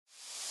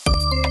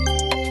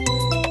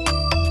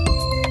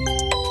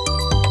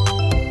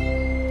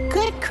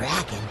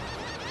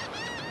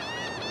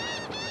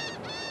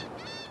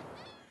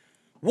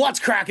What's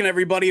cracking,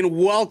 everybody, and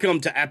welcome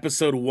to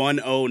episode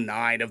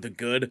 109 of the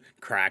Good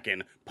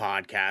Kraken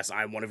podcast.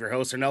 I'm one of your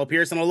hosts, Ernell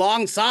Pearson,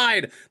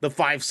 alongside the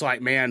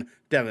five-swipe man,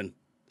 Devin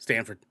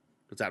Stanford.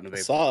 What's happening,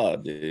 babe? Saw,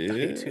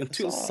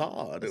 dude.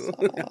 Saw, dude.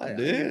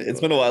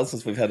 It's been a while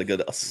since we've had a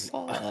good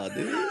saw,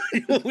 dude.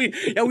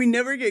 we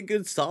never get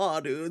good saw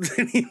dudes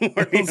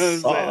anymore.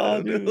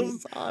 Saw, dude.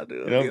 Saw,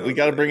 dude. We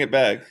got to bring it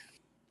back.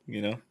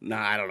 Nah,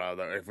 I don't know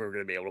if we're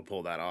gonna be able to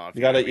pull that off.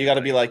 You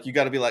gotta be like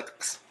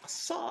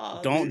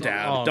saw. Don't dude.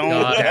 dab, Oh, don't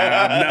God.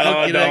 dab,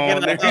 no, Get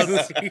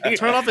don't. out.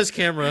 Turn off his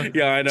camera.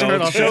 Yeah, I know.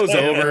 Turn off Show's his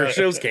camera. over.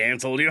 Show's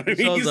canceled. You know what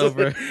I mean? Show's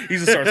over. He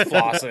just starts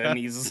flossing.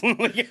 He's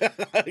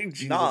like,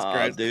 Jesus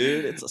Christ,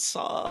 dude. It's a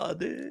saw,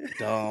 dude.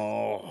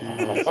 Oh,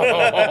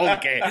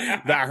 okay.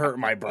 That hurt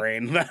my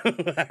brain.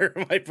 That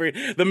hurt my brain.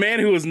 The man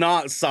who is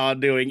not saw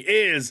doing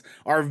is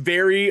our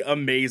very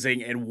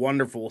amazing and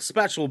wonderful,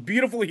 special,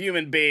 beautiful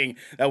human being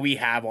that we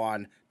have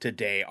on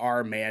today.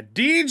 Our man,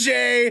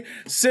 DJ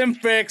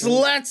Simfix.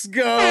 Let's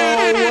go.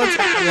 What's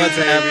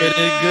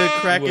happening, good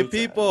cracking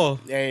people?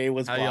 Hey,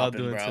 what's How y'all poppin',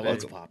 doing bro? today?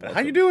 What's poppin'?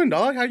 How you doing,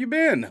 dog? How you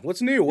been?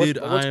 What's new? What's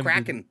I'm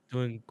cracking?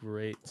 Doing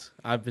great.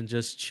 I've been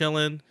just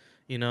chilling,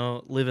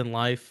 living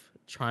life,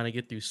 trying to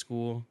get through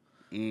school.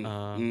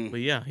 But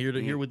yeah,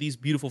 here with these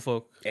beautiful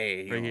folk.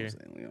 Hey, right you here.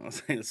 know what I'm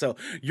saying? So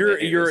you're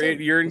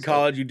in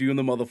college, you doing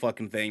the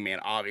motherfucking thing, man.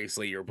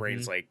 Obviously, your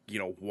brain's like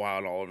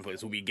wild all over the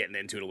place. We'll be getting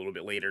into it a little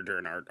bit later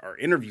during our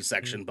interview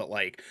section. But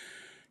like,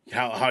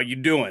 how you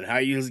doing? How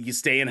you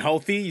staying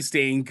healthy? You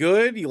staying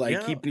good? You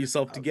keeping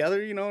yourself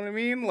together? You know what I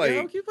mean? Like,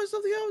 I'll keep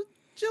myself together.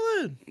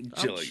 Chilling.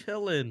 I'm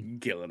chilling. You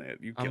killing it.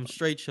 I'm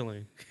straight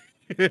chilling.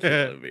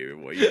 Baby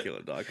boy, you kill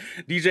it, dog.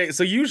 DJ,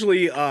 so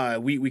usually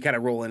we kind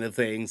of roll into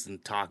things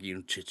and talk,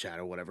 chit chat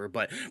or whatever.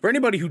 But for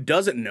anybody who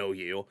doesn't know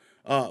you,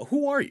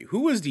 who are you?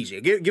 Who is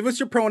DJ? Give us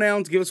your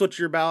pronouns, give us what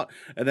you're about,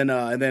 and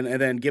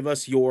then give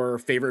us your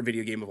favorite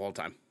video game of all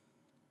time.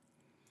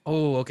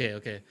 Oh,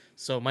 okay.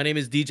 So my name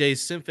is DJ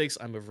Simfix.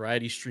 I'm a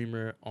variety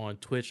streamer on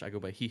Twitch. I go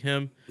by he,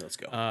 him. Let's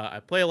go.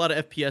 I play a lot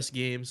of FPS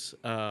games,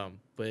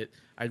 but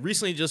I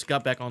recently just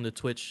got back on the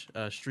Twitch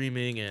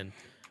streaming, and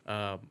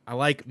I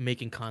like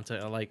making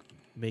content. I like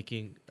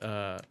making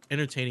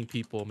entertaining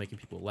people, making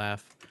people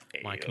laugh.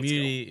 Hey, My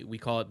community, we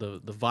call it the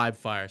vibe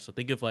fire. So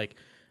think of like,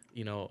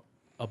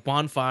 a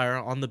bonfire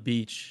on the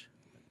beach.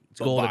 It's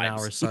golden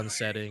hour, sun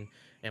setting,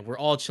 and we're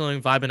all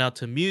chilling, vibing out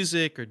to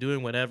music or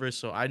doing whatever.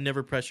 So I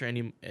never pressure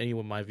any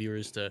of my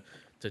viewers to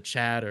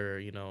chat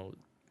or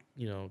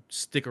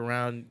stick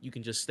around. You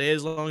can just stay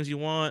as long as you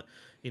want,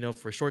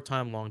 for a short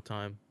time, long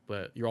time.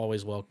 But you're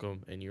always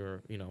welcome, and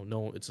you're,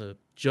 it's a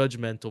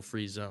judgmental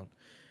free zone.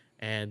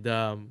 And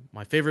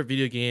my favorite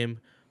video game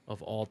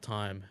of all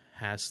time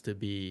has to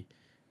be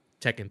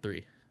Tekken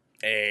 3.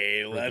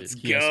 Hey, let's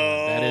go.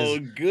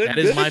 That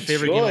is my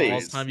favorite game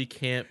of all time. You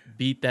can't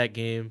beat that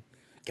game.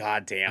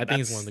 God damn, I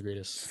think it's one of the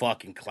greatest.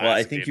 Fucking classic. Well,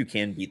 I think you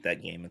can beat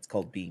that game. It's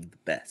called being the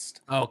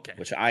best. Okay.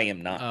 Which I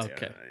am not.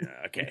 Okay.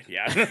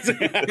 Yeah.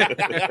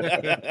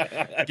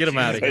 Get him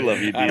out of here. I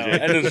love you, DJ.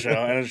 End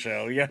of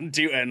show. You got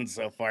 2 ends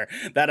so far.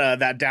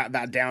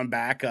 That down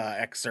back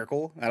X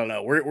circle. I don't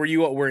know. Were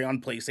you on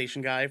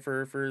PlayStation guy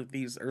for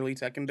these early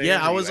Tekken days?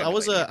 Yeah, I was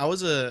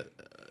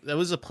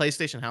a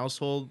PlayStation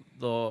household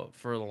though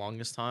for the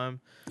longest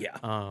time. Yeah.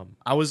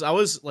 I was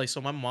like,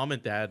 so my mom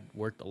and dad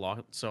worked a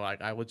lot, so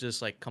I would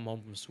just like come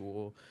home from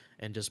school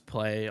and just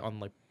play on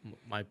like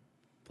my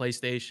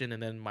PlayStation,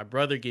 and then my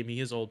brother gave me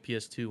his old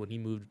PS2 when he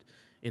moved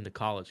into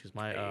college because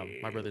my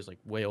brother's like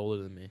way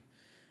older than me.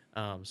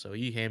 So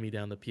he handed me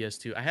down the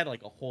PS2. I had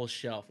like a whole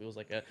shelf. It was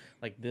like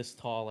this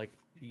tall, like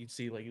you can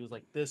see, like it was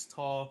like this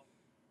tall,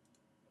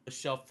 a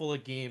shelf full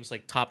of games,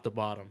 like top to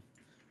bottom.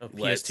 Of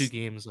PS2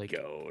 games, like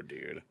go,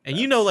 dude. And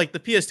like the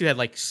PS2 had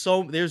like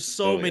there's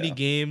so many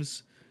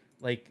games,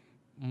 like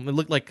it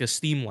looked like a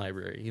Steam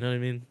library. You know what I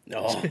mean?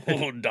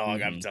 Oh,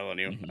 dog, I'm telling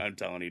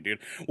you, dude.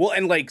 Well,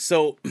 and like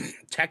so,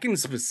 Tekken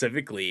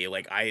specifically,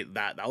 like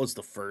that was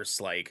the first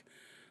like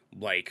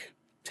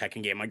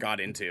Tekken game I got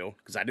into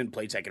because I didn't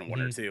play Tekken 1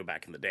 or 2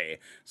 back in the day.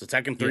 So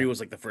Tekken 3 was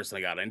like the first thing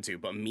I got into.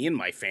 But me and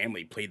my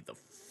family played the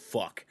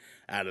fuck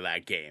out of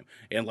that game,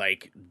 and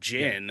like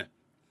Jin.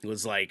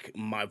 Was like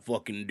my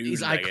fucking dude.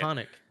 He's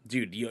iconic,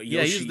 dude.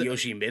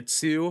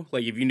 Yoshimitsu.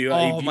 Like if you knew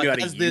how to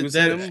use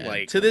him,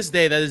 like to this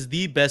day, that is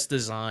the best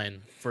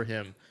design for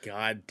him.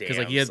 God damn, because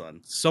like he had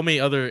so many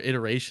other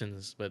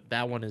iterations, but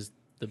that one is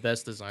the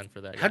best design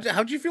for that.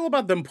 How'd you feel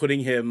about them putting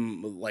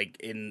him like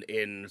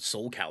in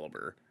Soul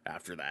Calibur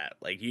after that?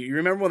 Like you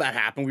remember when that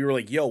happened? We were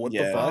like, "Yo, what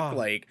the fuck?"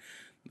 Like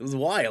it was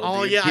wild.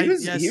 Oh dude. yeah, he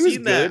was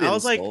seen good that. I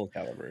was like, Soul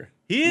Calibur.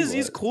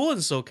 He's cool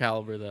in Soul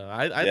Calibur though.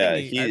 I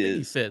think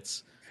he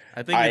fits.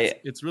 I think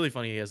it's really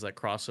funny he has that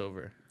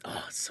crossover.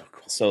 Oh, it's so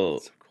cool.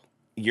 So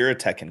you're a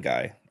Tekken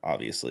guy,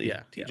 obviously,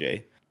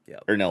 TJ. Yeah.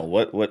 Or no,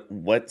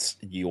 what's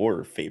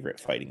your favorite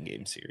fighting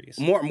game series?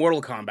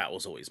 Mortal Kombat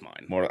was always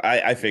mine.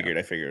 I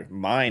figured.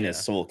 Mine is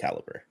Soul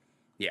Calibur.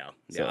 Yeah.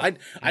 So, I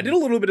did a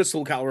little bit of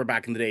Soul Calibur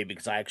back in the day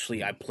because I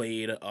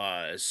played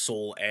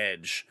Soul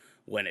Edge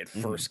when it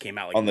first came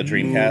out, like On the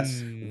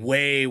Dreamcast?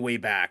 way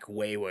back,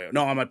 way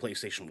no, on my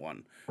PlayStation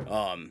 1.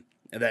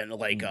 And then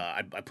like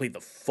I played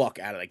the fuck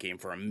out of that game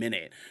for a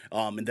minute.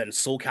 And then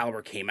Soul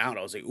Calibur came out.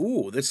 I was like,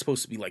 ooh, this is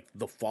supposed to be like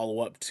the follow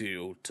up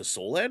to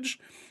Soul Edge.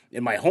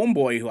 And my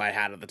homeboy who I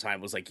had at the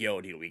time was like, yo,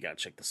 dude, we gotta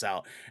check this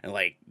out. And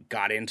like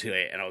got into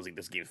it, and I was like,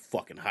 this game's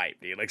fucking hype,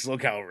 dude. Like Soul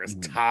Calibur is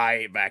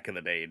tight back in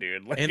the day,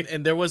 dude. Like,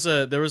 And there was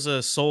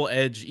a Soul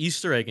Edge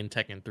Easter egg in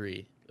Tekken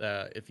 3.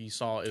 If you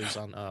saw, it was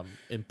on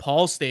in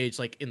Paul's stage,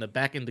 like in the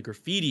back in the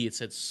graffiti, it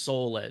said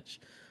Soul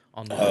Edge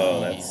on the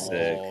graffiti. That's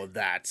sick. oh,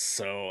 that's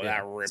so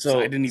that rips. So-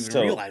 I didn't even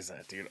so- realize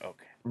that, dude.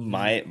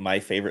 Okay. My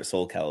favorite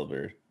Soul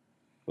Calibur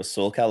was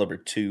Soul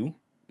Calibur 2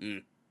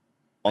 on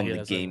Yeah, the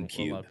that's a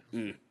GameCube. lot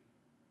of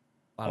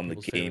On the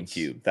people's favorites.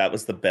 GameCube. That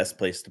was the best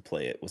place to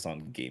play it, was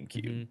on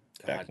GameCube Mhm.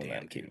 back when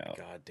that came out.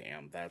 God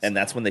damn, that's And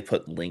that's when they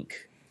put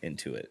Link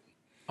into it.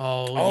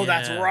 Oh,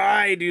 that's yeah.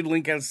 right, dude.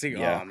 Link has to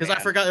Yeah. Because I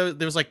forgot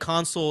there was like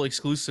console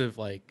exclusive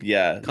like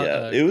Yeah, co-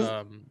 yeah. It was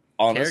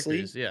honestly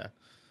characters, yeah.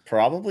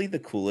 probably the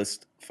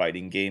coolest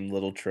fighting game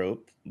little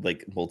trope,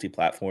 like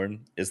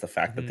multi-platform, is the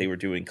fact that they were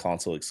doing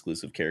console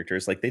exclusive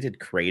characters. Like they did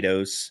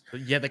Kratos.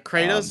 But yeah, the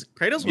Kratos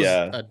was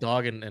yeah. a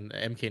dog in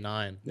MK9.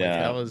 Like,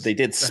 Yeah, that was they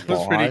did that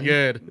was pretty Spawn.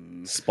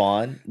 good.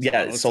 Spawn.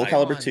 Yeah, was Soul tight.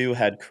 Calibur 2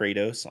 had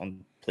Kratos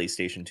on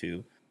PlayStation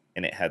 2,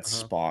 and it had Uh-huh.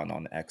 Spawn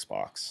on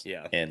Xbox.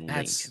 Yeah. And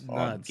That's Link on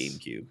nuts.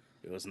 GameCube.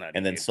 It was not.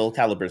 And then Soul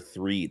Calibur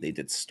 3, they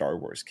did Star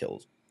Wars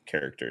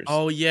characters.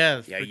 Oh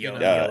yeah, yeah, freaking,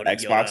 Yoda,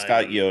 Xbox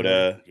got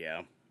Yoda.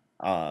 Yeah,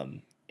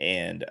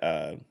 And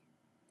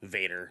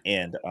Vader.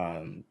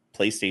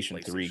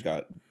 PlayStation 3 PlayStation.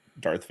 got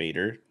Darth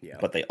Vader. Yeah.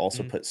 But they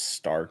also Mhm. put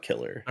Star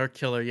Killer. Star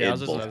Killer. Yeah, I in was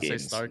just both about to say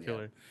games. Star Yeah.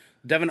 Killer.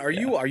 Devin, are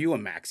you a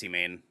Maxi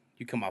main?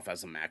 You come off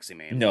as a Maxi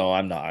main. No,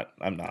 I'm not.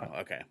 I'm Oh, not.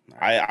 okay. All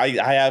right.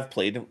 I have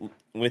played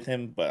with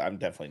him, but I'm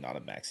definitely not a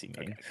Maxi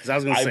main. Okay. 'Cause I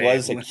was gonna I say,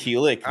 was a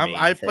Keelik main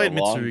I for played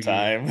a long Mitsurugi.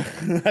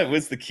 time. I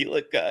was the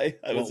Keelik guy.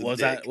 I What was, a was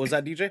dick. that? Was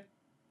that DJ?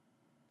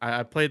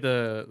 I played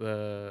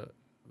the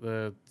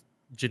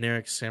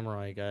generic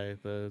samurai guy,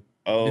 the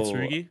Oh,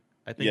 Mitsurugi.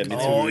 I think. yeah,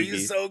 Mitsurugi. Oh, Mitsurugi.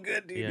 he's so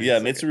good, dude. Yeah. Yeah,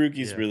 He's so good.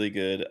 Mitsurugi's Yeah. really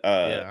good.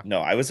 Yeah. No,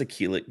 I was a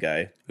Keelik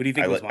guy. Who do you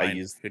think I was li- I mine?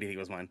 used- Who do you think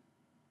was mine?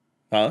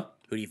 Huh?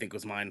 Who do you think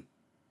was mine?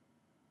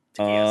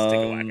 Take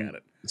a whack Um, at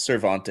it.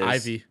 Cervantes.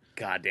 Ivy.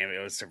 God damn it,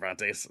 it was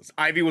Cervantes.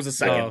 Ivy was a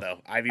second Oh.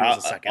 though. Ivy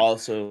was a second.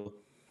 Also,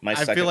 my I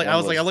second feel like one I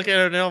was like, I look at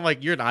her now. I'm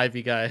like, you're an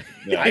Ivy guy.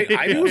 Yeah.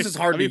 Ivy was just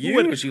hard I mean, to who use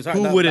would- because she was hard.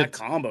 who That wouldn't?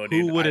 combo, Who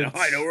dude. wouldn't?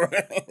 I know.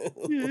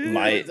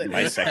 Right?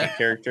 my second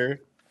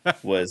character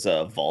was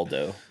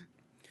Valdo.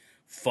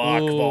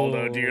 Fuck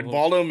Valdo, dude. Oh.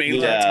 Valdo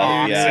mains are Yeah,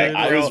 toxic, yeah.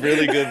 I bro. was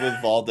really good with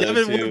Valdo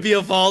Devin too. would be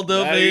a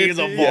Valdo, Yeah, man. he's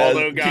a dude.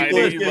 Valdo guy, People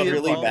would dude. get He's a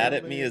really Valdo, mad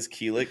at me man. as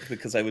Keelik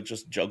because I would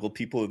just juggle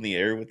people in the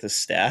air with the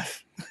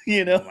staff,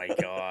 you know. Oh my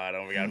god.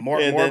 Oh my god. and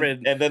Morbid.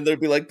 Then, and then they'd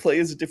be like, play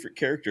as a different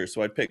character.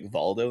 So I'd pick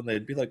Valdo, and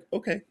they'd be like,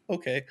 okay.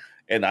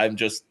 And I'm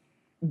just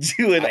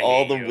doing I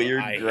all hate the you.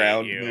 weird I hate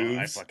ground you.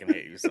 moves. I fucking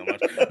hate you so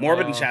much.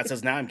 Morbid in Oh. chat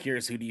says, now I'm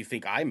curious, who do you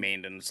think I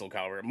mained in Soul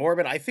Calibur?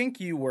 Morbid, I think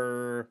you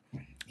were.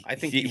 I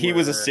think he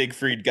was a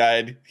Siegfried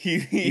guy. He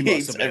He must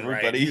hates have been,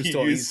 everybody. Right? He's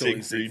totally used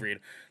Siegfried.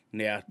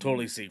 Yeah,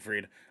 totally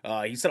Siegfried.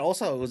 He said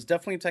also it was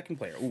definitely a Tekken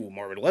player. Ooh,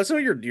 Morbid. Let us know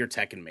your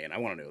Tekken main. I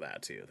want to know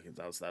that too.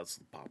 Because that's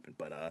popping.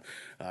 But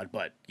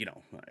you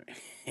know,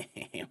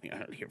 we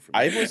aren't here for.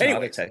 I was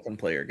Anyways, not a Tekken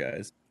player,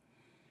 guys.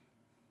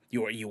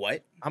 You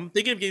what? I'm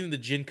thinking of getting the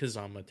Jin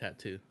Kazama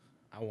tattoo.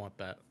 I want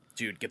that.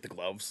 Dude, get the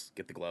gloves.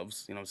 Get the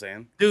gloves. You know what I'm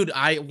saying? Dude,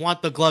 I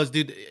want the gloves,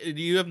 dude.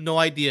 You have no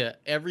idea.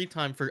 Every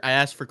time I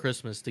ask for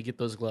Christmas to get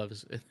those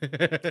gloves.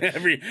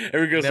 every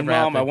goes, Never Mom, I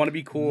happened. want to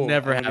be cool.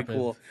 Never I wanna be happened.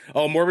 Cool.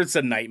 Oh, Morbid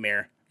said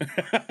Nightmare. Of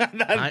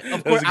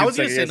course, I was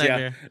gonna say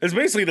Nightmare. It's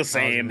basically the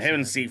same. gonna Him say and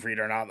Nightmare. Siegfried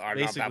are not that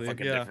Basically,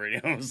 fucking yeah. different.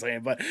 You know what I'm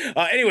saying? But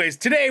anyways,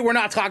 today we're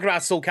not talking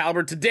about Soul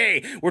Calibur.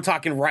 Today we're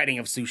talking Writing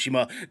of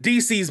Tsushima,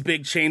 DC's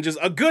big changes,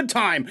 a good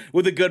time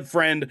with a good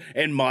friend,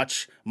 and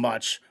much,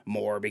 much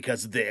more.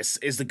 Because this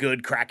is the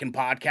Good Kraken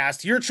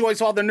Podcast, your choice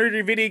for all the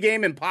nerdy video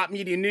game and pop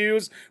media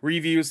news,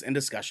 reviews, and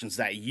discussions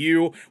that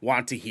you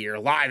want to hear.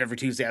 Live every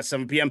Tuesday at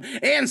 7 p.m.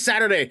 and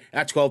Saturday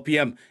at 12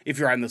 p.m. If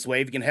you're on this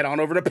wave, you can head on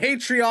over to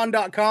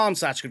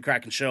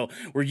patreon.com/GoodKrakenShow,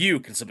 where you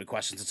can submit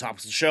questions and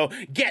topics of the show,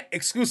 get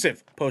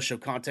exclusive post-show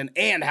content,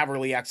 and have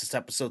early access to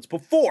episodes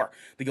before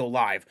they go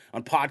live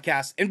on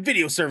podcasts and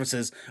video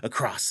services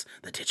across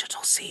the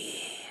digital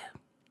sea.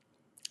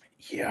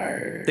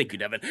 Yarr. Thank you,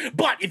 Devin.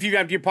 But if you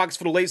have your pockets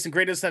for the latest and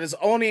greatest, that is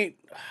only...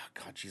 Oh,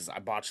 God, Jesus, I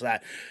botched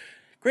that.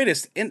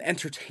 Greatest in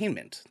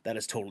entertainment, that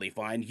is totally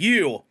fine.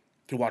 You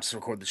can watch us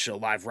record the show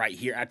live right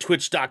here at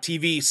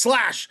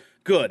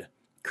twitch.tv/Good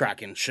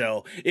Kraken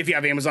Show. If you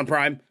have Amazon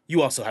Prime,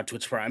 you also have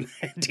Twitch Prime.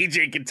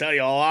 DJ can tell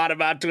you a lot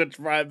about Twitch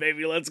Prime,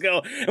 baby. Let's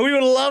go. And we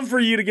would love for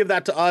you to give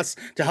that to us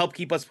to help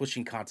keep us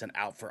pushing content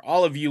out for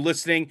all of you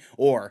listening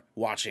or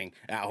watching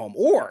at home,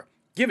 or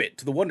give it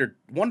to the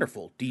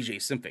wonderful DJ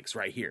Symphix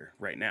right here,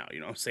 right now. You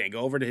know what I'm saying? Go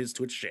over to his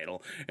Twitch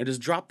channel and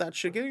just drop that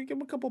shit. Give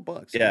him a couple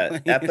bucks. Yeah,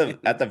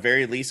 at the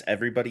very least,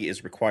 everybody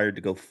is required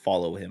to go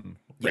follow him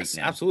Yes,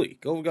 now. absolutely.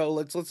 Go.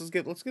 Let's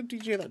get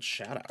DJ that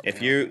shout out.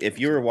 If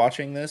you are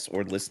watching this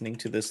or listening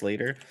to this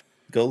later,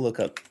 go look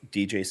up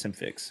DJ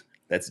Symphyx.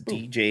 That's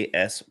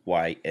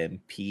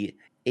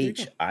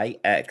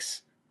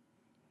DJSYMPHIX,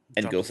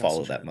 and Drop go his ass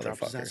follow in that chat. Drop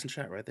his ass motherfucker. in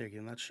chat right there. Give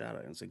him that shout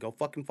out and say, go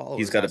fucking follow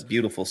He's his got a ass.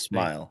 beautiful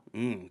smile.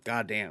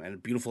 Goddamn,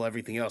 and beautiful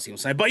everything else he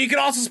was saying. But you can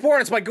also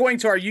support us by going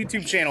to our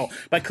YouTube channel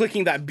by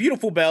clicking that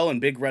beautiful bell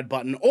and big red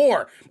button,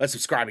 or by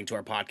subscribing to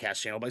our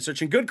podcast channel by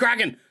searching Good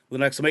Kraken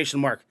with an exclamation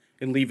mark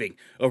and leaving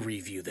a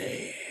review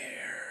there.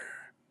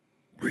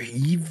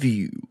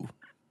 Review.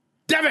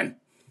 Devin!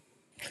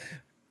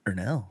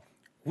 Ernell.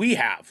 We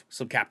have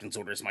some captain's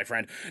orders, my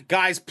friend.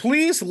 Guys,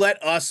 please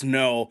let us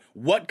know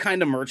what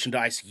kind of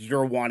merchandise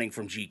you're wanting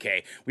from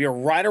GK. We are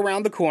right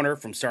around the corner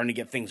from starting to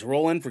get things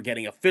rolling for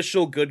getting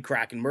official Good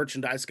Kraken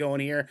merchandise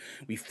going here.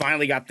 We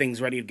finally got things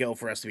ready to go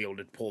for us to be able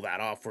to pull that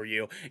off for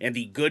you. And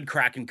the Good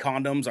Kraken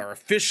condoms are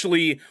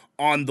officially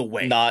on the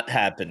way. Not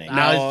happening.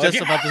 I was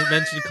just about to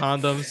mention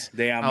condoms.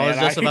 Damn, I was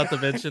man, just about to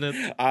mention it.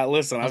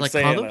 Listen, I was I'm like,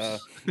 saying,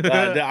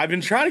 condoms? I've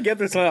been trying to get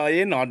this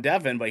in on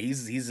Devin, but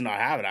he's not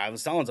having it. I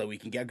was telling him that we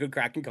can get Good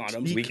Kraken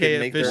condoms. We GK can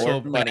make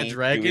official more money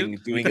dragon.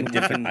 doing a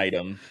different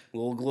item.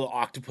 Little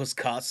octopus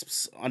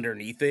cusps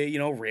underneath it,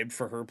 ribbed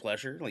for her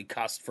pleasure, like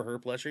cusped for her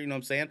pleasure, you know what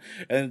I'm saying?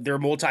 And they're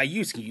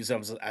multi-use. You can use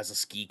them as a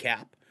ski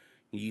cap.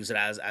 You can use it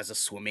as a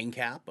swimming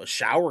cap, a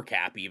shower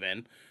cap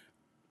even.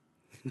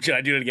 Should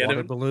I do it again?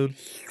 Water balloon.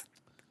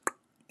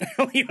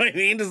 You know what I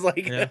mean? It's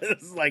like, Yeah.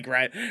 it's like,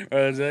 right.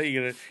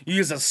 You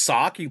use a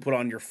sock you put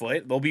on your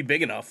foot. They'll be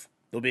big enough.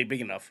 You know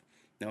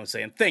what I'm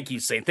saying? Thank you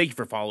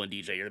for following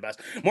DJ. You're the best.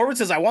 Morbid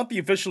says, I want the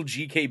official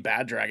GK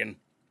Bad Dragon.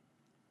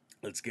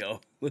 Let's go.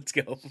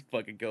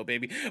 Fucking go,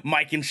 baby.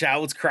 Mike and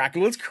Chow, what's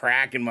cracking?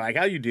 Mike?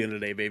 How you doing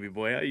today, baby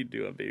boy? How you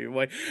doing, baby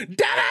boy?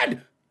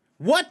 Dad!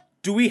 What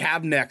do we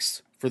have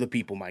next for the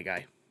people, my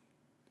guy?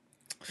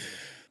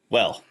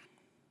 Well,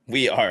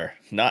 we are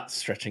not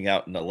stretching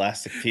out an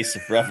elastic piece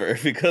of rubber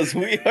because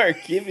we are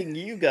giving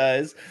you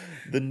guys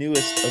the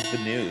newest of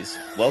the news.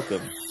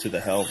 Welcome to the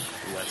helm.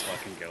 Let's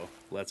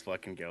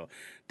fucking go.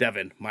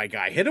 Devin, my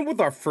guy, hit him with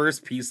our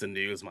first piece of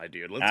news, my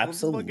dude.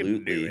 Let's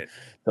fucking do it.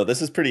 So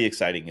this is pretty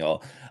exciting,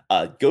 y'all.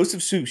 Ghost of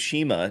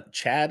Tsushima,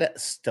 Chad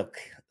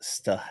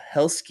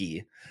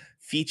Stahelski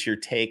feature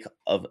take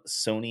of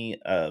Sony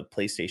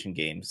PlayStation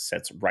games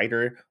sets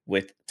writer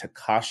with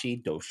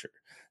Takashi Dosher.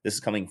 This is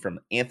coming from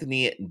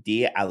Anthony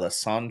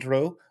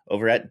D'Alessandro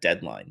over at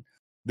Deadline.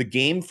 The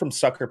game from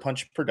Sucker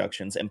Punch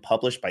Productions and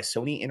published by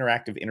Sony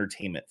Interactive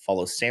Entertainment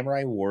follows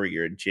samurai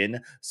warrior Jin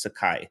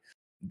Sakai,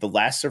 the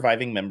last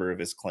surviving member of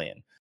his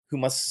clan, who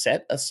must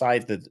set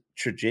aside the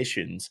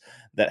traditions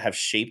that have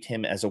shaped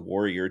him as a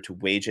warrior to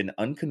wage an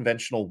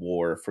unconventional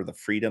war for the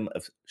freedom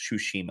of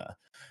Tsushima.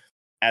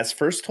 As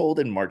first told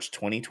in March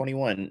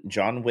 2021,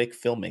 John Wick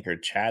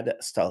filmmaker Chad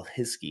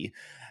Stahelski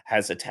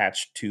has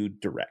attached to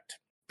direct.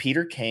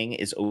 Peter Kang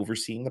is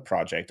overseeing the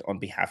project on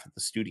behalf of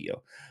the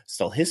studio.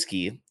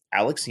 Stahelski,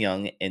 Alex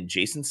Young, and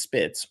Jason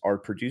Spitz are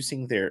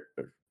producing their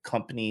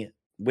company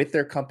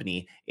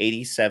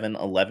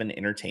 8711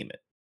 Entertainment.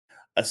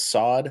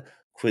 Assad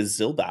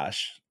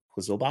Kizilbash.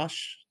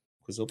 Kizilbosh.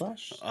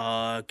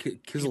 I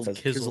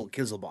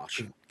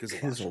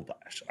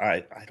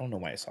don't know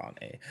why I saw an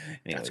A.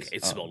 Anyways, That's okay.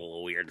 It's spelled a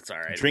little weird. It's all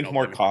right. Drink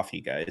more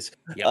coffee, guys.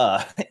 Yep.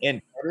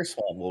 And Carter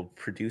Swan will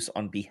produce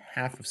on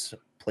behalf of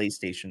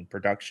PlayStation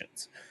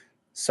Productions.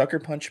 Sucker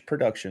Punch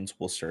Productions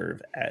will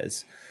serve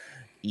as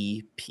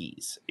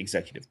EPs,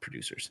 executive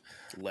producers.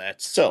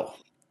 Let's So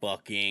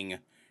fucking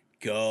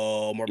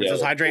go. Morbid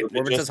says hydrate.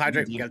 Morbid says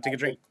hydrate. We gotta take a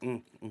drink.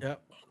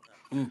 Yep.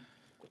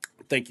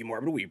 Thank you,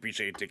 Morbid. We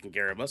appreciate you taking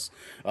care of us.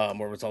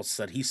 Morbid also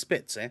said he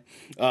spits, eh?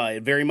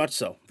 Very much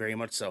so. Very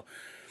much so.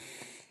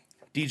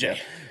 DJ,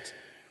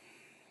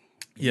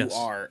 you Yes.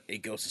 are a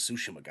Ghost of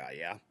Tsushima guy,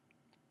 yeah?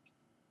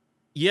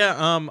 Yeah,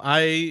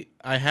 I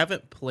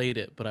haven't played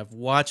it, but I've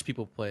watched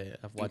people play it.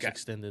 I've watched Okay.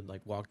 extended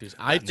walkthroughs.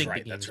 I think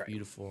right, the that's game's right.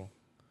 beautiful.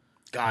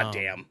 God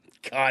damn.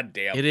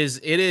 It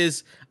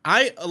is.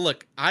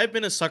 I've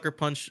been a Sucker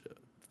Punch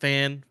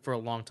fan for a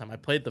long time. I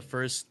played the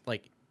first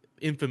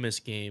Infamous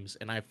games,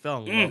 and I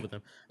fell in love with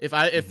them. If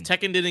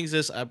Tekken didn't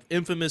exist,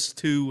 Infamous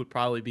 2 would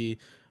probably be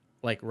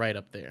right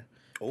up there.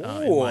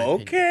 Oh,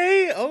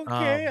 okay.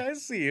 I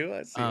see you.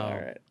 All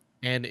right.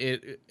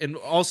 And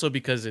also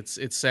because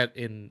it's set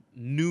in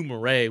New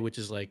Marais, which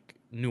is like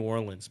New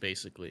Orleans,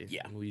 basically,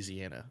 in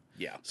Louisiana.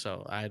 Yeah.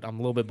 So I'm a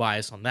little bit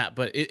biased on that,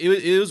 but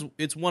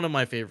it's one of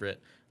my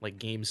favorite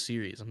game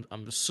series.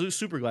 I'm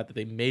super glad that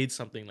they made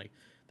something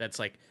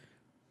that's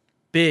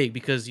big,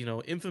 because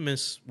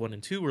Infamous 1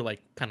 and 2 were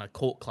kind of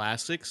cult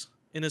classics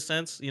in a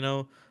sense. It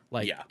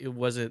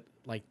wasn't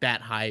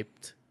that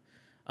hyped.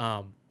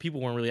 People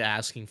weren't really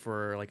asking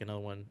for another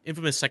one.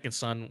 Infamous Second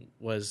Son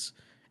was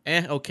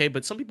okay,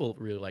 but some people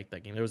really liked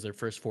that game. It was their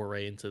first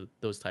foray into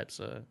those types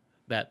of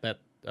that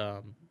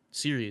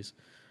series.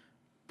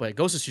 But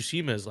Ghost of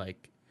Tsushima is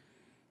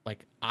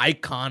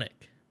iconic,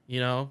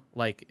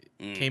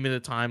 came at a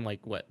time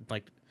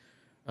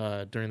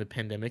during the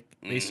pandemic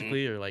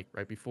basically, or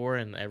right before,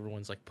 and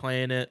everyone's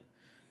playing it.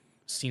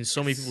 seen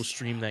so many people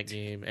stream that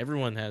game.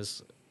 Everyone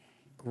has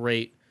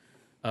great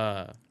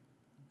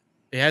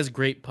it has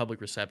great public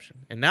reception.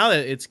 And now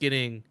that it's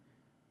getting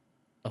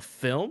a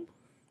film,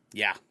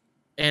 Yeah.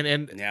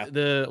 and Yeah.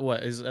 the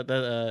what is that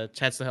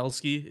Chad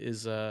Stahelski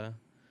is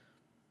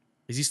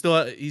he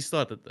still he's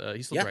still at the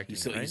he's still Yeah, directing,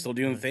 he's right? still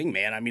doing the thing,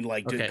 man. I mean,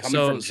 like, dude, Okay,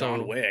 coming from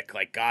John Wick,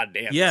 like,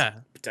 goddamn, yeah, this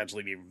could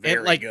potentially be very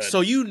and like good.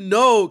 so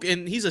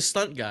and he's a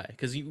stunt guy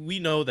because we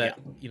know that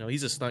Yeah.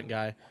 he's a stunt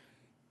guy.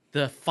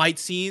 The fight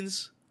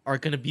scenes are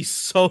gonna be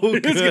so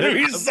good. It's gonna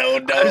be so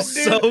dope, I'm dude.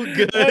 so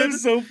good. I'm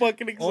so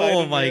fucking excited.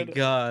 Oh my man.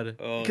 god!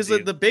 Oh, Because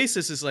dude. the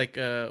basis is like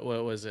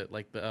what was it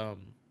like the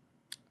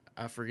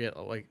I forget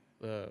like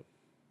the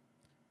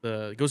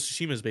Ghost of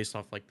Tsushima is based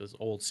off like those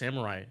old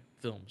samurai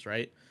films,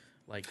 right?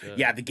 Like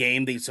Yeah, the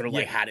game, they sort of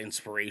like yeah. had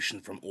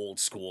inspiration from old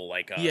school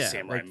like Yeah,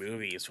 samurai like-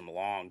 movies from a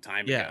long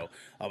time Yeah.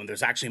 ago.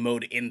 There's actually a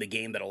mode in the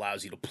game that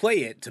allows you to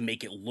play it to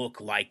make it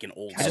look like an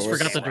old. I just Power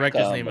forgot the samurai.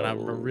 director's name, and I'm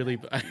Combo. really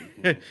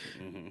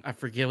Mhm. I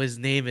forget what his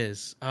name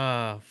is.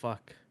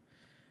 Fuck.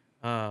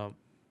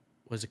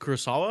 Was it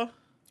Kurosawa?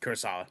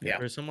 Kurosawa, yeah,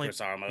 Or something like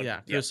Kurosawa mode. yeah,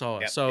 Yep,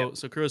 Kurosawa. yep, so yep.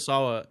 so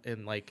Kurosawa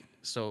and like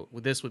so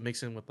with this would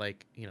mix in with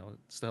like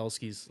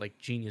Stahelski's like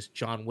genius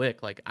John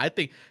Wick. Like I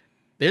think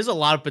there's a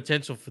lot of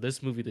potential for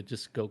this movie to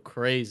just go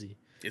crazy.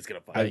 It's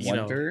gonna I fucking. you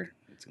know, wonder.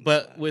 It's gonna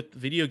But slap. with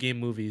video game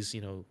movies,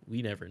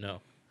 we never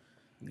know.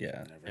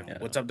 Yeah. Never know. yeah.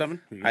 What's up,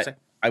 Devin? What you gonna say?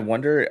 I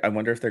wonder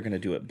if they're gonna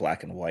do it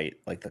black and white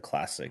like the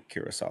classic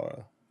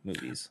Kurosawa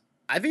movies.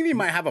 I think they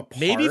might have a part.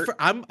 Maybe for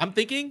I'm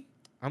thinking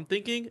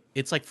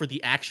it's like for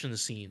the action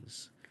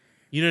scenes.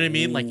 You know what I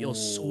mean? Like it'll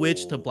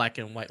switch to Ooh. black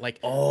and white. Like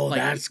Oh,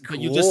 that's but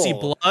you just see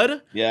cool.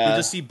 blood. Yeah. You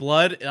just see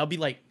blood. I'll be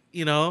like,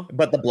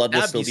 But the blood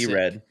will That'd still be be sick.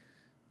 red.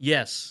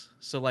 yes.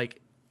 So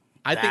like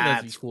I think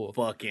that'd be cool.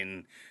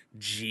 Fucking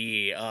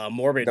G.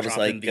 Morbid That was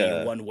dropping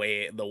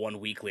like, the 1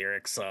 week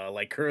lyrics.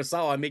 Like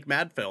Kurosawa, I make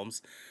mad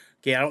films.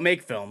 Okay, I don't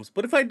make films,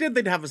 but if I did,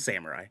 they'd have a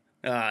samurai.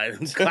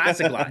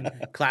 Classic line.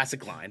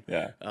 Classic line.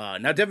 Yeah.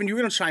 Now, Devin, you were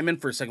gonna chime in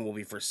for a second when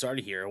we first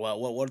started here. Well,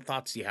 what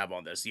thoughts do you have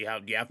on this? Do you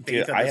have faith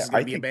Dude, that this is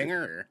gonna I be a think-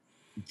 banger? Or?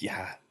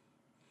 Yeah.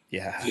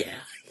 Yeah. Yeah.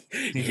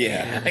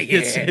 Yeah.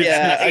 It's-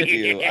 Yeah, I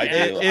do. I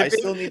do. I If-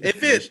 still need to if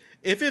finish.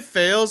 if it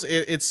fails,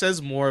 it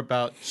says more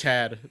about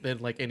Chad than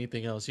like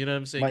anything else. You know what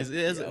I'm saying? Because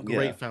it has a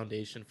great yeah.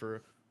 foundation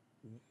for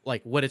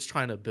like what it's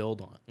trying to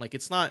build on. Like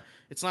it's not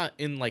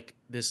in like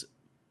this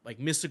like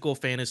mystical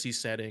fantasy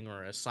setting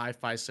or a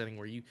sci-fi setting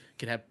where you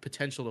could have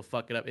potential to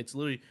fuck it up. It's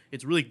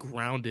really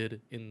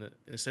grounded in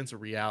a sense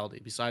of reality.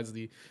 Besides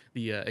the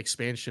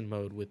expansion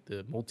mode with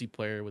the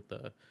multiplayer with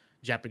the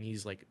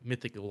Japanese like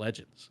mythical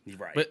legends.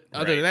 Right. But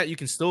other than that, you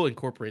can still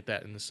incorporate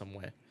that into some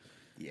way.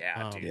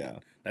 Yeah, dude. Yeah.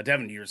 Now,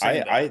 Devin, you were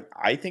saying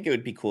I think it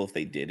would be cool if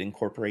they did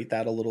incorporate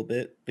that a little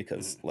bit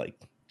because like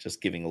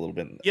just giving a little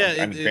bit. Yeah,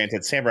 I mean,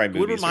 granted, samurai It movies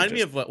would remind are me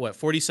just, of what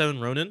 47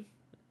 Ronin.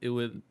 It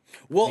would.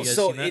 well, You guys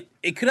so seen that?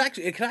 it could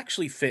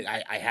actually fit.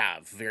 I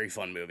have very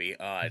fun movie.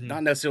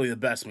 Not necessarily the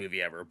best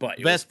movie ever, but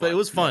But it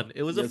was fun.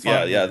 It was a It's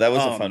fun. yeah, that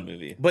was a Um, fun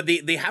movie. But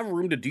they have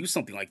room to do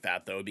something like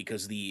that though,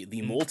 because the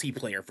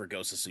multiplayer for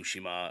Ghost of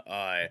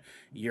Tsushima,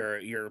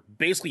 you're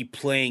basically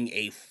playing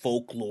a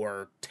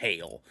folklore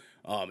tale.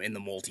 In the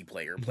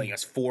multiplayer, playing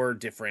as 4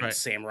 different Right.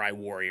 samurai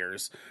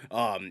warriors,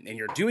 and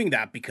you're doing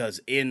that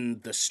because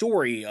in the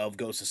story of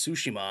Ghost of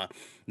Tsushima,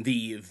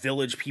 the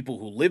village people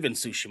who live in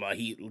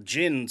Tsushima,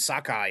 Jin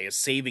Sakai is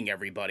saving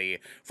everybody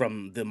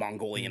from the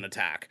Mongolian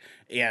attack,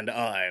 and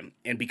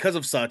because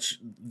of such,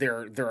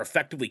 they're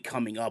effectively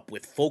coming up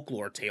with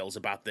folklore tales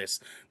about this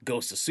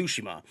Ghost of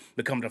Tsushima.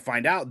 But come to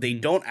find out, they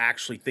don't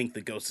actually think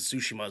the Ghost of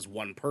Tsushima is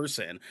one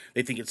person;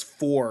 they think it's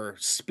 4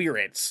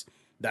 spirits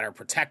that are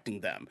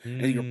protecting them.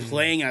 And you're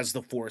playing as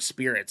the 4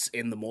 spirits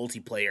in the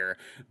multiplayer,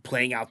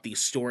 playing out these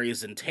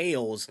stories and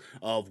tales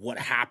of what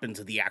happened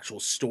to the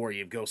actual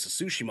story of Ghost of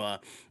Tsushima.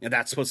 And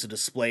that's supposed to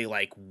display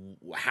like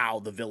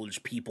how the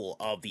village people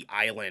of the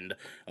island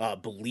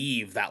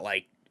believe that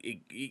like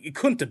it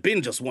couldn't have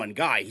been just one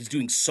guy. He's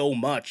doing so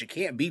much. It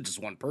can't be just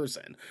one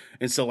person.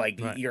 And so like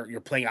Right. you're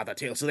playing out that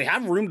tale. So they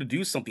have room to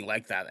do something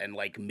like that and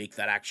like make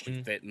that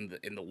actually fit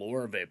in the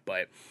lore of it.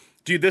 But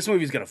dude, this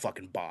movie's gonna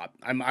fucking bop.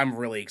 I'm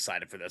really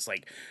excited for this.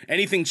 Like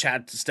anything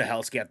Chad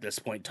Stahelski at this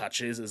point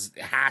touches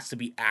it has to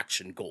be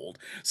action gold.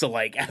 So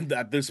like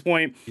at this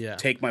point, Yeah.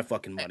 take my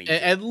fucking money.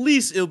 At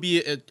least it'll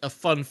be a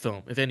fun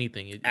film. If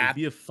anything, it'd At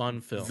be a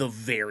fun film. the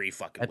very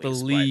fucking At the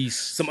least. But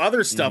least. some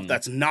other stuff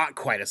that's not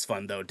quite as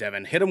fun though,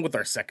 Devin. Hit him with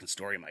our second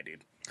story, my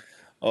dude.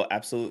 Oh,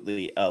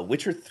 absolutely.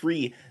 Witcher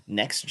 3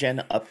 next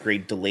gen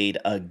upgrade delayed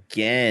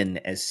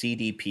again as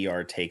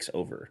CDPR takes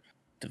over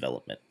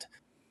development.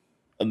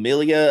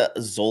 Amelia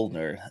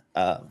Zollner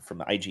from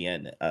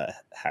IGN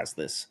has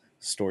this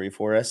story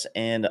for us,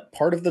 and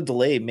part of the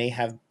delay may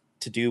have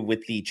to do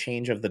with the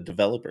change of the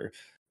developer.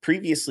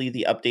 Previously,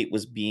 the update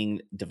was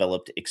being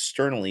developed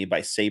externally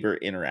by Saber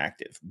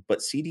Interactive,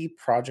 but CD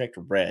Projekt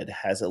Red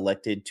has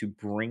elected to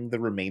bring the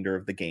remainder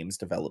of the game's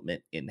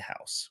development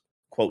in-house.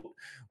 Quote,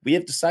 we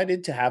have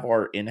decided to have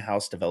our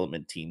in-house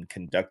development team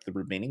conduct the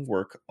remaining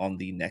work on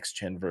the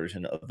next-gen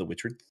version of The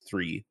Witcher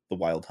 3, The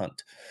Wild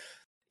Hunt.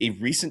 A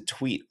recent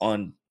tweet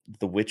on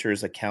The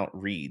Witcher's account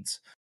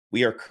reads,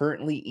 we are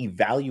currently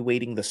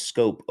evaluating the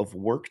scope of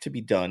work to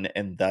be done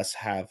and thus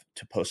have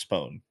to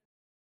postpone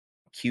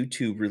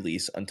Q2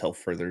 release until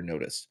further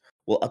notice.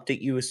 We'll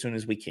update you as soon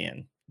as we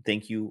can.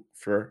 Thank you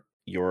for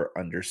your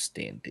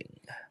understanding.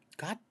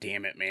 God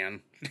damn it,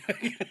 man.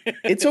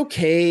 It's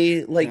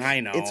okay. Like,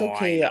 I know, it's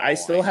okay. I I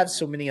still know. have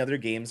so many other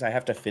games I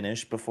have to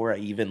finish before I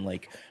even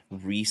like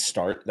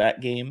restart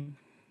that game,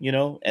 you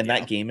know? And Yeah.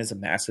 that game is a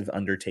massive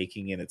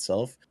undertaking in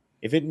itself.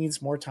 If it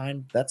needs more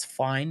time, that's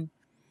fine.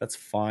 That's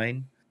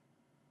fine.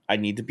 I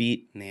need to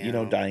beat,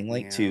 Dying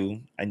Light 2.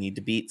 I need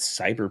to beat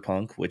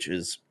Cyberpunk, which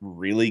is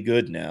really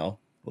good now.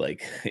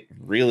 Like,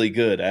 really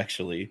good,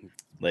 actually.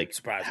 Like,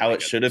 how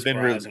it should have been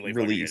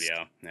released.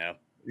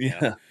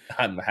 Yeah.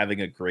 I'm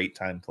having a great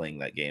time playing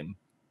that game.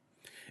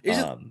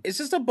 It's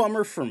just a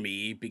bummer for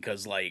me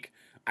because, like,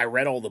 I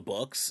read all the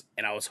books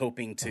and I was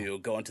hoping to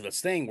go into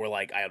this thing where,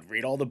 like, I'd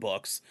read all the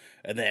books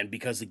and then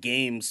because the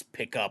games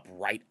pick up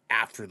right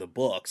after the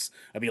books,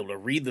 I'd be able to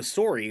read the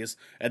stories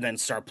and then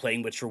start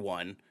playing Witcher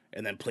 1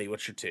 and then play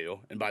Witcher 2.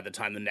 And by the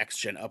time the next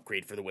gen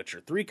upgrade for The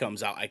Witcher 3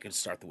 comes out, I can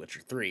start The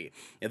Witcher 3.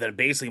 And then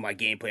basically my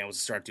game plan was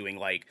to start doing,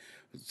 like,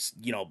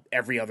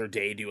 every other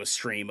day do a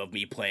stream of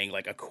me playing,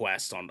 like, a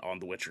quest on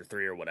The Witcher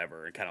 3 or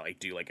whatever and kind of, like,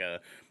 do, like, a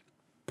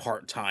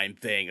part-time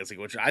thing as like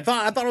Witcher. I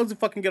thought it was a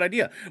fucking good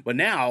idea, but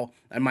now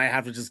I might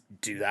have to just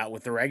do that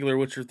with the regular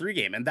Witcher 3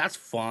 game, and that's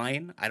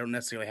fine. I don't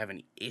necessarily have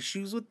any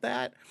issues with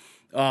that.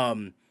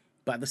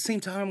 But at the same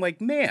time, I'm like,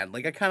 man,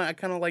 like I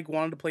kind of like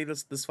wanted to play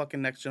this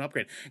fucking next gen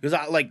upgrade because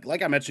I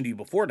like I mentioned to you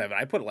before, Devin.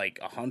 I put like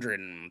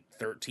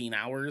 113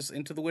 hours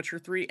into The Witcher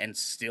 3 and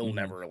still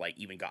never like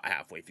even got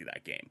halfway through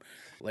that game.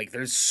 Like,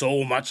 there's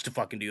so much to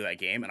fucking do that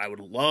game, and I would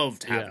love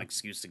to have an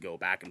excuse to go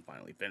back and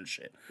finally finish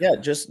it. Yeah,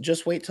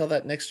 just wait till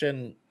that next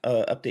gen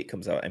update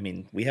comes out. I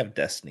mean, we have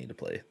Destiny to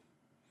play.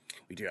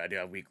 We do. I do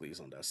have weeklies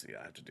on Destiny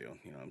I have to do.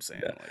 You know what I'm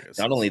saying? Yeah. Like,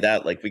 not only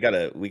that, like we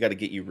gotta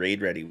get you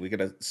raid ready. We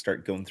gotta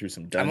start going through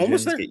some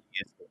dungeons.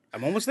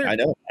 I'm almost there. I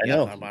know.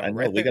 I'm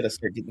right we there. gotta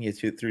start getting you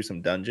through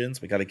some dungeons.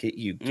 We gotta get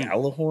you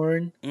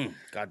Galahorn.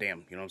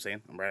 Goddamn, you know what I'm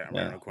saying? I'm right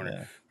around the corner.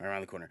 Yeah. Right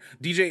around the corner.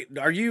 DJ,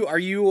 are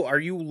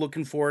you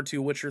looking forward to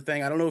a Witcher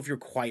thing? I don't know if you're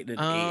quite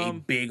a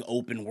big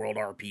open world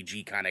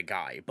RPG kind of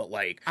guy, but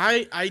like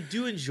I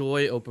do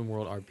enjoy open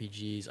world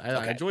RPGs.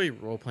 I enjoy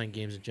role playing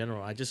games in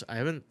general. I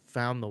haven't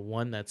found the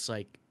one that's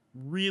like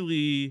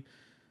really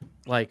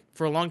like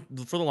for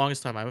the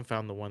longest time I haven't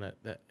found the one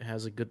that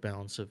has a good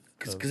balance of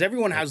because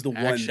everyone has the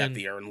action. one that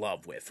they are in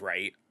love with,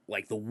 right?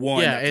 Like the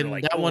one. Yeah, and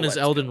like, that one is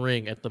Elden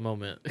Ring at the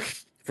moment.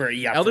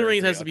 Elden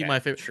Ring has to be my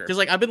favorite because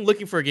like I've been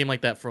looking for a game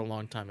like that for a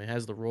long time. It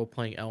has the role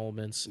playing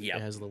elements, it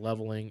has the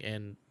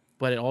leveling,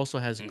 but it also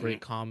has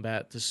great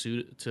combat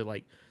to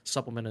like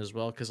supplement as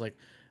well. Because like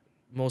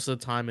most of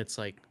the time it's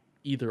like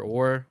either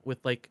or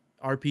with like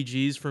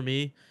RPGs for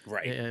me,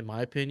 right? In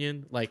my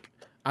opinion, like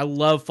I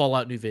love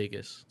Fallout New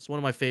Vegas. It's one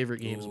of my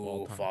favorite games of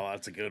all time.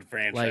 Fallout's a good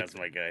franchise,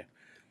 my guy.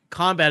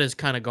 Combat is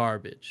kind of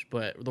garbage,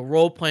 but the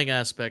role playing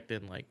aspect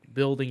and like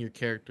building your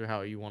character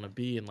how you want to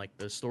be and like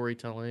the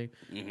storytelling,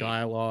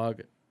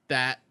 dialogue,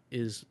 that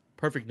is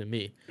perfect to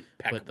me.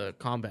 But the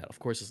combat, of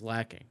course, is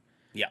lacking.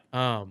 Yeah.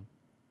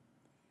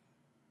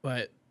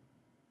 But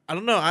I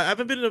don't know. I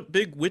haven't been a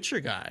big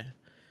Witcher guy.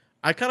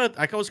 I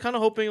was kind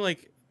of hoping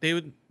like they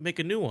would make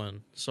a new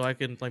one so I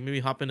can like maybe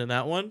hop into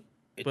that one.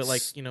 But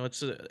like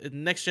it's a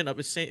next gen up.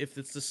 If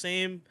it's the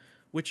same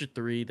Witcher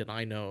 3, then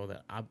I know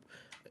that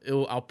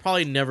I'll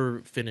probably never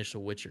finish a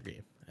Witcher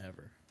game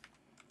ever.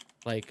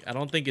 Like I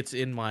don't think it's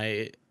in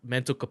my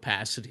mental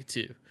capacity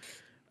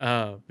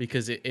to,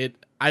 because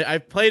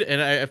I've played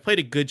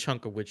a good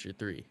chunk of Witcher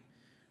 3,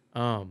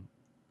 and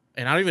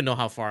I don't even know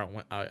how far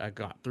I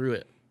got through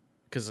it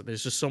because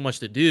there's just so much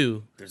to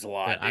do. There's a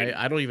lot.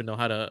 I don't even know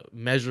how to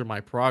measure my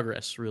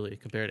progress really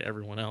compared to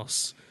everyone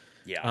else.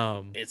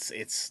 Yeah.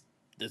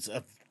 It's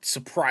a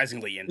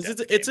surprisingly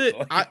in-depth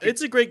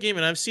it's a great game,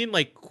 and I've seen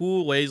like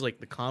cool ways like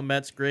the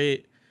combat's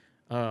great.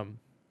 I'm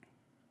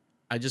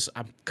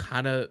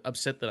kind of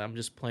upset that I'm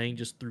just playing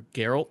just through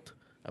Geralt.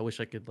 I wish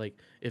I could like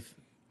if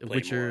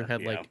Witcher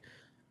had like,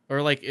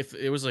 or like if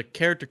it was a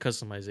character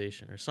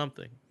customization or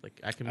something. Like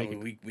I can make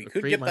we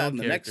could get that in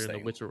the next thing.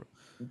 The Witcher.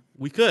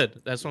 We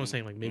could. That's what I'm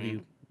saying. Like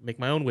maybe make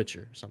my own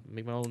Witcher or something.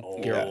 Make my own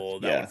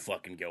Geralt. That would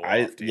fucking go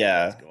off, dude.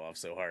 That would go off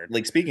so hard.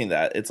 Like speaking of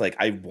that, it's like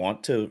I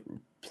want to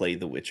play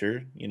The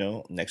Witcher,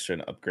 next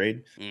gen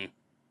upgrade,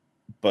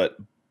 but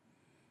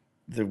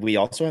we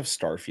also have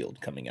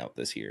Starfield coming out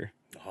this year.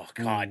 Oh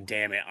god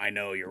damn it! I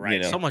know you're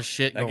right. So much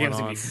shit going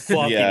on.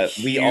 Yeah,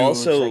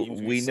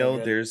 we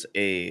know there's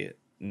a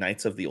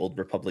Knights of the Old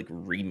Republic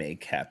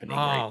remake happening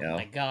right now. Oh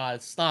my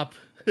god! Stop.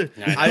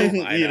 I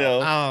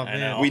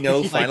know. We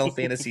know Final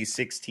Fantasy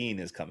 16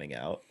 is coming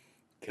out.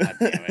 God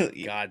damn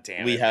it! God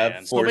damn it! We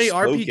have so many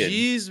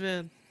RPGs,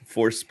 man.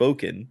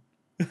 Forspoken.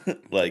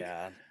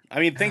 I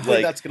mean, thankfully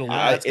Like, that's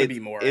gonna be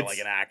more like it's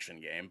an action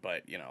game,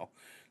 but you know,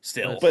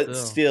 still. but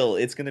still,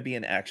 it's going to be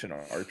an action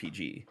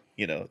RPG.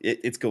 You know,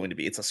 it's going to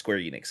be. It's a Square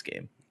Enix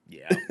game.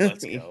 Yeah,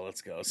 let's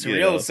go. You Surreal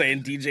know. is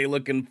saying DJ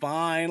looking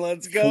fine.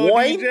 Let's go,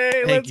 Fine? DJ.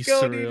 Thank Let's you,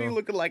 go, Surreal. DJ.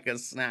 Looking like a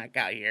snack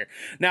out here.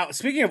 Now,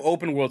 speaking of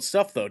open world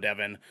stuff, though,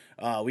 Devin,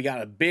 we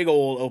got a big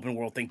old open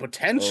world thing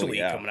potentially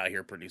yeah. coming out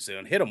here pretty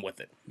soon. Hit them with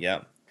it.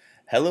 Yeah.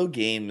 Hello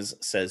Games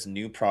says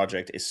new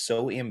project is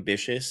so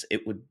ambitious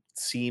it would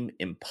seem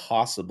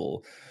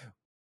impossible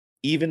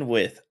even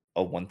with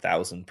a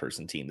 1,000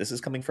 person team. This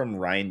is coming from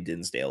Ryan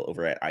Dinsdale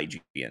over at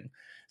IGN.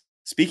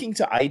 Speaking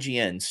to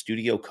IGN,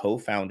 studio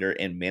co-founder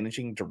and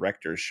managing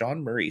director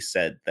Sean Murray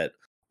said that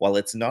while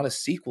it's not a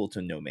sequel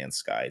to No Man's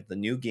Sky, the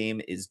new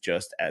game is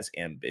just as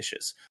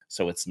ambitious.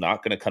 So it's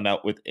not going to come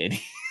out with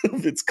any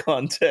of its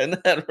content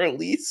at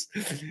release.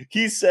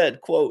 He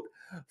said, quote,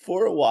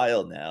 "For a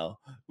while now,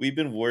 we've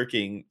been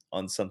working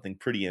on something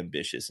pretty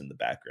ambitious in the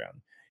background.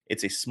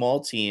 It's a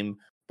small team,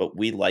 but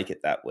we like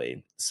it that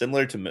way.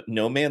 Similar to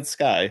No Man's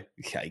Sky,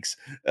 yikes,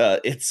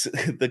 it's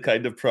the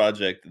kind of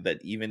project that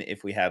even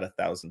if we had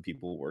 1,000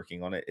 people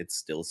working on it, it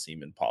still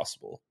seem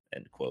impossible,"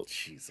 end quote.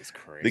 Jesus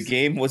Christ. The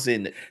game was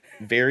in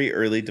very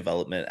early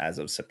development as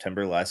of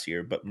September last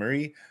year, but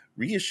Murray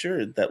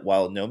reassured that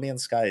while No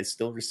Man's Sky is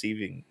still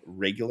receiving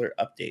regular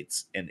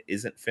updates and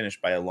isn't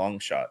finished by a long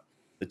shot,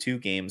 the two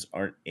games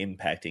aren't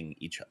impacting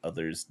each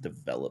other's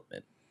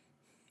development.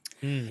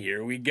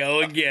 Here we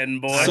go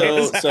again, boys.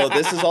 So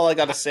this is all I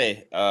got to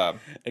say.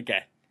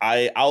 Okay.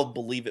 I'll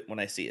believe it when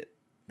I see it.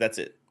 That's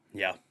it.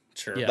 Yeah,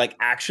 sure. Yeah. Like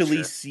actually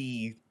Sure.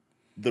 see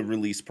the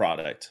release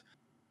product.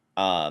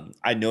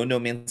 I know No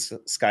Man's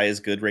Sky is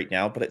good right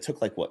now, but it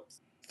took like what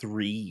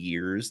 3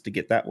 years to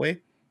get that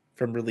way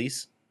from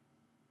release.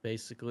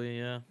 Basically,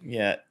 yeah.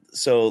 Yeah.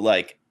 So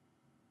like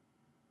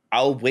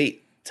I'll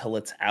wait till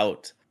it's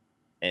out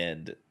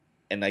and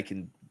I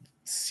can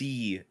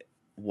see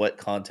what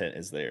content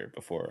is there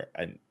before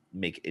I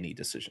make any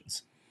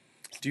decisions.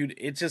 Dude,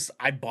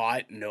 I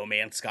bought No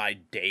Man's Sky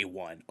day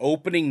one.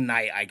 Opening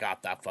night, I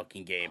got that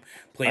fucking game.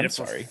 Played it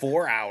for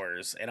 4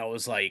 hours, and I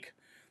was like,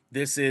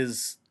 this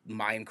is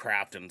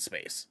Minecraft in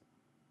space.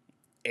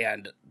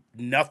 And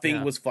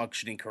nothing was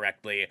functioning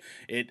correctly.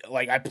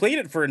 I played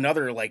it for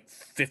another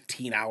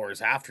 15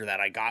 hours after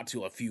that. I got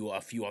to a few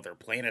other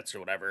planets or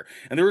whatever,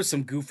 and there was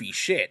some goofy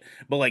shit.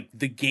 But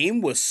the game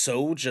was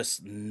so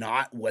just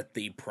not what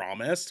they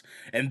promised.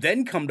 And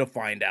then come to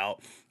find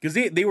out, because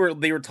they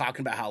were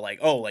talking about how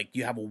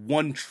you have a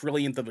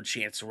 1/1,000,000th of a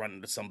chance to run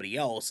into somebody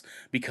else,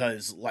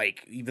 because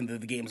even though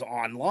the game's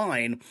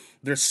online,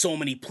 there's so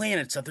many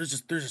planets that there's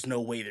just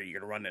no way that you're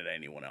gonna run into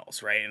anyone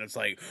else, right? And it's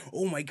like,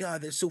 oh my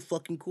god, that's so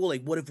fucking cool.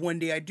 What if one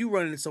day I do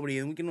run into somebody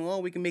and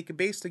we can make a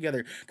base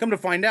together? Come to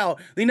find out,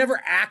 they never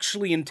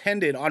actually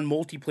intended on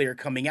multiplayer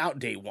coming out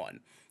day one.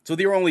 So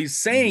they were only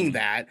saying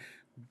that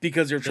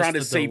because they're trying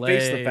to save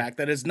face the fact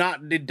that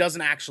it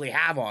doesn't actually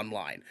have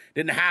online.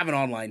 Didn't have an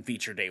online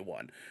feature day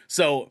one.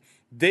 So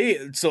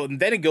then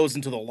it goes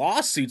into the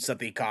lawsuits that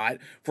they got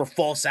for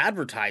false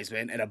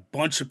advertisement and a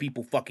bunch of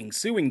people fucking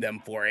suing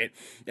them for it.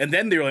 And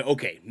then they're like,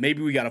 okay,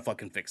 maybe we gotta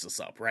fucking fix this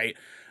up, right?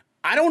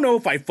 I don't know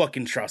if I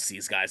fucking trust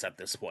these guys at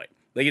this point.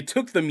 It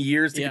took them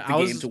years to get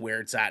the game to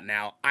where it's at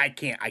now. I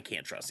can't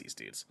trust these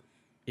dudes.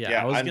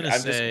 Yeah, I was gonna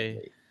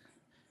say.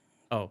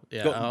 Oh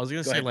yeah, I was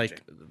gonna say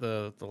ahead,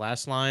 the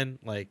last line,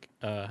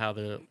 how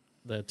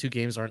the two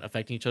games aren't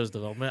affecting each other's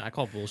development. I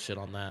call bullshit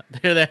on that.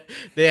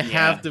 They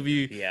have to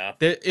be. Yeah.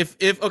 If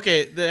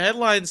the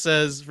headline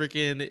says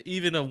freaking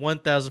even a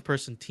 1,000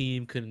 person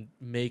team can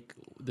make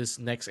this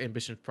next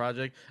ambitious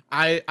project.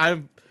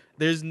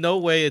 There's no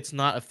way it's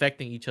not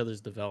affecting each other's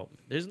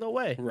development. There's no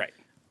way.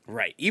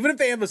 Right. Even if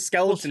they have a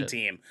skeleton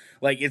team,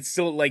 it's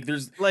still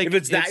there's if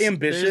it's that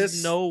ambitious,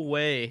 there's no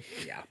way.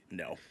 Yeah,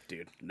 no,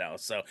 dude, no.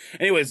 So,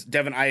 anyways,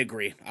 Devin, I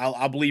agree.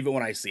 I'll believe it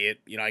when I see it.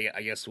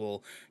 I guess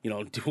we'll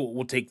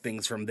we'll take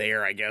things from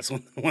there. I guess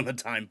when the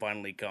time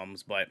finally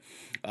comes. But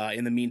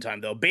in the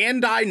meantime, though,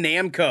 Bandai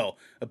Namco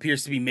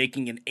appears to be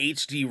making an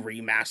HD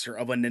remaster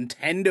of a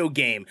Nintendo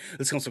game.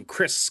 This comes from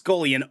Chris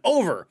Scullion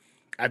over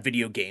at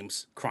Video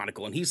Games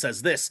Chronicle, and he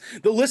says this: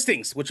 the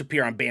listings, which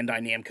appear on Bandai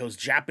Namco's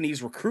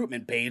Japanese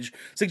recruitment page,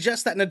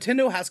 suggest that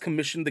Nintendo has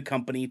commissioned the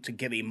company to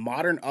give a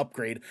modern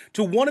upgrade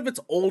to one of its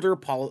older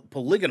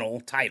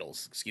polygonal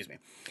titles.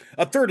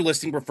 A third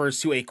listing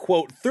refers to a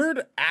quote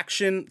 3D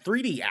action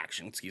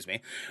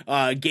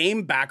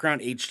game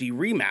background HD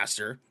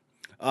remaster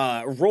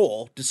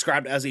role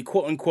described as a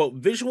quote-unquote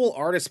visual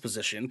artist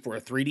position for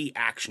a 3D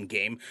action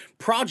game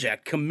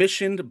project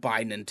commissioned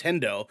by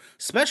Nintendo,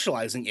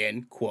 specializing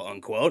in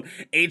quote-unquote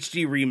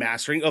HD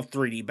remastering of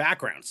 3D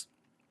backgrounds.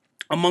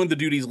 Among the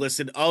duties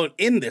listed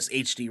in this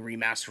HD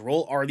remaster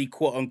role are the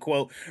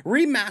quote-unquote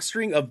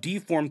remastering of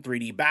deformed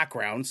 3D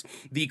backgrounds,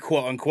 the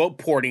quote-unquote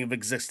porting of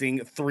existing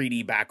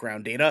 3D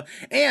background data,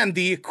 and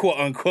the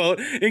quote-unquote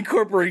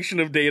incorporation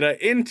of data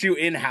into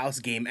in-house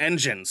game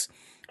engines.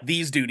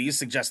 These duties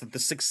suggest that the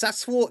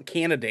successful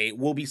candidate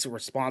will be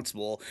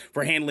responsible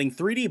for handling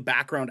 3D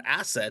background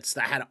assets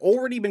that had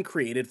already been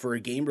created for a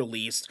game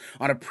released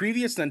on a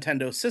previous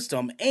Nintendo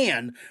system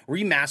and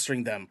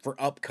remastering them for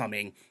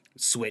upcoming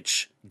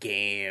Switch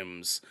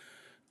games.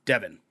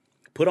 Devin,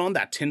 put on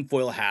that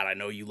tinfoil hat I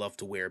know you love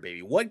to wear,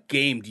 baby. What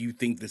game do you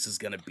think this is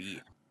going to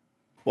be?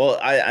 Well,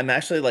 I'm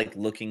actually like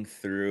looking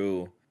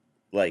through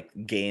like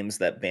games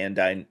that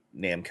Bandai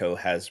Namco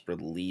has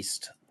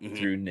released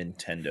through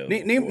Nintendo.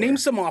 Name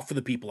some off for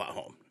the people at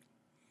home.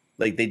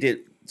 Like they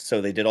did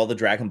all the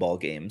Dragon Ball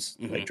games,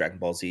 like Dragon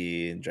Ball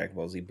Z and Dragon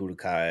Ball Z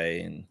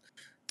Budokai and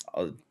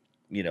all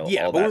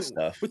that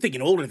stuff. We're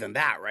thinking older than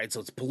that, right? So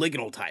it's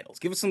polygonal titles.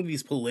 Give us some of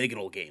these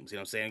polygonal games. You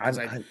know what I'm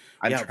saying?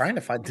 I'm trying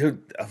to find.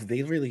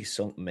 They release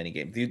so many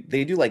games.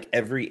 They do like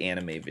every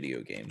anime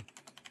video game.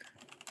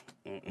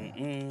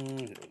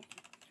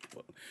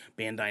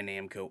 Bandai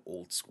Namco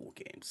old school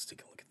games. Let's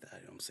take a look at that.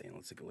 You know what I'm saying?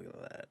 Let's take a look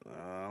at that.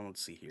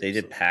 Let's see here. They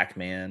did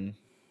Pac-Man.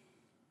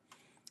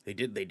 They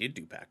did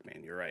do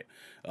Pac-Man. You're right.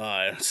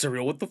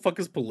 Surreal. What the fuck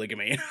is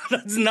polygamy?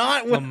 That's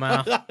not what.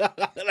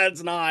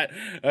 That's not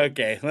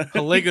okay.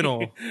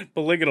 Polygonal.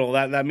 Polygonal.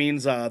 That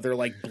means they're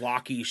like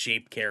blocky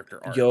shaped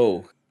character art.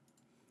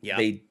 Yeah.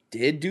 They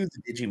did do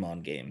the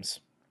Digimon games.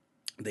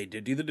 They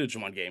did do the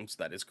Digimon games.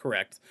 That is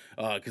correct.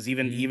 Because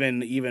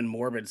even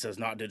Morbid says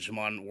not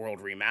Digimon World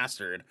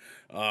Remastered.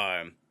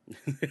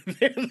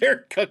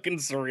 They're cooking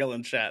Surreal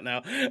in chat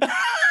now.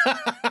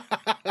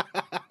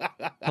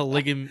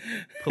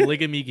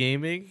 Polygamy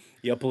gaming.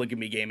 Yeah,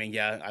 polygamy gaming.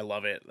 Yeah, I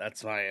love it.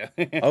 That's my.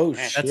 Oh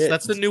shit!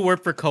 That's the new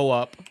word for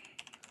co-op.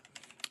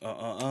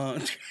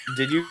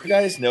 Did you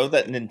guys know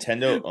that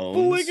Nintendo owns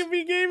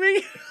polygamy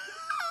gaming?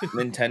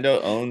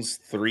 Nintendo owns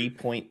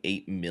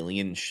 3.8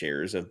 million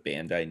shares of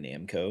Bandai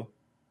Namco.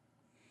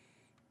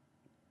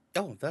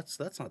 Oh, that's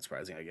not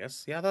surprising, I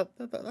guess. Yeah,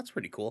 that's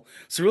pretty cool.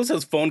 Surreal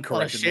says phone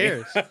corrected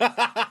shares.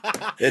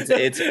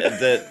 It's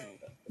the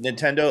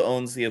Nintendo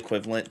owns the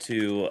equivalent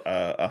to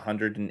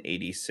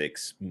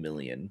 $186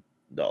 million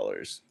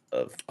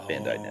of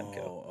Bandai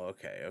Namco.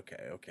 Okay.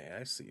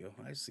 I see you.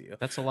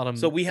 That's a lot of.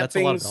 So we have that's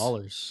a lot of things.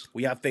 dollars.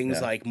 We have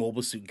things like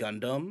Mobile Suit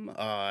Gundam,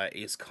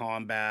 Ace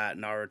Combat,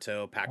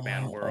 Naruto,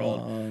 Pac-Man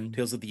World,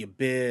 Tales of the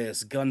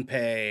Abyss,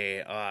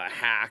 Gunpei,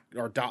 Hack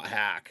or Dot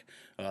Hack.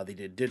 They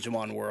did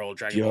Digimon World,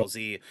 Dragon Ball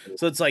Z.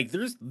 So it's like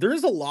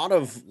there's a lot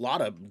of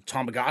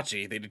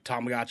Tamagotchi. They did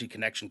Tamagotchi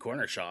Connection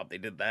Corner Shop. They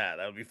did that.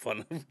 That would be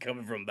fun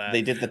coming from that.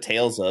 They did the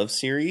Tales of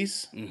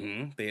series.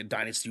 They had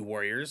Dynasty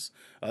Warriors.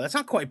 That's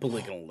not quite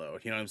polygonal though.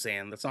 You know what I'm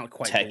saying? That's not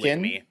quite Tekken.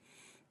 polygamy.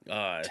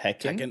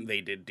 Tekken.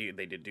 They did do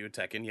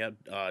Tekken. Yeah.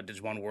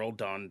 Digimon World,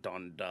 Dawn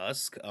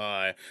Dusk.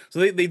 So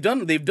they've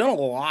done a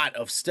lot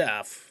of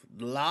stuff.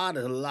 A lot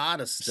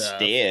of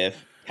stuff.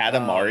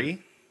 Katamari.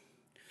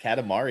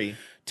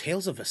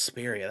 Tales of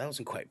Vesperia, that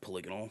wasn't quite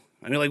polygonal.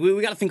 I mean, like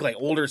we got to think like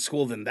older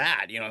school than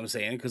that. You know what I'm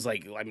saying? Because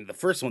the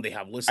first one they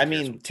have listed. I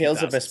mean,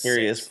 Tales of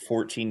Vesperia is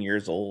 14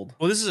 years old.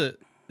 Well, this is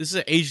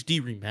an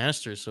HD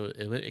remaster, so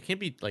it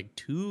can't be like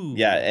too.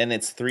 Yeah, and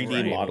it's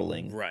 3D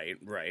modeling. Right.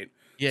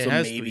 Yeah, so it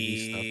has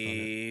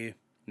maybe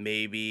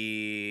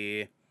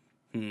 3D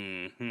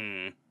stuff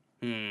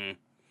on it.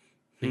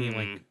 Thinking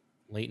like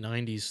late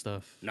 90s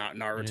stuff. Not Naruto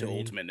You know what I mean?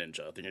 Ultimate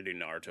Ninja. Then you're doing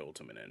Naruto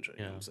Ultimate Ninja.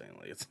 You know what I'm saying?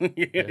 Like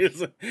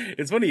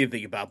it's funny to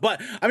think about.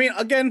 But I mean,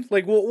 again,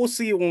 like we'll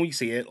see it when we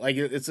see it. Like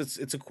it's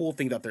a cool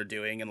thing that they're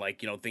doing, and like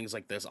things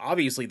like this.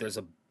 Obviously, there's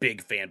a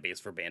big fan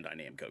base for Bandai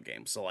Namco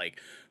games. So like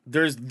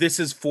this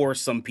is for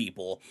some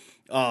people.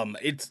 I'm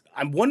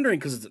wondering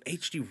because it's an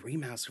HD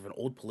remaster of an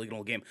old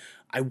polygonal game.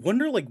 I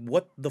wonder like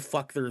what the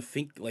fuck they're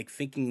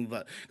thinking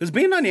that because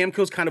Bandai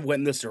Namco's kind of went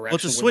in this direction. Well,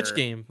 it's a Switch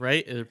game,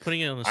 right? They're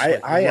putting it on the Switch.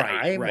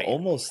 I'm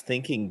almost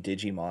thinking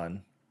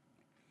Digimon.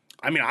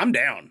 I mean, I'm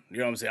down. You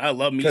know what I'm saying? I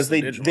love me because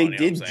they Digimon,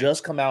 did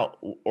just come out,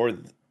 or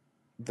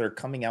they're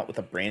coming out with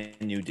a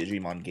brand new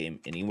Digimon game,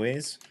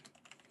 anyways.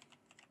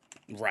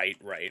 Right.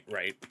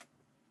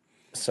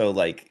 So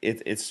like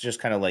it's just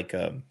kind of like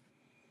could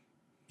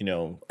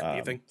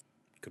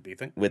be a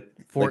thing with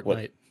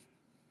Fortnite.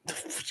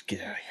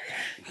 Get out of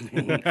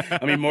here.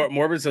 I mean,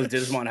 Morbid says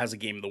Digimon has a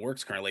game in the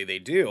works currently. They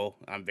do.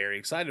 I'm very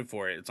excited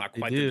for it. It's not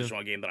quite the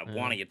Digimon game that I'm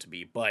wanting it to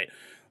be, but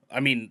I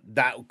mean,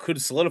 that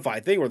could solidify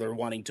a thing where they're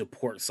wanting to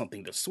port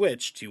something to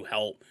Switch to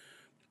help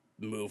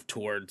move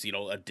towards, a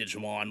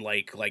Digimon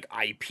like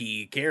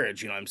IP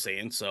carriage, you know what I'm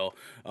saying? So,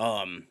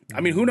 I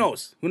mean, who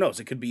knows?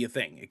 It could be a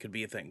thing.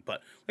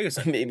 But like I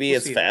said, maybe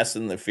it's Fast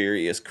and the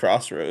Furious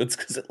Crossroads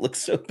because it looks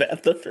so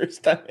bad the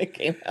first time it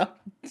came out.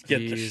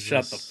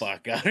 Shut the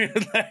fuck up.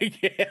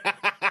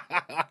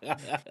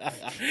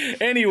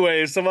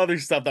 Anyway, some other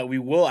stuff that we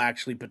will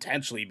actually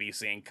potentially be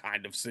seeing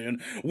kind of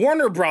soon.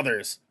 Warner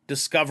Brothers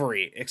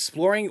Discovery,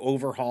 exploring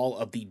overhaul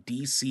of the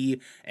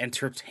DC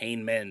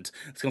entertainment.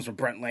 This comes from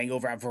Brent Lang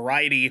over at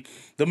Variety.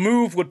 The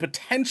move would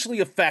potentially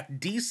affect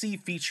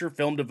DC feature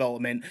film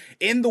development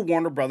in the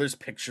Warner Brothers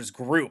Pictures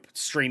Group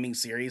streaming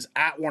series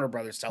at Warner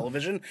Brothers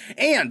Television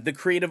and the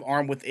creative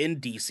arm within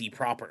DC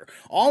proper,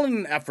 all in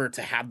an effort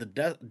to have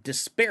the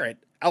disparate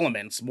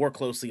elements more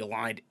closely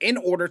aligned in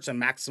order to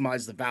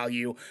maximize the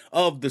value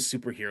of the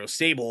superhero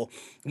stable,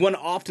 one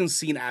often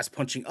seen as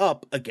punching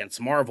up against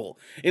Marvel.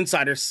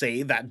 Insiders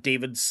say that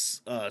David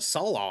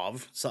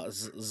Zaslav,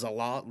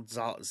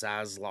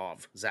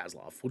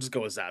 we'll just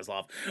go with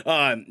Zaslav,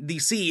 the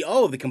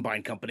CEO of the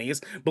combined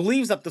companies,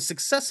 believes that the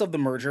success of the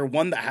merger,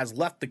 one that has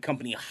left the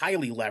company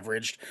highly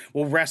leveraged,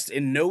 will rest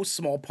in no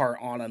small part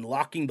on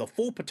unlocking the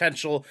full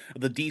potential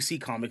of the DC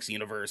Comics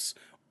universe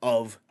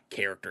of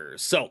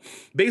characters. So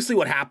basically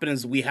what happened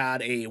is we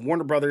had a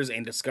Warner Brothers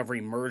and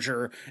Discovery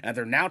merger, and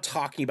they're now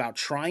talking about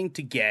trying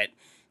to get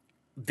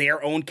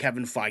their own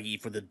Kevin Feige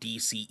for the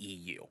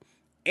DCEU.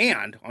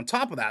 And on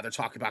top of that, they're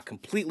talking about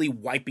completely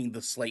wiping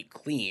the slate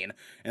clean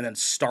and then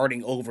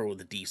starting over with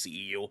the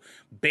DCEU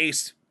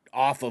based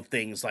off of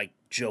things like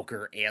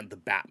Joker and the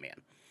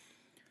Batman.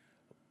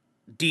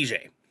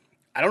 DJ,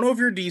 I don't know if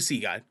you're a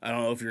DC guy. I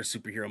don't know if you're a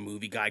superhero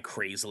movie guy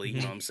crazily.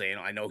 You know what I'm saying?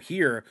 I know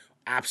here,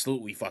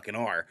 absolutely fucking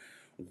are.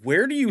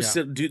 Where do you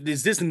sit?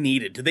 Is this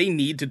needed? Do they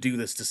need to do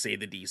this to save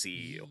the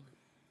DCEU?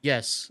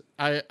 Yes,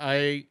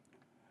 I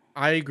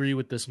agree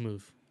with this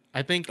move.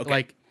 I think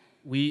like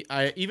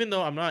even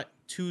though I'm not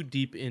too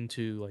deep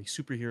into like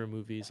superhero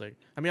movies, like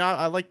I mean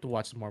I like to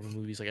watch the Marvel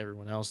movies like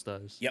everyone else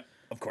does. Yep,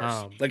 of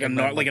course. Like a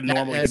normal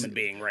human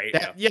being, right?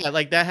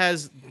 That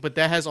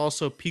has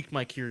also piqued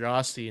my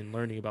curiosity in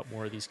learning about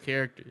more of these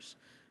characters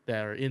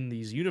that are in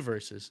these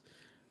universes.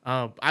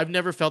 I've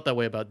never felt that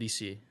way about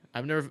DC.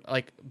 I've never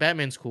like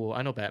Batman's cool.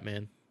 I know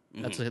Batman.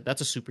 That's a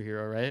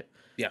superhero, right?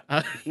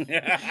 Yeah.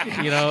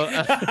 You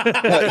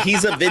know,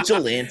 he's a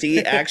vigilante,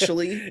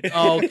 actually.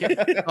 Oh, okay.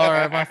 All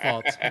right, my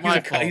fault.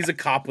 He's a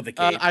cop with a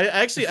cape. I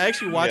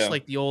actually watched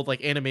like the old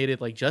like animated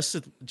like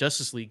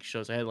Justice League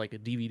shows. I had like a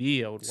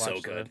DVD. I would watch.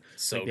 So good.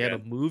 They had a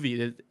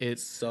movie.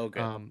 It's so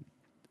good.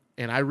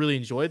 And I really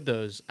enjoyed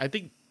those. I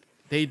think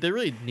they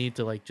really need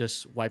to like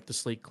just wipe the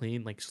slate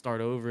clean, like start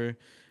over.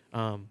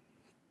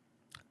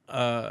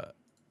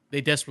 They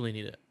desperately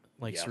need it,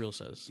 like Surreal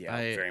says. Yeah,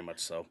 very much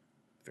so.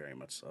 Very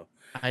much so.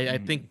 I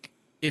think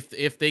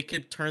if they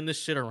could turn this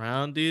shit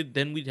around, dude,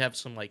 then we'd have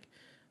some like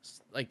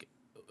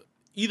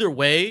either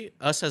way,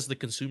 us as the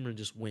consumer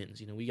just wins.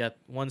 You know, we got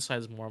one side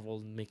is Marvel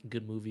making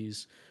good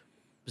movies,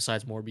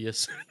 besides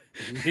Morbius.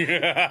 and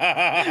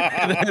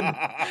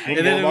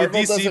then Marvel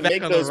DC doesn't back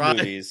make on those the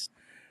movies.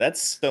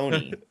 That's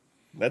Sony.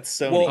 That's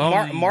Sony.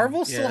 Well,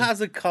 Marvel still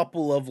has a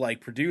couple of like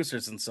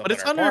producers and stuff, but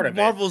it's that are under part of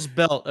Marvel's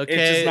belt. Okay,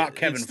 it's just not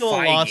Kevin it's still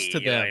Feige. A loss to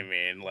them. You know what I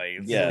mean,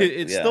 like,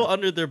 it's still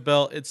under their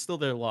belt. It's still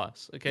their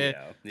loss. Okay,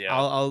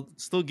 I'll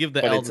still give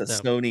the but L it's to a them.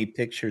 Sony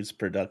Pictures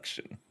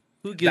production.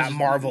 Who gives that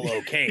Marvel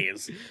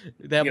okays?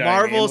 That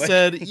Marvel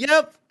said,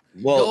 "Yep."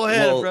 Go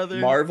ahead, brother.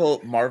 Marvel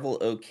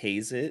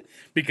okays it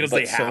because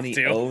they have Sony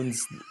to.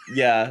 Owns,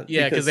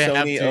 because they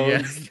Sony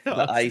owns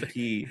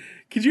the IP.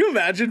 Could you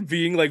imagine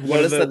being like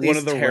one of the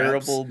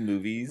terrible reps,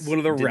 movies? One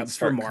of the reps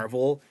for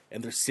Marvel,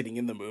 and they're sitting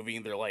in the movie,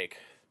 and they're like,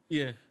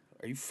 "Yeah,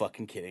 are you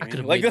fucking kidding me?"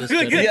 Like, I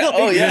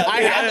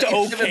have to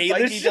okay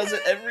this. He does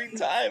it every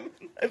time.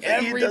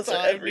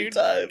 Every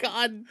time.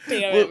 God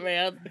damn it,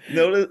 man!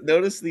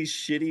 Notice these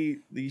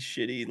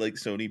shitty like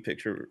Sony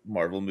Picture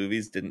Marvel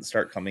movies didn't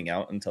start coming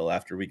out until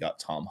after we got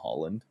Tom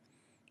Holland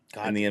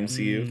in the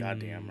MCU.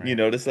 Goddamn, right? You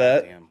notice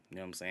that? Goddamn. You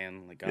know what I'm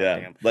saying? Like,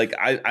 goddamn. Like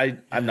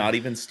I'm not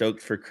even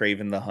stoked for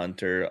Kraven the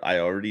Hunter. I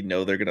already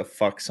know they're gonna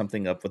fuck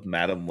something up with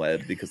Madam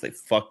Web because they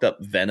fucked up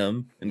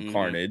Venom and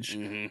Carnage.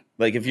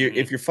 Like if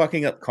you're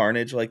fucking up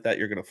Carnage like that,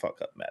 you're gonna fuck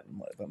up Madam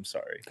Web. I'm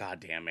sorry.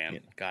 Goddamn,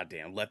 man.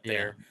 Goddamn. Let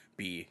there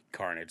be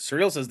carnage.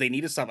 Surreal says they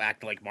need to stop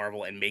acting like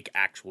Marvel and make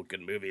actual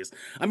good movies.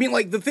 I mean,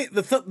 like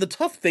the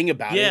tough thing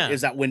about it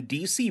is that when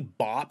DC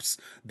bops,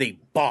 they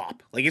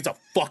bop. Like it's a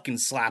fucking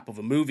slap of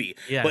a movie.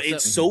 Yeah, but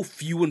it's so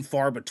few and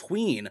far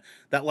between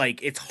that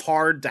like it's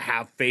hard to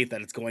have faith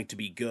that it's going to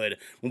be good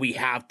when we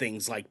have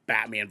things like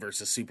Batman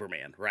versus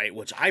Superman, right?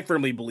 Which I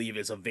firmly believe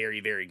is a very,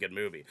 very good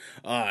movie.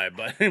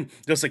 But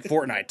just like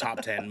Fortnite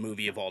top 10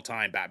 movie of all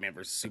time, Batman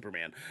versus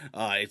Superman.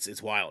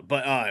 It's wild.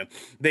 But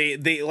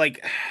they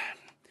like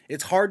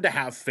it's hard to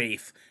have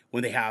faith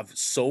when they have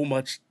so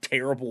much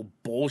terrible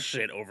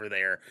bullshit over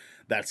there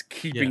that's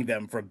keeping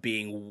them from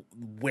being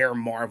where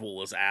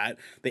Marvel is at.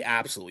 They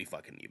absolutely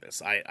fucking need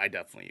this. I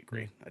definitely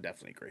agree.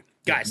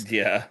 Guys,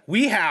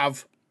 we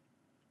have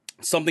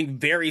something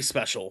very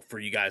special for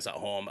you guys at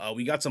home.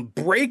 We got some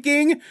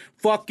breaking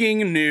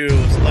fucking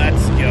news.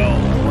 Let's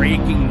go.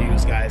 Breaking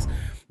news, guys.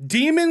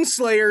 Demon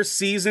Slayer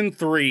Season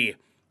 3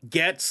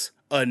 gets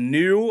a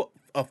new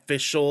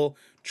official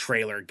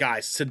trailer.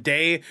 Guys,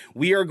 today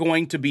we are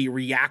going to be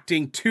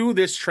reacting to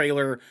this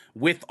trailer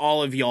with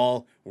all of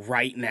y'all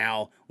right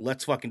now.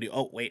 Let's fucking do.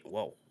 Oh, wait.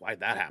 Whoa. Why'd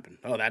that happen?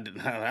 Oh,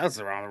 that's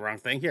the wrong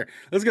thing here.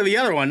 Let's go to the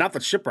other one, not the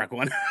shipwreck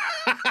one.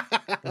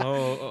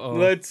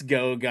 Let's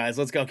go, guys.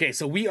 Let's go. Okay,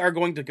 so we are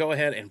going to go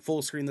ahead and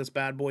full screen this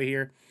bad boy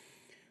here.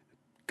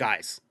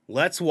 Guys,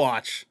 let's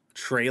watch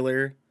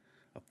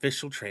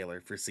official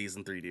trailer for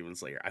Season 3 Demon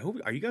Slayer.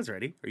 Are you guys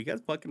ready? Are you guys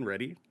fucking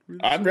ready?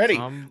 I'm ready.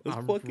 I'm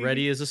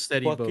ready as a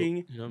steady boat. You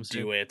know what I'm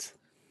saying? Do it.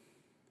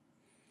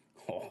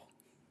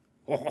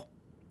 Oh.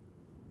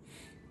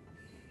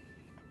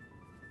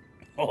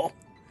 Oh.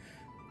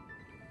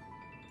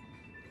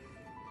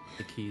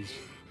 The keys.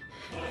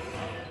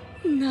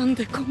 なん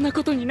でこんな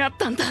ことになっ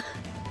たんだ。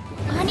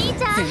お兄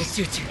ちゃん全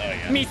集中、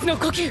水の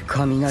呼吸、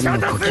雷の呼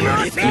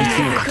吸、いつの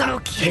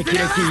か霹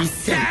靂一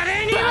閃。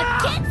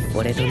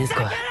俺と禰豆子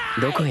は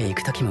どこへ行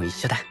く時も一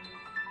緒だ。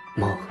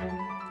も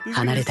う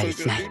離れたり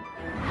しない。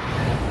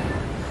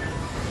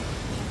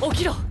起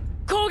きろ、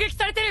攻撃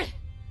されてる。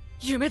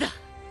夢だ、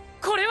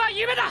これは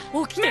夢だ。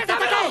起きて戦え、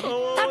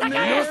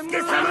戦え、戦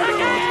え。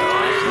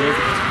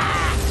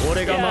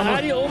俺が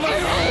守る。お前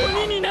は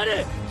鬼にな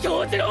る、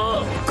京次郎。心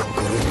を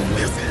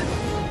燃やせ、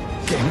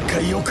限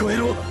界を超え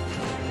ろ。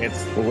俺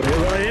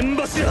は縁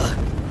柱、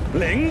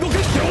煉獄京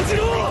次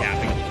郎。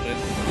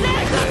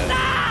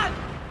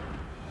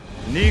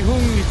日本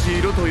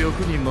一色と欲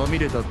にまみ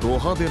れたド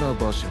派手な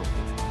場所、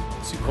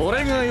こ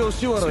れが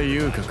吉原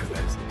遊郭。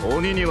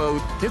鬼にはう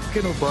ってつ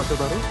けの場所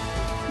だろ。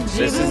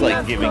 This is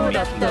like giving me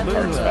Kingdom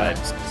Hearts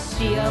vibes.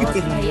 The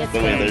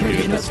way they're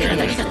doing this. 全身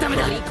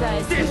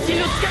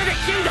の力で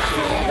切るんだ。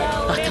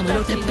頭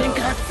のてっぺんか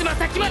らつま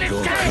先まで使え。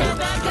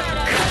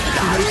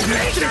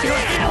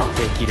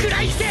食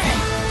らいつけ。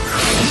こ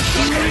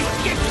の一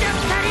撃じゃ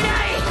足りな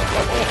い。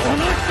こ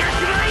の100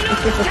倍の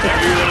力。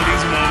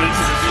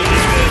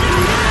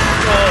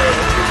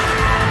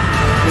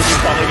 This is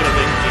probably gonna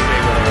make me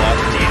want to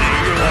watch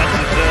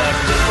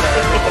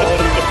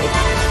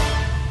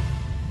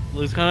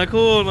Looks kind of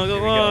cool. Not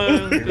gonna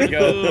lie. Here we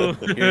go.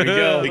 Here we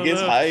go. It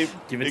gets hype.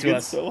 Give it It to gets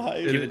us. so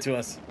hype. Give it to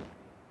us.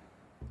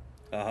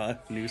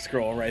 New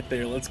scroll right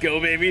there. Let's go,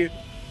 baby.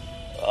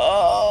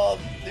 Oh,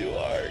 new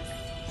arc.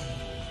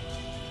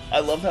 I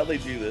love how they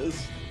do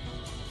this.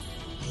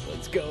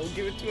 Let's go.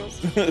 Give it to us.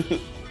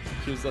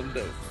 Show some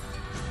dope.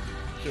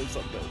 Show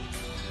some dope.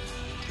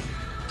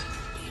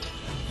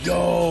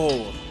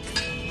 Go.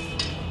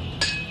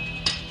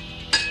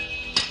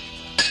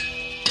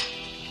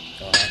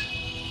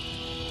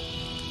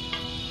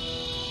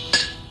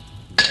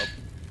 Yep.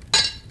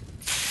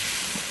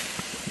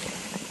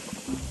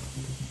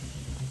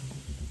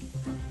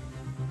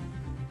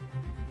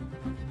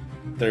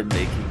 They're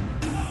making.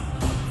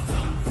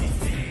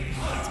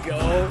 Let's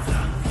go.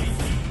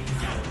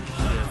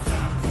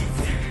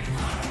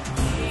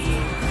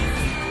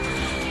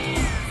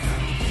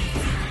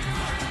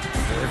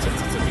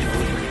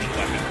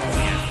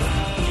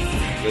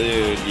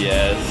 Dude,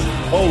 yes.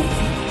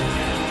 Oh!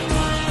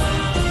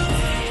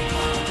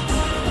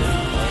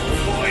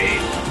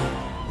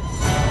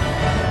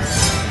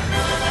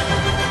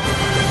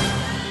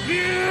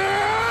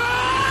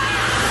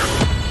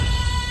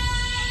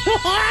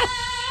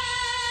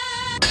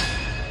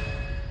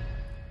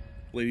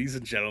 Ladies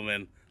and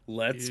gentlemen,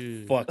 let's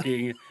Dude.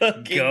 fucking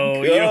Fucking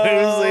go. You know what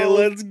I'm saying? go.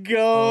 Let's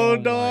go, Oh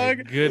dog.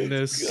 my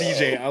goodness.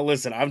 CJ,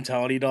 listen, I'm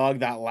telling you, dog,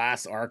 that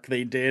last arc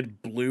they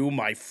did blew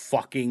my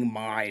fucking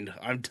mind.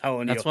 I'm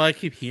telling you. That's why I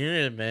keep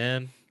hearing it,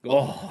 man.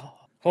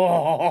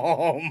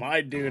 Oh,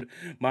 my dude,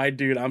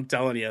 I'm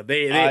telling you,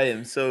 I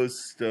am so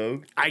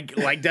stoked. I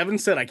like Devin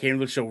said, I came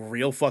to the show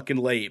real fucking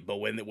late, but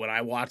when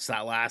I watched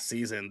that last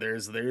season,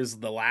 there's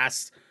the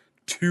last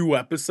 2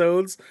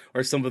 episodes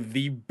are some of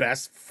the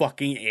best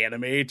fucking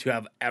anime to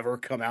have ever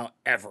come out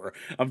ever.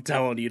 I'm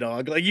telling you,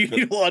 dog. Like, you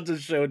need to watch the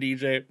show,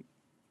 DJ.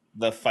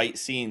 The fight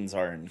scenes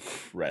are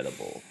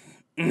incredible.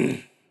 Yeah,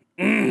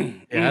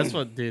 that's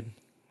what, dude.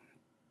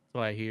 That's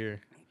what I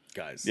hear.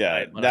 Guys. Yeah,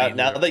 I now mean,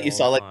 that you all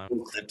saw the like time.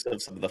 little clips of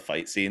some of the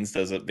fight scenes,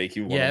 does it make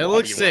you want Yeah, to it watch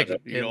looks it? sick.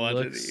 You It know, watch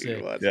looks it. You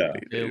sick. watch Yeah.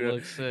 it. It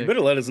looks sick. You better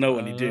let us know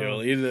when you do.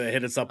 Uh, You need to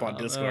hit us up on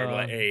Discord.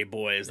 Like, hey,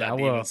 boys, I that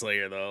will. Demon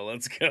Slayer though.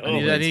 Let's go. I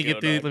need Let's to go,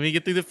 get through. dog. Let me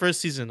get through the first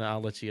season. I'll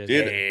let you guys.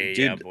 Dude, know. Hey,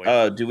 yeah, dude,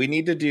 boy. do we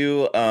need to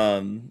do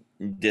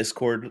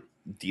Discord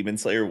Demon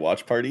Slayer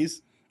watch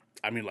parties?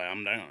 I mean, like,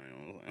 I'm down.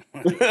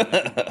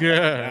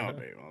 Yeah.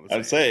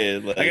 I'm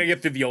saying, like, I gotta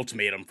get through the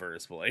ultimatum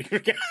first, but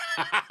like,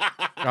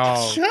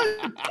 Oh,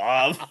 shut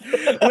up.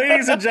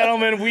 ladies and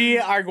gentlemen, we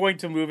are going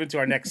to move into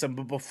our next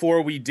segment. But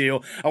before we do,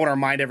 I want to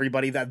remind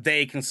everybody that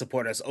they can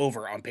support us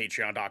over on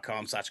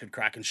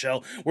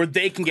patreon.com/GoodKrakenShow, where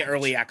they can get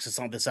early access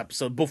on this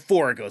episode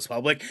before it goes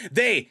public.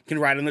 They can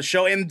write on the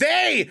show, and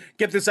they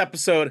get this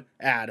episode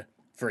ad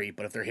free.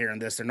 But if they're hearing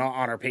this, they're not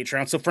on our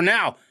Patreon. So for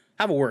now,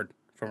 have a word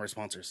from our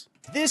sponsors.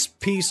 This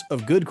piece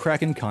of good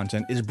Kraken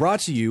content is brought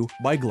to you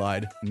by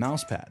Glide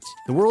mousepads.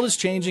 The world is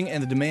changing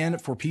and the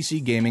demand for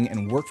PC gaming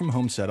and work from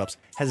home setups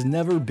has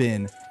never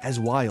been as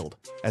wild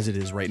as it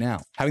is right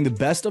now. Having the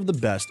best of the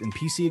best in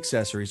PC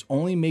accessories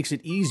only makes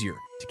it easier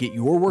to get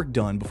your work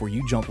done before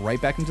you jump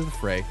right back into the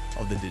fray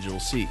of the digital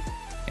sea.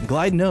 And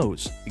Glide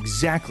knows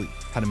exactly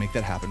how to make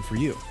that happen for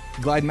you.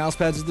 Glide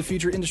Mousepads is the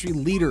future industry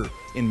leader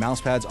in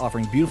mousepads,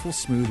 offering beautiful,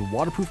 smooth,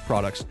 waterproof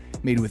products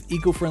made with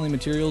eco-friendly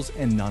materials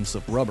and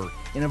non-slip rubber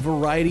in a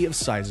variety of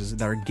sizes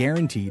that are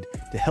guaranteed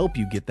to help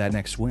you get that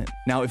next win.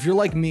 Now, if you're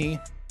like me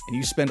and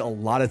you spend a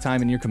lot of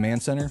time in your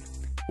command center,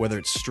 whether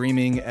it's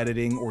streaming,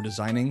 editing, or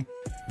designing,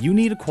 you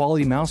need a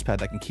quality mousepad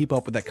that can keep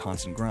up with that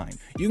constant grind.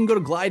 You can go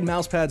to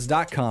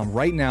glidemousepads.com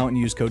right now and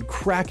use code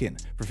KRAKEN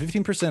for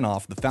 15%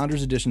 off the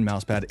Founders Edition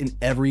mousepad in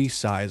every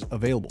size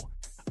available.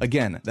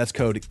 Again, that's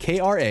code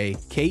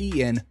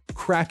KRAKEN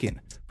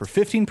Kraken for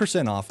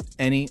 15% off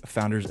any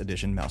Founders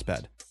Edition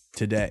mousepad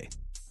today.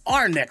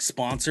 Our next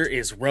sponsor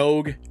is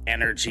Rogue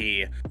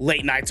Energy.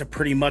 Late nights are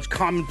pretty much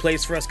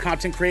commonplace for us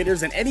content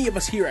creators, and any of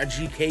us here at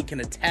GK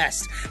can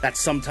attest that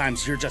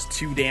sometimes you're just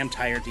too damn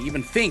tired to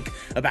even think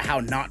about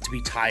how not to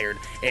be tired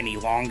any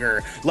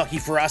longer. Lucky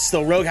for us,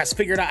 though, Rogue has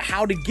figured out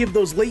how to give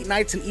those late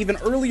nights and even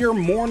earlier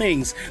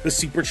mornings the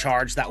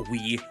supercharge that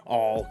we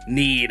all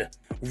need.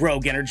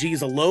 Rogue Energy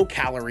is a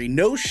low-calorie,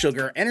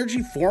 no-sugar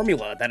energy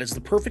formula that is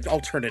the perfect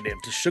alternative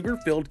to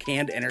sugar-filled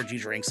canned energy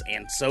drinks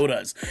and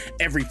sodas.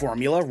 Every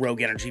formula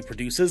Rogue Energy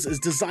produces is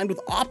designed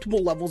with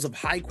optimal levels of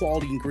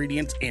high-quality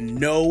ingredients and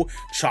no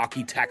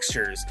chalky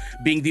textures.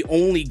 Being the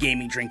only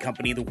gaming drink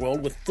company in the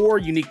world with 4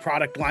 unique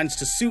product lines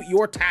to suit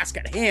your task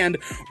at hand,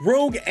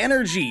 Rogue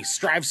Energy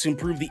strives to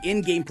improve the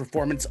in-game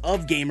performance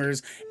of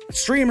gamers,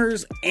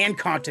 streamers, and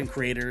content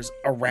creators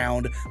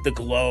around the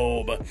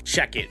globe.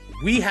 Check it.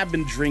 We have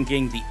been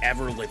drinking the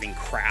ever-living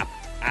crap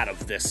out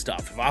of this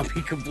stuff. If I'll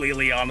be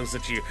completely honest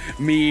with you,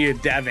 me,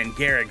 Devin,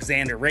 Garrick,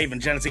 Xander, Raven,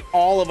 Genesee,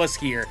 all of us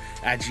here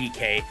at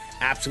GK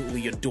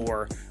absolutely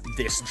adore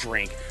this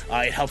drink.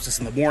 It helps us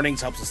in the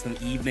mornings, helps us in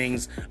the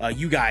evenings.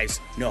 You guys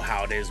know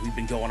how it is. We've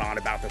been going on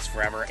about this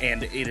forever,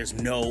 and it is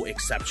no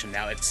exception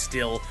now. It's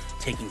still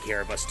taking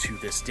care of us to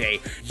this day.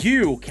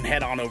 You can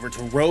head on over to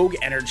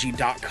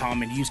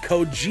rogueenergy.com and use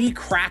code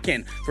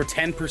GKRAKEN for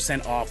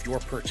 10% off your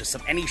purchase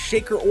of any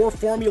shaker or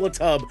formula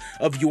tub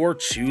of your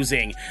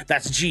choosing.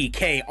 That's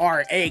GKRAKEN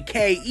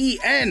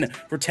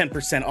for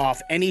 10%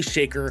 off any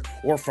shaker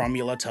or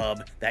formula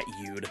tub that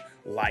you'd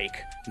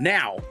like.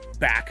 Now,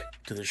 back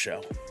to the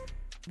show.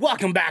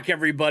 Welcome back,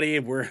 everybody.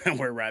 We're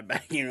right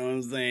back. You know what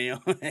I'm saying?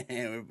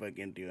 We're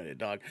fucking doing it,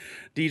 dog.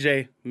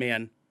 DJ,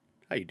 man,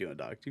 how you doing,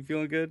 dog? You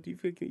feeling good? You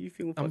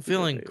feeling? I'm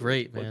feeling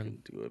great, man.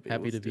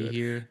 Happy to be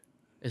here.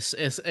 It's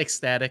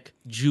ecstatic,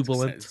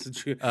 jubilant.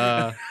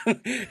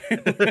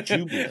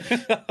 Jubilant.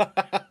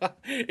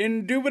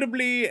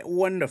 Indubitably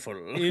wonderful.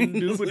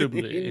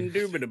 Indubitably.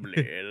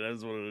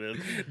 That's what it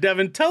is.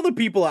 Devin, tell the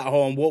people at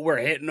home what we're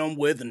hitting them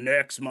with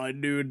next, my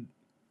dude.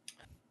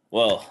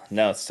 Well,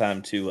 now it's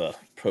time to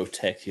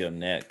protect your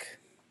neck.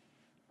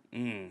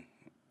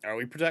 Are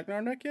we protecting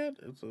our neck yet?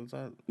 Is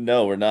that...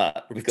 No, we're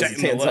not. We're because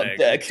protecting it's the hands leg. on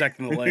deck.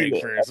 Protecting the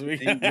leg first.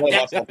 You know,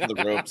 off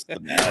the ropes, the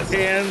mask.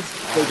 Hands.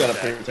 Still gotta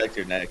protect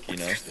your neck, you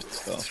know.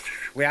 So.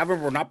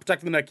 We're not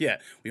protecting the neck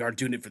yet. We are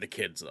doing it for the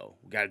kids, though.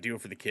 We got to do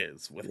it for the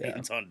kids with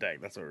hands on deck.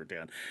 That's what we're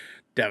doing.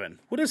 Devin,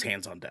 what is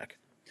hands on deck?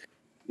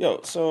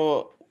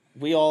 So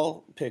we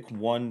all pick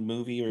one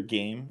movie or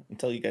game and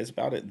tell you guys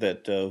about it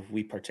that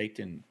we partaked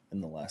in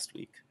the last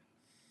week.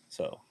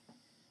 So,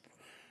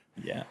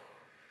 yeah.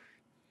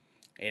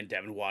 And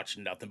Devin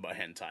watching nothing but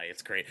hentai.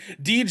 It's great.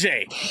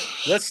 DJ,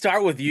 let's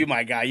start with you,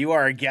 my guy. You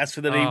are our guest for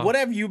the day. What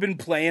have you been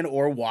playing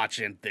or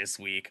watching this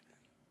week?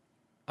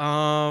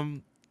 I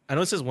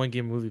know it says one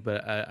game movie,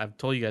 but I've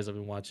told you guys I've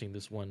been watching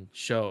this one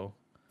show.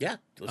 Yeah,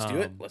 let's do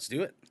it. Let's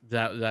do it.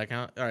 That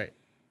count? All right.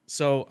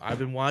 So I've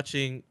been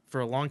watching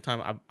for a long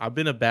time. I've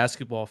been a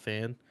basketball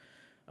fan.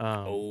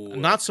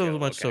 Not so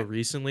much so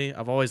recently.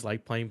 I've always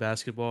liked playing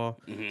basketball.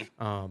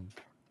 Mm-hmm.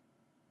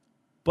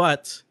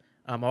 But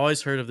I've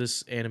always heard of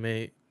this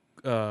anime,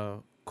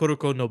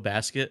 Kuroko no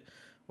Basket,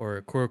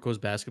 or Kuroko's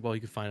Basketball.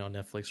 You can find it on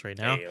Netflix right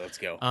now. Hey, let's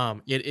go.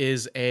 It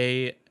is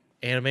a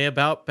anime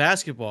about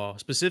basketball,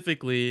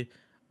 specifically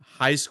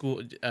high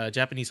school,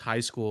 Japanese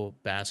high school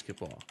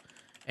basketball.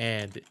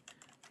 And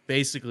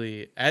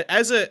basically,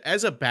 as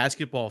a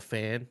basketball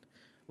fan,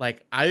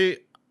 like I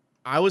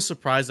was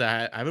surprised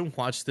that I haven't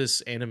watched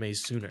this anime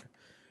sooner.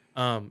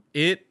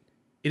 It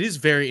is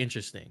very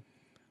interesting.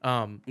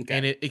 And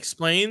it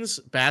explains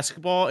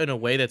basketball in a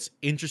way that's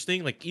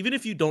interesting. Like, even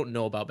if you don't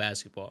know about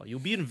basketball, you'll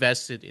be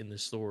invested in the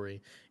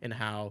story and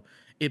how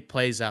it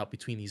plays out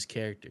between these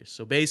characters.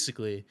 So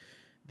basically,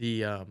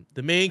 the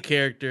main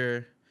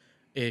character,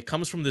 it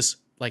comes from this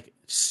like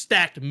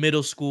stacked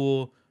middle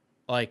school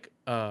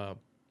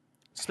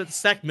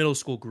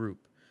group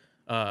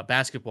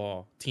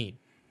basketball team,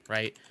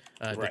 right?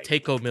 The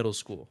Teiko Middle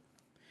School,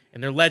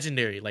 and they're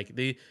legendary. Like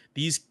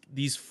these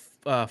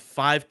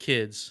 5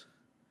 kids.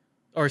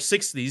 Or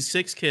these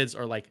six kids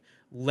are like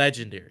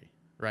legendary,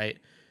 right?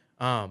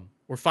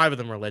 Or 5 of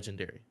them are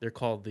legendary. They're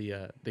called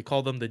they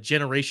call them the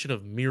Generation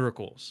of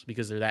Miracles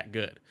because they're that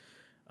good.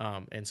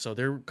 And so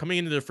they're coming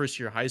into their first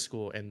year of high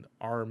school, and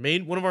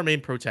one of our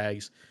main pro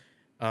tags,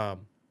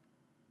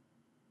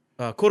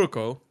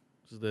 Kuroko,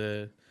 is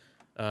the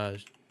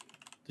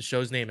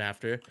show's name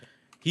after.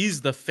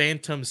 He's the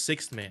Phantom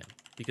Sixth Man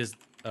because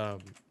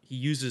he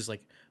uses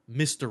like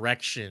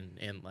misdirection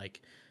and like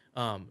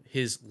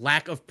his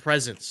lack of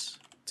presence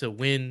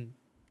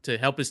to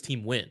help his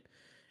team win,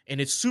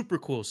 and it's super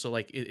cool. So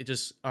like it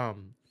just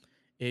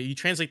you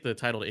translate the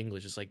title to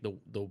English, it's like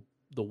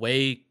the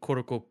way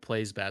Kuroko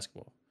plays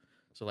basketball.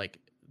 So like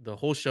the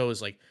whole show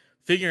is like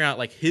figuring out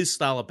like his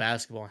style of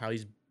basketball and how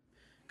he's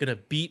gonna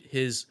beat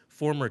his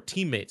former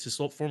teammates, his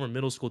former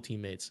middle school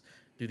teammates,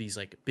 through these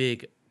like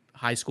big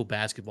high school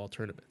basketball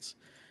tournaments.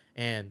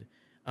 And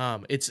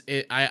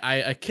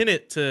I akin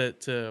it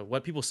to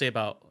what people say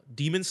about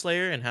Demon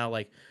Slayer and how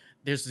like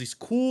there's these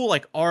cool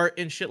like art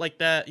and shit like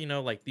that, you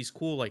know, like these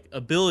cool like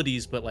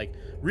abilities, but like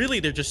really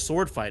they're just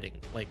sword fighting,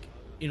 like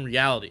in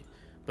reality.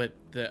 But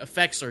the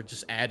effects are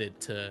just added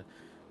to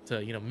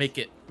you know make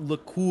it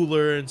look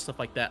cooler and stuff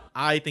like that.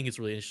 I think it's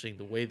really interesting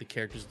the way the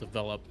characters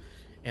develop,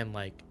 and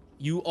like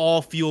you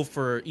all feel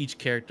for each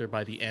character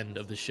by the end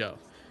of the show.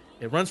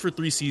 It runs for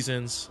 3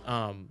 seasons,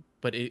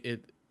 but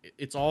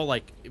it's all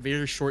like a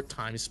very short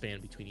time span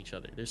between each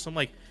other. There's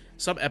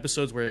some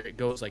episodes where it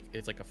goes like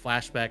it's like a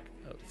flashback,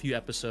 a few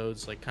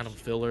episodes like kind of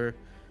filler,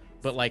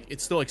 but like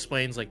it still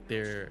explains like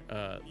their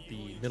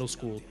the middle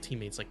school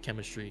teammates like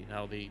chemistry,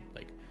 how they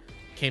like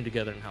came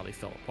together and how they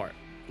fell apart.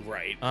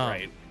 Right.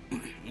 Right.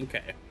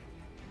 Okay.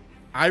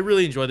 I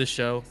really enjoy this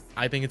show.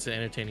 I think it's an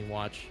entertaining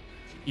watch.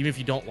 Even if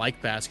you don't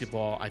like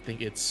basketball, I think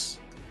it's,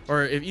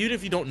 or even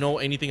if you don't know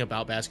anything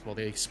about basketball,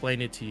 they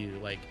explain it to you.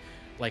 Like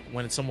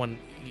when someone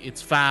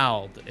it's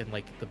fouled and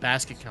like the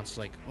basket counts,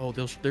 like oh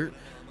they'll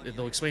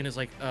explain it's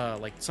like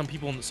some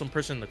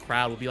person in the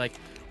crowd will be like,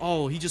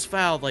 oh he just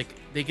fouled, like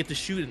they get to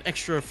shoot an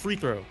extra free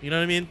throw. You know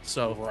what I mean?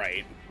 So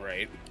right.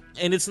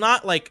 And it's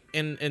not like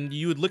and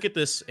you would look at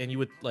this and you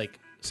would like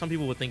some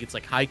people would think it's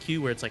like Haikyuu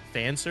where it's like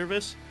fan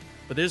service,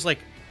 but there's like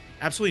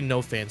absolutely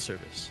no fan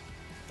service.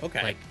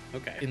 Okay. Like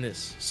okay. in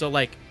this. So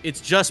like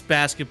it's just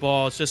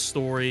basketball, it's just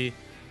story.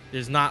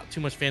 There's not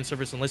too much fan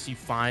service unless you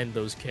find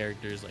those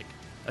characters like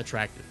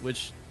attractive,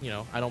 which, you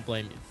know, I don't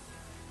blame you.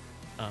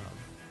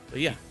 But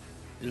yeah.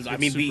 I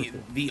mean super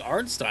cool. the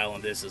art style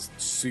in this is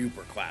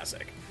super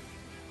classic.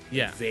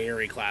 Yeah.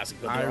 Very classic,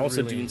 but they're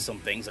also doing some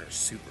things that are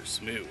super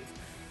smooth.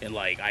 And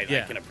like I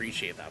can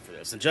appreciate that for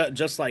this. And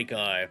just like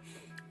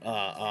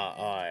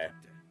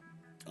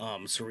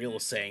Surreal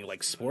was saying,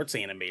 like sports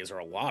animes are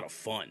a lot of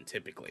fun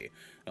typically.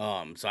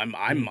 So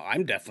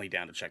I'm definitely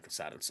down to check this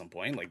out at some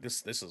point. Like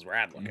this is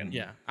rad looking.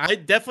 Yeah,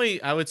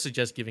 I would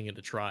suggest giving it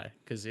a try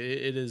because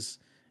it is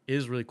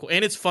really cool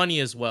and it's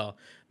funny as well.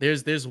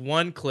 There's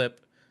one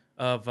clip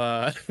of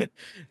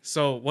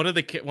so one of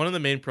the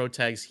main pro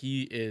tags,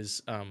 he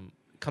is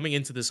coming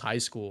into this high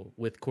school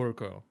with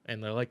Kuroko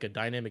and they're like a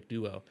dynamic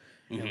duo.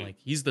 And like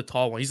he's the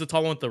tall one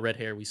with the red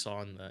hair we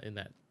saw in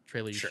that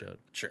trailer you showed.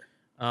 Sure.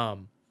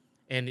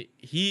 And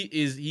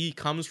he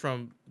comes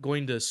from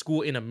going to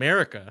school in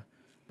America,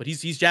 but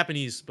he's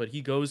Japanese, but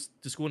he goes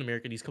to school in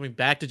America and he's coming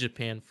back to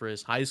Japan for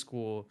his high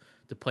school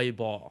to play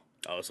ball.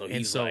 Oh, so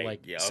he's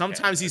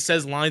sometimes he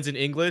says lines in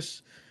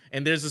English,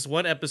 and there's this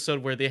one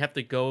episode where they have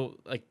to go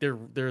like they're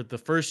the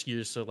first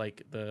years, so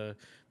like the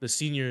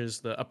seniors,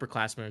 the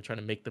upperclassmen are trying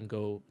to make them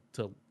go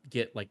to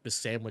get like the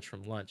sandwich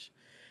from lunch.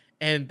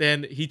 And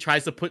then he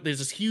tries to there's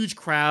this huge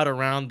crowd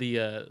around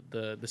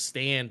the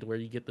stand where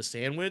you get the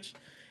sandwich.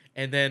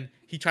 And then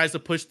he tries to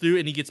push through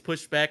and he gets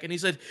pushed back. And he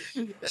said,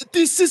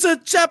 "This is a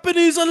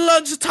Japanese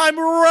lunchtime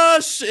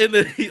rush." And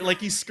then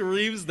he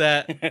screams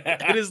that.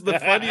 It is the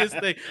funniest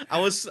thing.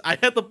 I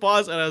had to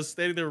pause and I was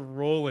standing there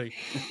rolling,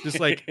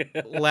 just like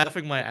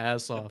laughing my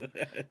ass off.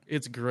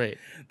 It's great.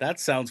 That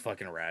sounds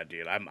fucking rad,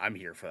 dude. I'm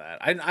here for that.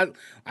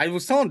 I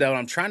was telling Devin,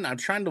 I'm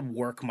trying to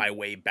work my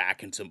way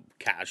back into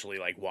casually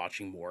like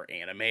watching more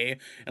anime. And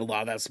a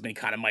lot of that's been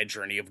kind of my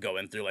journey of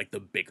going through like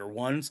the bigger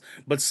ones.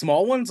 But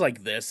small ones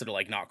like this that are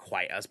like not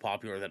quite as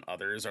popular than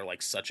others are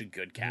like such a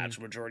good catch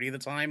majority of the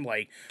time.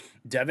 Like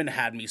Devin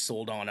had me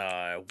sold on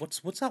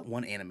what's that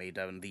one anime,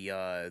 Devin?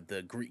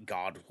 The Greek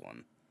god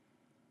one.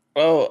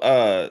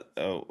 The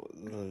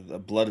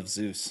Blood of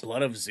Zeus.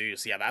 Blood of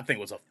Zeus. Yeah, that thing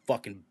was a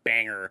fucking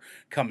banger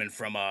coming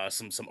from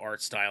some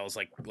art styles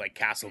like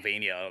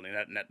Castlevania. I mean,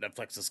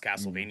 Netflix's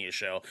Castlevania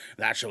show.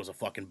 That show was a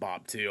fucking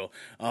bop too.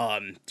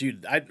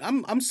 Dude,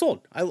 I'm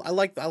sold. I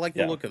like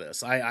the look of this.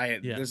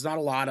 There's not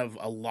a lot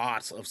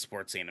of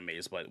sports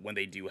animes, but when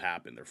they do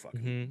happen, they're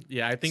fucking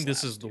Yeah, I think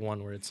this is the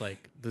one where it's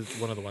like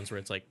one of the ones where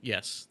it's like,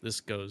 yes,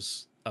 this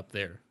goes up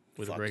there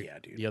with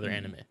the other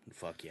anime.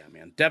 Fuck yeah,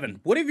 man. Devin,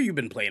 what have you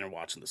been playing or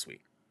watching this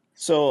week?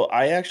 So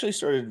I actually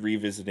started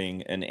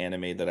revisiting an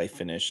anime that I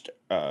finished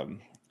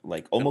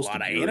like almost a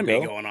lot of anime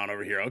going on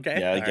over here. Okay.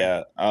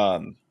 Yeah.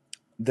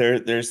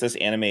 There's this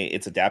anime,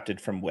 it's adapted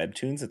from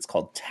webtoons. It's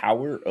called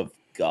Tower of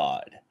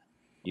God.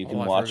 You can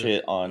watch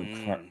it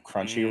on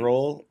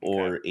Crunchyroll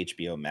or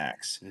HBO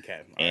Max.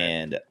 Okay.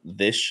 And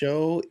this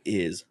show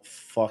is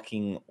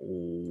fucking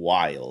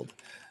wild.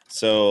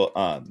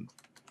 So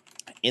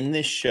in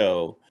this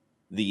show,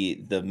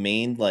 the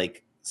main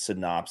like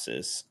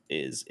synopsis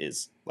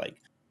is like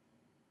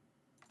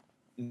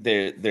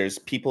there's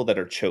people that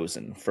are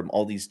chosen from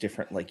all these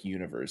different like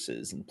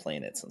universes and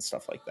planets and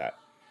stuff like that,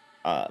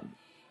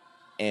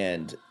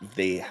 and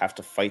they have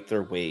to fight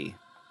their way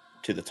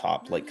to the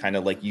top, like kind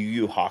of like Yu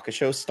Yu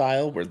Hakusho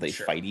style, where they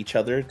fight each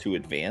other to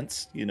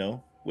advance, you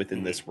know,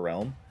 within this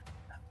realm.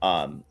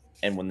 And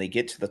when they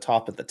get to the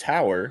top of the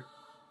tower,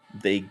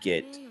 they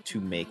get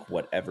to make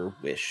whatever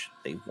wish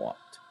they want,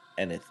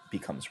 and it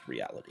becomes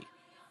reality.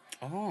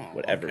 Oh,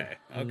 whatever.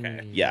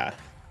 Okay. Yeah,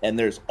 and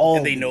there's all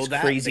and they know these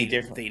that crazy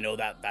different. They know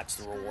that that's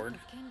the reward.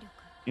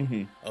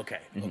 Mm-hmm. Okay.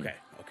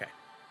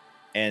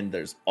 and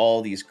there's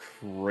all these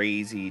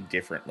crazy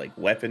different like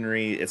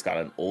weaponry. It's got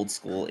an old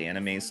school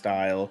anime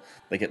style,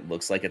 like it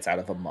looks like it's out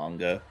of a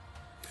manga.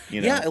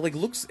 You know? Yeah, it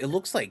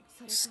looks like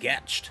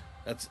sketched.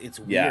 It's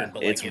weird, Yeah,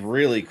 but it's like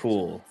really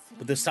cool.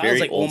 but the style's very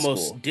like old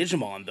almost school.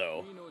 Digimon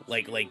though.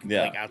 Like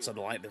Yeah. outside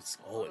the line. That's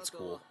it's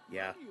cool.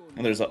 Yeah.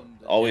 And there's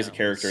always a Yeah,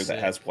 character that sick.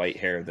 has white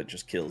hair that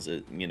just kills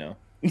it, you know.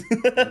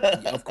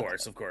 Of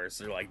course.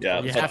 They're like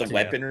Yeah, You but have the to.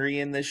 weaponry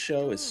in this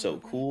show is so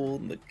cool.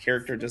 The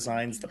character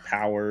designs, the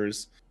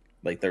powers,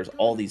 like there's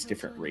all these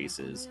different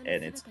races,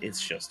 and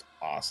it's just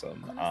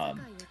awesome.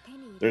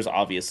 There's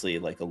obviously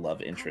like a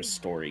love interest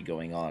story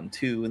going on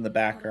too in the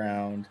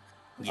background.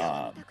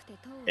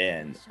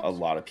 And a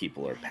lot of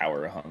people are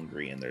power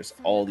hungry, and there's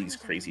all these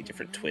crazy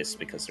different twists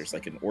because there's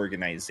like an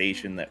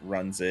organization that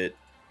runs it,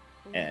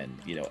 and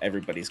you know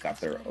everybody's got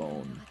their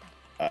own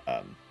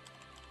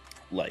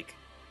like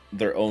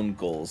their own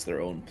goals,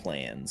 their own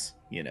plans,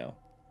 you know.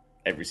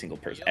 Every single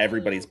person,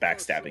 everybody's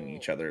backstabbing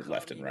each other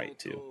left and right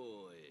too.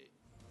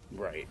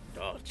 Right.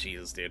 Oh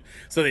Jesus, dude.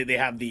 So they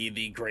have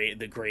the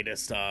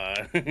greatest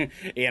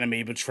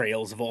anime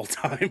betrayals of all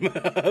time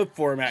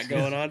format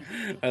going on.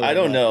 I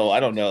don't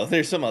know.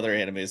 There's some other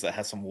animes that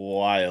have some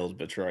wild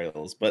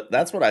betrayals, but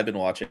that's what I've been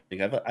watching.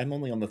 I'm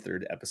only on the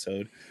 3rd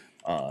episode.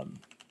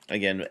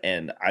 Again,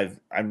 and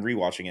I'm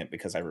rewatching it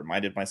because I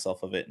reminded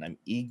myself of it, and I'm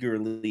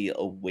eagerly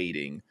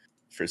awaiting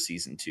for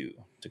season 2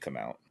 to come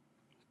out.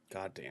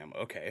 God damn.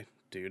 Okay,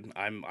 dude.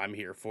 I'm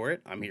here for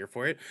it. I'm here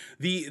for it.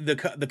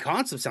 The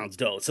concept sounds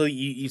dope. So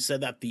you said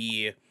that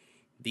the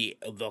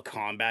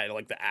combat,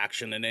 like the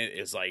action in it,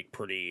 is like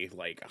pretty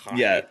like high.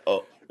 Yeah.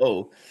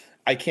 Oh,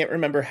 I can't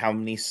remember how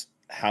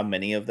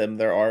many of them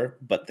there are,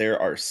 but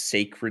there are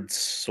sacred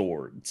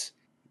swords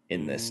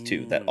in this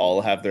too that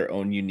all have their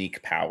own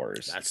unique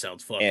powers. That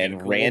sounds fucking and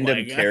cool, random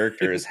my guy.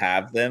 characters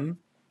have them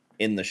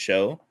in the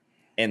show,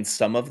 and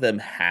some of them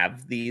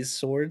have these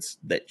swords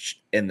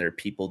and they're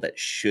people that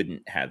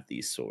shouldn't have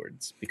these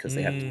swords because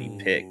they have to be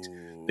picked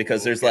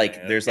because there's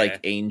like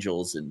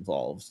angels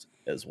involved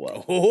as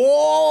well.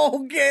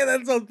 Oh, okay,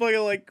 that sounds fucking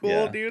like cool,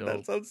 Yeah. dude. That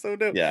Dope. sounds so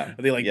dope. Yeah,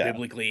 Are they like yeah.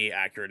 biblically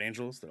accurate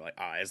angels? They're like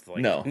eyes. They're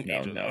like No.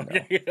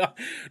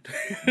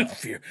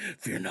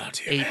 Fear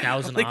not.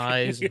 8,000 Like-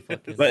 eyes. And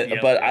fucking, But Yeah.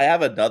 but I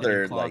have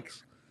another hitting like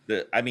clocks.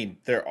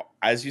 there,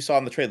 as you saw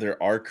in the trailer,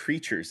 there are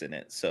creatures in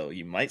it, so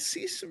you might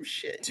see some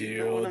shit. Dude, you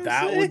know what I'm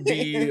that would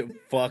be saying?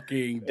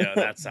 fucking dope.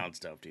 That sounds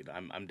dope, dude.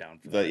 I'm down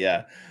for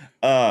that.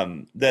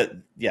 But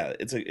yeah,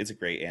 it's a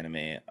great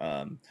anime.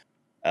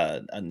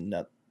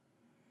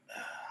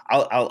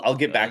 I'll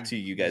get back to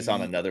you guys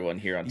on another one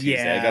here on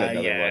Tuesday. I got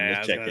another yeah, one I to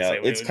was check gonna out. say,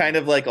 we It's would- kind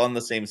of like on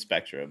the same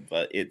spectrum,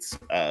 but it's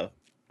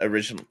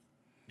original.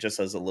 Just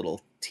as a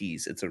little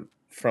tease, it's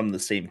from the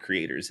same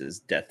creators as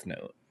Death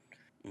Note.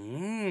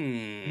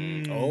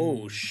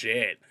 Oh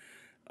shit.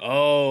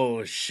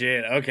 Oh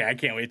shit. Okay, I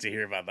can't wait to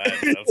hear about that.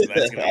 That's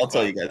gonna be I'll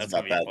tell fun. you guys That's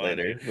about gonna be that fun,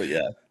 later. dude. But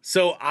yeah,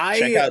 So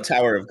check out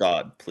Tower of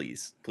God,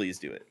 please. Please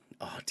do it.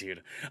 Oh,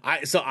 dude.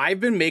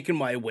 I've been making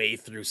my way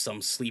through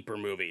some sleeper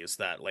movies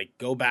that like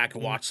go back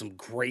and watch some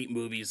great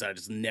movies that I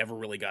just never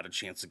really got a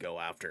chance to go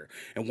after.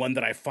 And one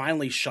that I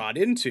finally shot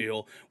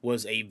into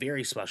was a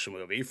very special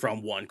movie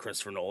from one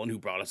Christopher Nolan, who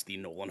brought us the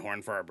Nolan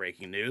horn for our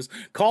breaking news,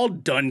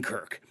 called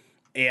Dunkirk.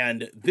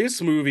 And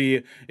this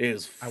movie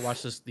is I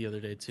watched this the other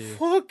day too.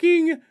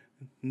 fucking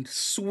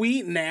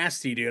sweet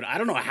nasty, dude. I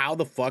don't know how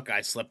the fuck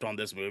I slept on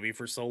this movie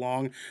for so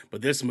long,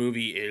 but this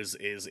movie is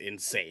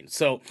insane.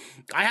 So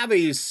I have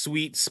a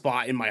sweet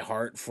spot in my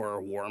heart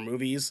for war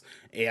movies,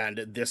 and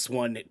this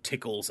one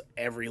tickles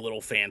every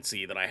little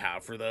fancy that I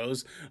have for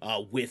those,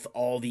 with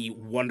all the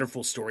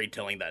wonderful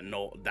storytelling that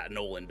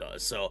Nolan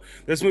does. So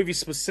this movie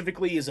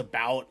specifically is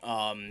about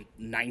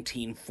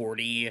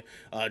 1940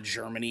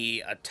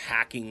 Germany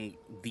attacking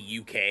the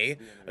UK,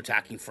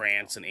 attacking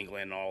France and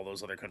England and all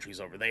those other countries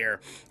over there.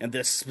 And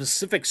this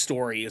specific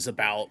story is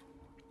about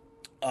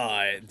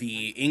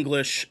the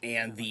English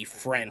and the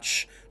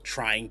French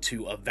trying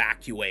to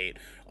evacuate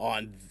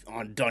on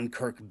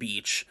Dunkirk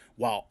beach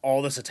while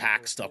all this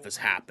attack stuff is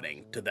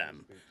happening to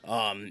them.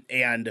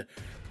 And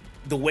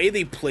the way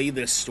they play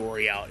this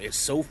story out is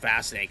so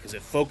fascinating because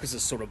it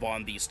focuses sort of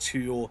on these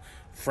two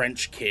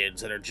French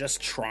kids that are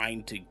just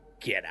trying to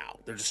get out.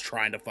 They're just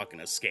trying to fucking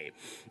escape.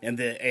 And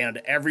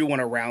everyone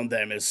around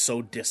them is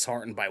so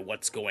disheartened by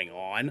what's going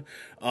on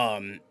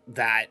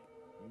that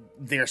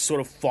they're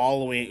sort of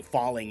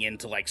falling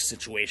into like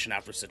situation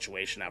after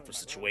situation after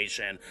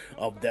situation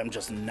of them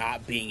just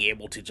not being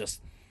able to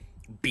just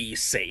be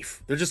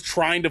safe. They're just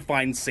trying to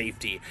find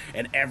safety,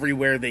 and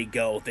everywhere they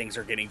go, things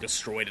are getting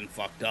destroyed and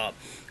fucked up.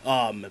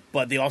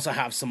 But they also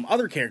have some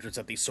other characters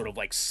that they sort of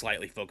like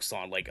slightly focus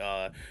on, like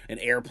an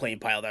airplane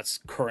pilot that's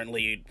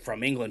currently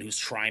from England who's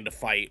trying to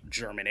fight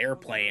German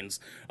airplanes,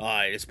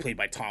 is played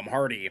by Tom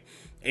Hardy.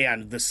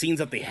 And the scenes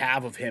that they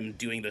have of him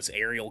doing this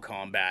aerial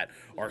combat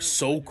are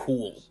so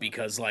cool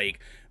because like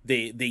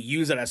they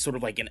use it as sort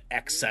of like an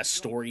excess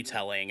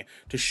storytelling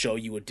to show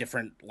you a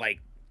different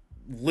like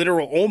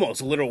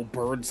almost literal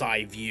bird's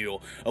eye view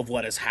of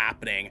what is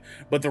happening.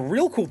 But the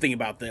real cool thing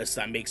about this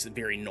that makes it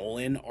very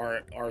Nolan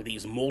are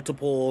these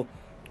multiple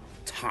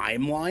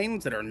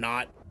timelines that are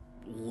not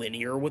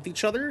linear with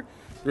each other.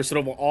 They're sort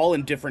of all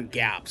in different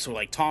gaps. So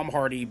like Tom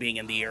Hardy being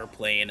in the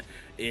airplane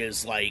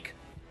is like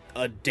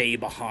a day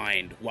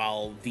behind,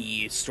 while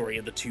the story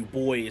of the two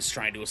boys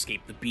trying to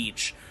escape the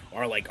beach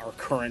are like our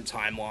current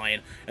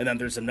timeline. And then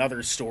there's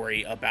another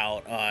story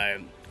about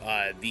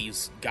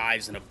these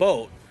guys in a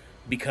boat,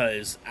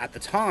 because at the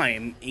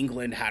time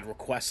England had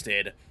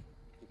requested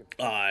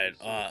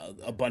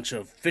a bunch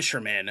of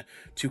fishermen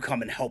to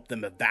come and help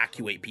them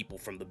evacuate people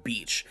from the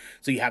beach.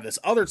 So you have this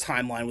other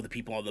timeline with the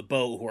people on the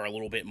boat who are a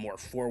little bit more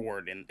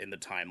forward in the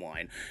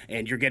timeline,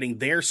 and you're getting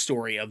their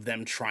story of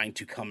them trying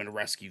to come and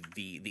rescue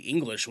the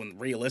English, when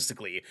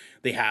realistically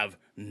they have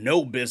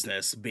no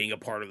business being a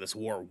part of this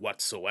war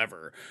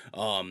whatsoever.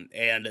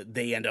 And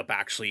they end up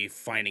actually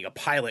finding a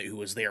pilot who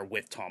was there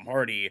with Tom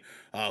Hardy,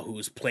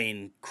 whose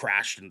plane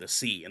crashed in the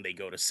sea, and they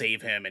go to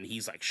save him, and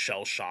he's like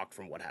shell shocked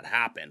from what had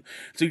happened.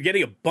 So you're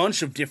getting a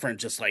bunch of different,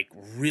 just like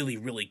really,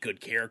 really good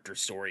character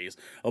stories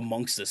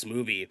amongst this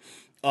movie.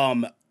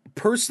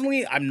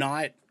 Personally, I'm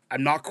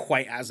not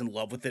quite as in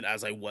love with it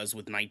as I was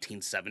with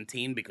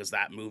 1917, because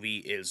that movie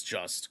is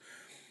just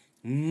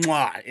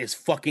is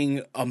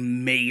fucking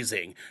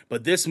amazing.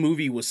 But this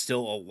movie was still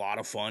a lot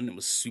of fun. It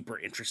was super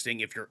interesting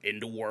if you're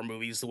into war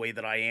movies the way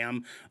that I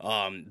am.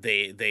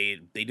 They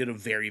did a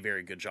very,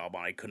 very good job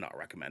on it. I could not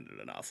recommend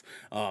it enough.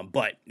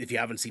 But if you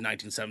haven't seen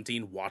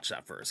 1917, watch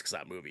that first, because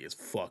that movie is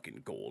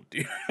fucking gold,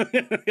 dude. I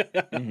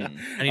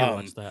need to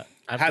watch that.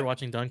 After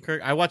watching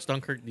Dunkirk, I watched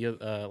Dunkirk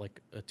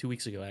 2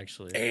 weeks ago,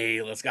 actually.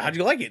 Hey, let's go. How'd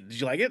you like it? Did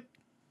you like it?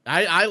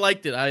 I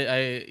liked it.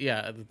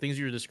 Yeah, the things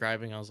you were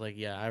describing, I was like,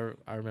 yeah,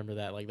 I remember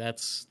that. Like,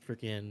 that's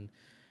freaking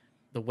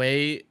the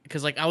way,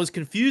 because like I was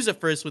confused at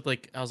first with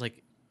like, I was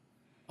like,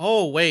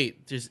 oh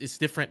wait, it's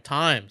different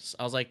times.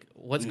 I was like,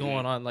 what's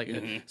going on? Like,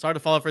 it's hard to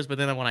follow at first, but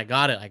then when I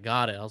got it.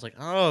 I was like,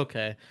 oh,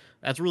 okay,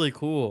 that's really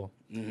cool.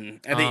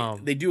 And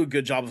they do a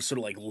good job of sort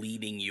of like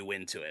leading you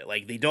into it.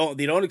 Like they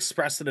don't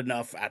express it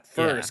enough at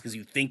first, because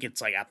you think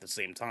it's like at the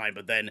same time,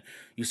 but then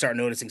you start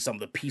noticing some of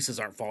the pieces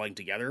aren't falling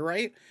together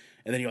right.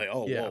 And then you're like,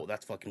 oh, whoa,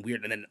 that's fucking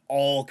weird. And then it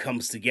all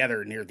comes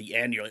together near the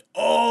end. You're like,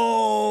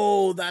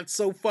 oh, that's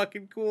so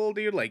fucking cool,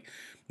 dude. Like,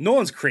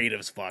 Nolan's creative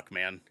as fuck,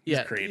 man. He's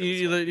creative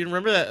you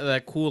remember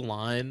that cool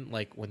line,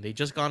 like when they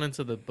just got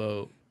into the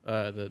boat,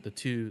 the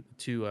two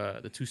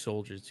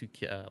soldiers,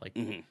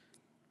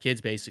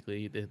 kids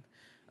basically.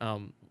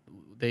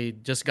 They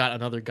just got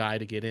another guy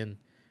to get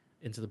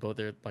into the boat.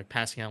 They're like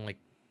passing out like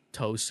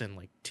toast and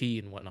like tea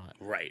and whatnot.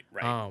 Right.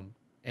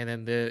 And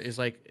then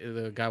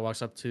the guy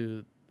walks up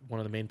to one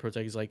of the main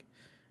protagonists.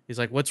 He's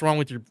like, what's wrong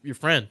with your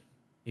friend?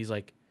 He's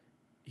like,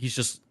 he's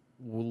just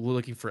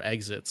looking for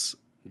exits.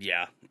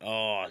 Yeah.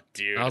 Oh,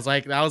 dude. I was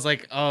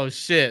like, oh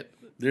shit.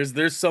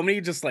 There's so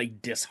many just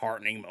like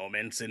disheartening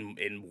moments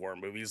in war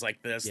movies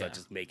like this that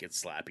just make it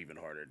slap even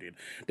harder, dude.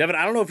 Devin,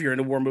 I don't know if you're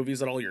into war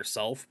movies at all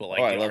yourself, but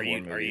like, I love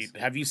war movies.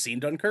 Have you seen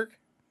Dunkirk?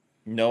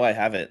 No, I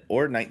haven't.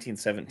 Or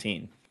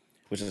 1917,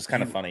 which is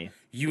kind of funny.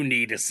 You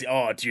need to see.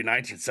 Oh, dude,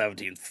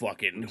 1917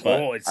 fucking.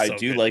 But it's I so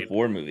do good, like dude.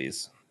 war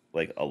movies,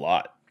 like a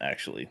lot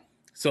actually.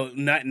 So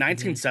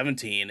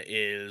 1917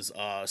 is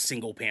a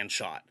single pan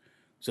shot.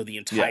 So the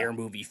entire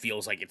movie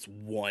feels like it's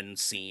one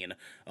scene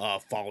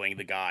following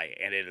the guy.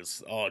 And it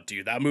is, oh,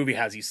 dude, that movie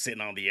has you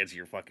sitting on the edge of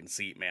your fucking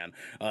seat, man.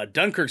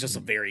 Dunkirk's just a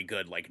very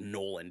good, like,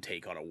 Nolan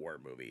take on a war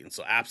movie. And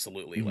so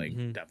absolutely, like,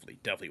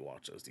 definitely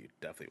watch those, dude.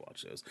 Definitely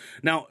watch those.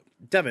 Now,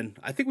 Devin,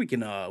 I think we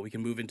can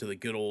move into the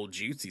good old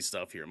juicy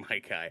stuff here, my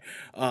guy.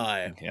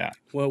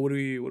 Well, what do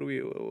we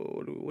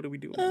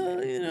do?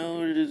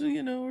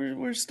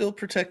 We're still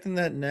protecting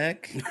that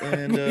neck,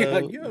 and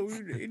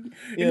indubitably,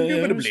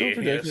 we're still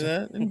protecting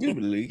that.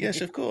 Indubitably,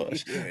 yes, of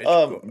course. Yes,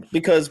 of course.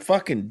 Because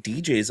fucking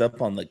DJ's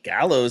up on the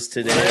gallows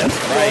today. That's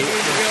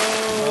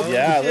right.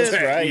 Yeah, that's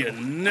right. You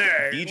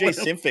nerd. DJ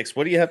Simfix,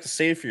 what do you have to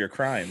say for your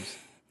crimes?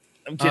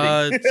 I'm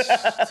kidding.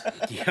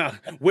 Yeah.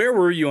 Where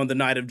were you on the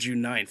night of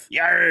June 9th?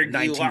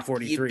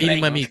 1943.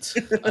 Eating my meat.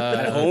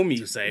 At home,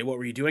 you say. What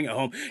were you doing at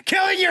home?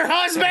 Killing your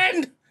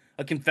husband!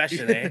 A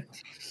confession, eh?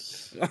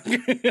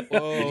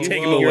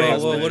 Take him away.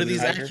 What are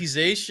these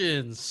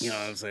accusations? You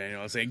know what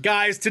I'm saying?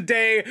 Guys,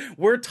 today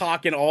we're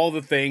talking all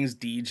the things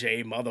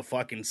DJ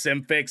motherfucking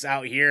Simfix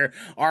out here,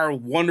 our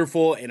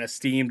wonderful and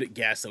esteemed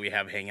guest that we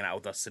have hanging out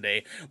with us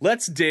today.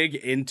 Let's dig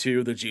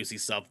into the juicy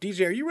stuff.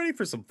 DJ, are you ready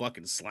for some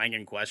fucking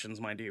slanging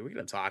questions, my dude? We're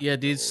gonna talk. Yeah,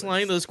 dude,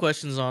 slang those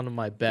questions onto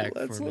my back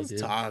for me, Let's dude.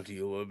 talk to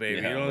you, little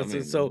baby. Yeah, You know what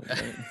I'm saying? I So,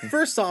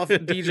 first off,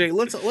 DJ,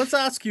 let's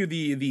ask you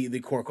the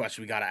core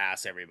question we gotta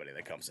ask everybody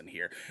that comes in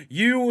here.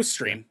 You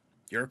stream.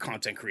 You're a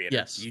content creator.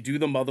 Yes. You do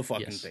the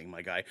motherfucking thing,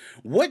 my guy.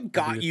 What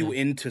got you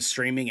into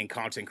streaming and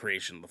content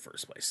creation in the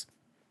first place?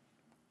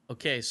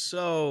 Okay,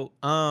 so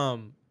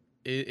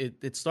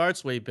it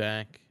starts way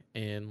back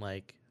in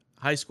like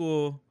high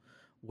school,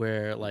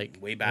 where like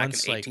Way back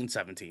once, in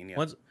 1817, yeah.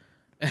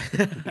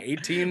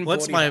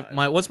 What's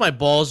my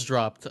balls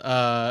dropped?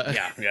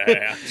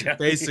 Yeah.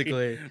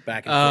 Basically,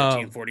 back in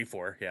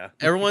 1444. Yeah.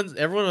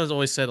 Everyone has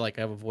always said like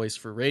I have a voice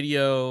for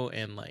radio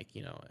and like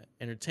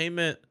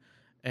entertainment,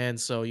 and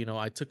so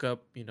I took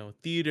up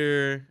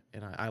theater,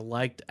 and I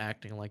liked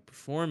acting, I liked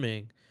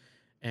performing,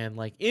 and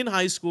like in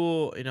high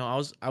school,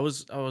 I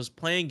was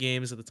playing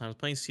games at the time. I was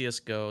playing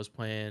CS:GO. I was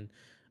playing.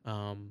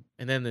 And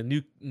then the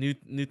new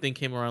thing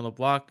came around the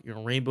block,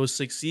 Rainbow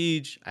Six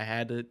Siege. I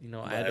had to,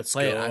 I had to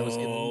play it. I was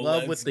in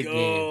love with the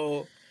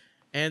game.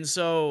 And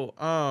so,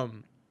 I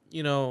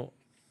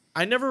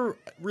never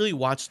really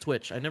watched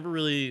Twitch. I never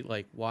really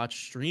like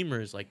watched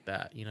streamers like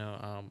that.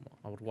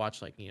 I would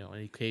watch like, an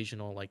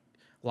occasional like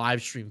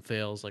live stream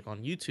fails like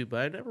on YouTube,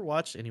 but I never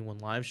watched anyone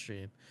live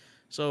stream.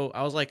 So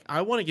I was like,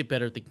 I want to get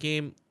better at the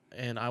game,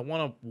 and I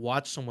want to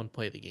watch someone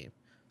play the game.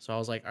 So I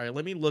was like, all right,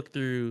 let me look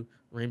through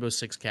Rainbow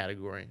Six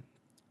category.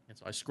 And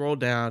so I scroll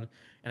down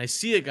and I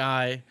see a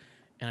guy,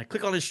 and I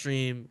click on his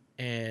stream,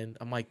 and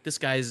I'm like, this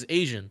guy is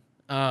Asian.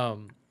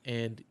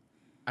 And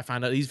I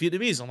find out he's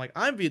Vietnamese. I'm like,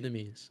 I'm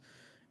Vietnamese.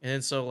 And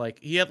then so like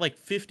he had like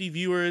 50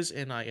 viewers,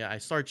 and I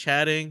start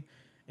chatting,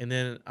 and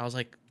then I was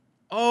like,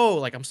 oh,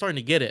 like I'm starting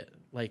to get it.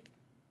 Like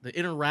the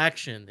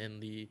interaction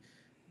and the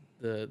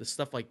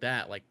stuff like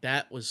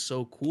that was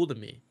so cool to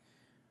me.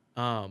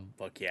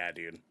 Fuck yeah,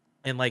 dude.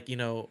 And like,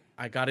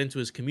 I got into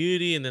his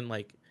community, and then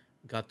like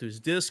got through his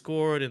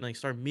Discord, and like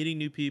started meeting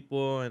new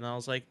people, and I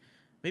was like,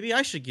 maybe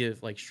I should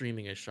give like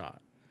streaming a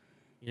shot.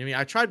 You know what I mean?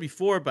 I tried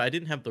before, but I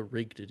didn't have the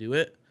rig to do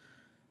it.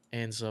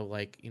 And so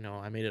like,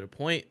 I made it a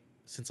point,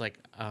 since like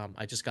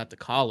I just got to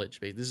college,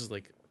 babe. This is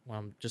like when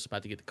I'm just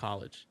about to get to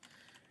college.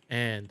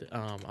 And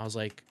I was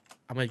like,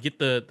 I'm gonna get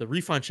the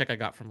refund check I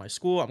got from my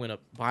school. I'm gonna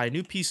buy a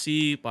new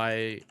PC,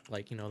 buy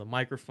like, the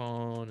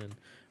microphone and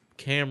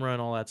camera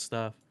and all that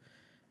stuff.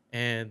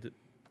 And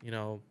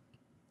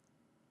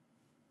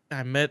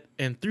I met,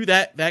 and through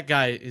that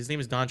guy, his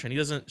name is Don Tran. He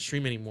doesn't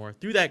stream anymore.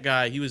 Through that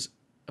guy, he was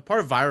a part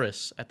of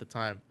Virus at the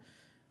time.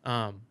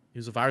 He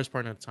was a Virus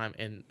partner at the time,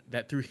 and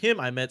that through him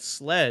I met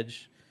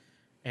Sledge,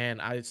 and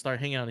I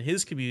started hanging out in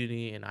his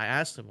community. And I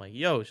asked him like,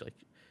 "Yo,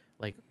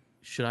 like,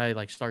 should I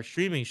like start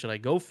streaming? Should I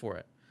go for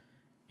it?"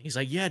 And he's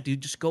like, "Yeah,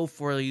 dude, just go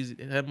for it." He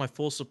had my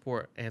full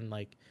support, and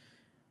like,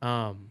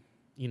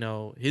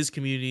 his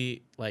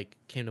community like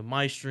came to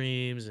my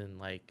streams, and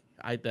like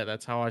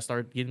that's how I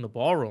started getting the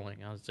ball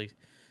rolling. I was like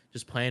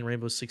just playing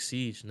Rainbow Six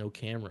Siege, no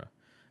camera.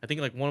 I think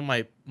like one of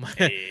my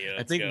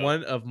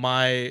one of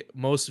my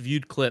most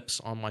viewed clips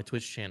on my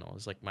Twitch channel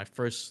is like one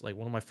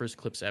of my first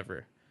clips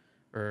ever.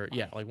 Or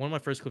yeah, like one of my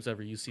first clips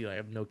ever. You see, like, I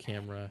have no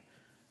camera.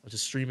 I was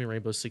just streaming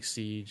Rainbow Six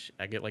Siege.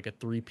 I get like a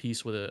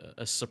 3-piece with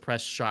a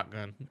suppressed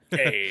shotgun.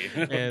 Hey,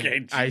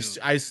 and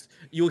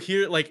you'll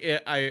hear like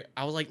I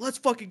was like, let's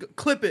fucking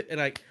clip it,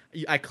 and I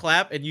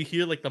clap, and you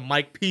hear like the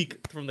mic peak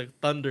from the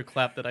thunder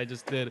clap that I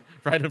just did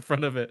right in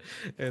front of it.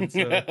 And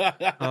so,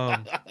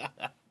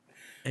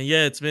 and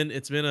yeah, it's been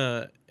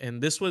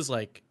and this was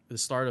like the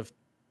start of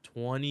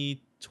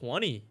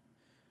 2020,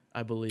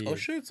 I believe. Oh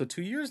shit! So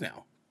 2 years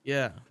now.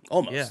 Yeah,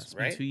 almost. Yeah, it's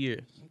been right? 2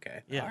 years.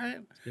 Okay. Yeah, all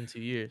right. It's been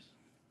 2 years.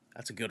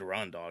 That's a good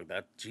run, dog.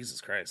 That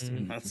Jesus Christ,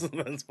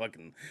 that's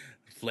fucking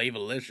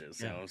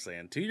flavolicious. You know what I'm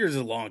saying? 2 years is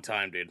a long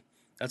time, dude.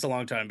 That's a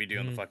long time to be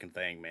doing the fucking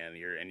thing, man.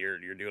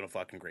 You're doing a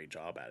fucking great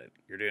job at it.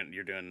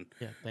 You're doing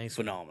thanks,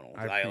 phenomenal.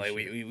 I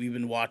we've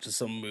been watching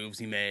some moves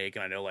you make,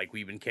 and I know like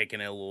we've been kicking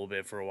it a little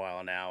bit for a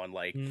while now, and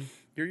like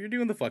you're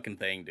doing the fucking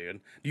thing,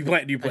 dude. Do you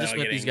plan? I just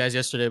met these guys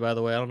yesterday, by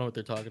the way. I don't know what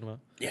they're talking about.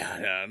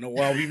 Yeah. No,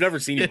 well, we've never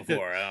seen you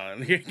before.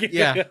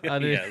 Yeah, I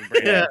do.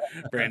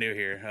 Brand new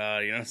here.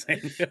 You know what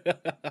I'm saying?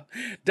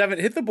 Devin,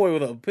 hit the boy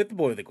with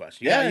a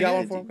question. Yeah, you got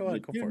one for him? Go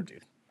ahead, go for it,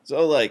 dude.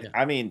 So like,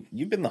 I mean,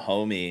 you've been the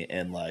homie,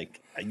 and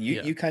like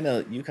you kind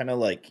of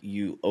like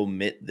you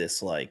omit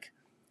this like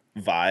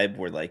vibe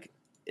where like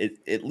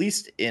at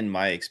least in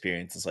my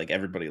experience, it's like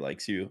everybody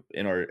likes you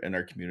in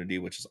our community,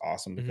 which is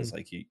awesome because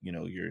like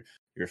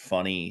you're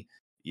funny,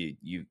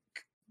 you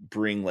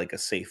bring like a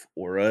safe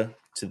aura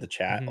to the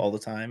chat all the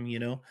time,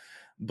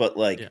 but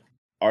like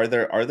are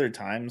there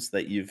times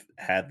that you've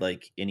had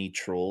like any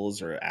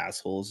trolls or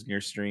assholes in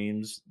your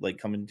streams like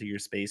come into your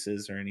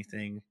spaces or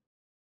anything?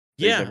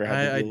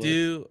 Yeah, I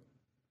do.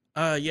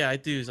 Yeah, I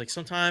do. It's like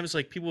sometimes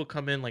like people will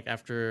come in like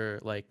after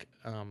like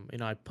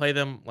I play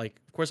them, like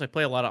of course I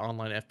play a lot of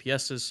online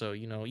FPSs, so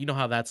you know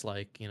how that's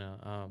like,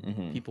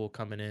 people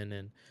coming in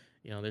and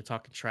they're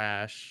talking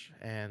trash,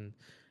 and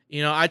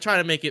I try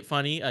to make it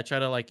funny. I try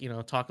to like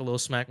talk a little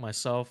smack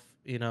myself.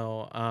 I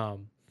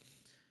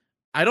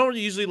don't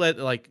usually let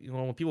like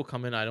when people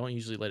come in, I don't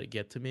usually let it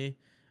get to me.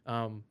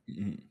 I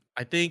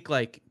think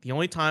like the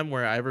only time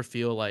where I ever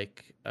feel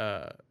like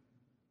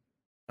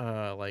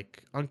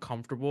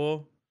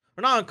uncomfortable,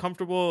 or not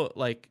uncomfortable,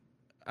 like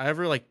I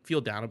ever like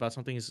feel down about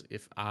something is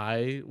if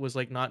I was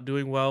like not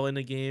doing well in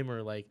a game,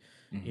 or like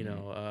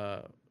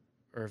or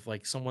if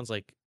like someone's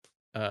like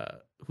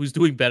who's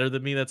doing better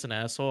than me that's an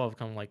asshole. I've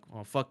come like,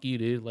 oh fuck you,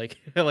 dude, like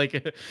how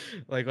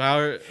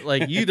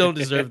you don't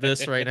deserve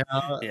this right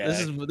now.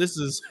 This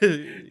is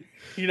but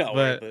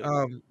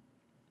right?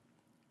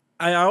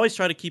 I always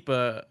try to keep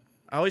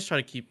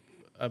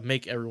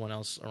make everyone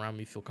else around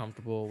me feel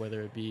comfortable,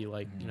 whether it be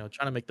like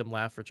trying to make them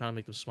laugh or trying to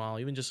make them smile,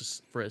 even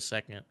just for a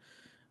second.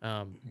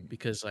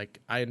 Because like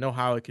I know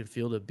how it can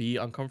feel to be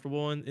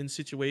uncomfortable in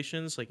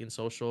situations like in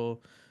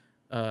social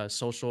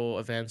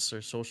events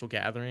or social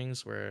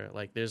gatherings where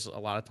like there's a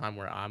lot of time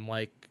where I'm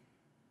like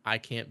I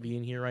can't be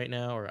in here right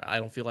now or I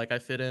don't feel like I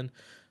fit in.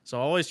 So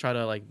I always try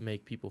to like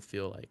make people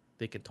feel like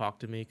they can talk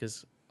to me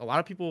because a lot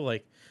of people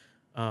like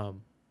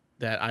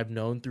that I've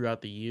known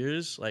throughout the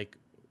years, like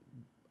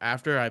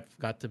after I've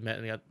got to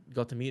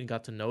meet and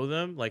got to know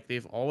them, like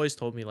they've always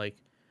told me like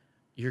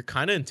you're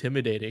kind of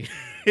intimidating.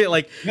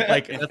 like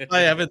that's why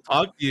I haven't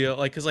talked to you,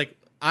 like because like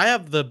I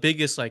have the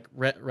biggest like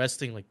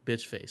resting like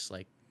bitch face,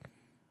 like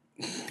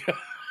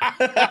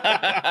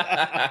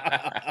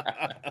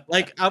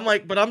like I'm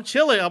like, but I'm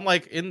chilling. I'm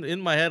like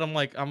in my head, I'm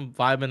like I'm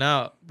vibing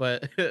out.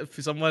 But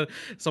if someone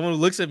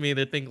looks at me,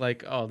 they think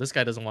like, oh, this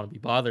guy doesn't want to be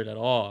bothered at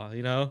all,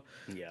 you know?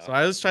 Yeah. So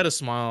I always try to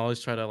smile. I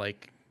always try to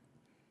like,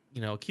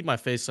 keep my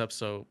face up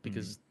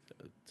because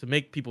to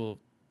make people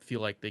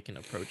feel like they can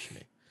approach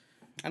me.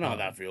 I know how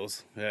that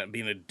feels.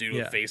 Being a dude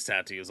with face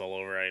tattoos all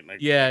over, right? Like,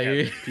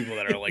 people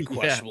that are like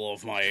questionable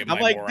of my I'm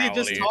like, morality. dude,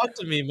 just talk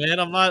to me, man.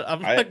 I'm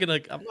not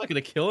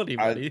gonna kill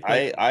anybody.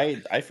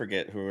 I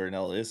forget who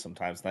Ernell is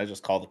sometimes, and I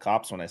just call the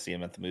cops when I see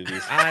him at the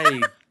movies.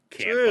 I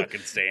can't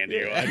fucking stand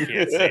you. I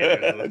can't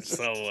stand you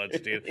so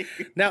much, dude.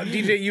 Now,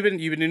 DJ, you've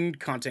been in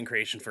content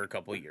creation for a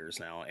couple of years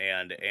now,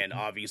 and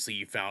obviously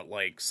you found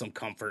like some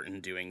comfort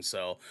in doing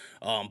so.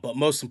 But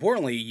most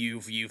importantly,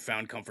 you've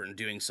found comfort in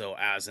doing so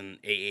as an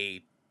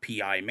AAPI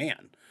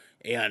man.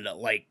 And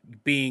like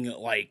being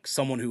like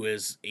someone who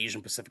is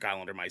Asian Pacific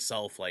Islander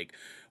myself, like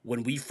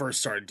when we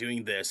first started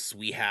doing this,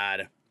 we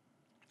had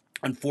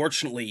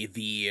unfortunately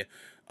the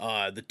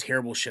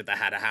terrible shit that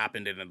had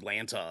happened in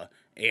Atlanta,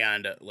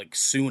 and like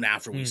soon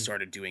after we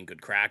started doing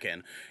Good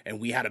Kraken, and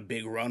we had a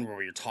big run where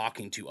we were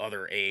talking to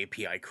other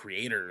AAPI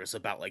creators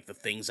about like the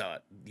things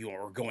that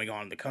are going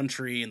on in the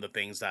country and the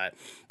things that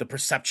the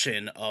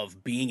perception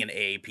of being an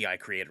AAPI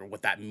creator,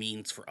 what that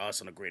means for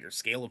us on a greater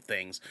scale of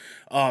things.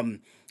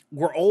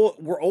 We're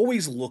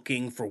always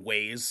looking for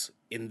ways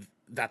in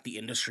that the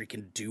industry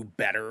can do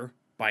better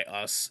by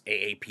us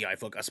AAPI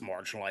folk, us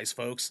marginalized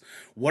folks.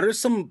 What are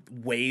some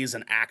ways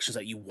and actions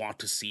that you want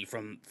to see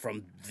from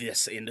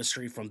this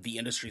industry, from the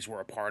industries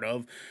we're a part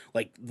of?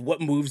 Like, what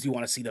moves do you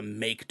want to see them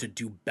make to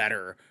do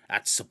better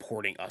at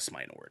supporting us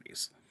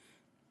minorities?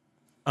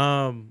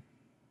 So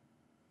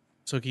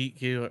can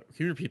you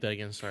repeat that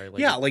again? Sorry.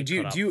 Like, yeah, like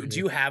do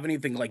you have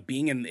anything like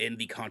being in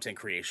the content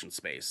creation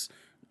space,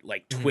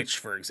 like Twitch,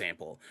 for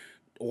example,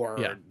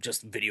 or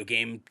just video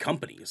game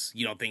companies,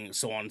 things,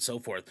 so on and so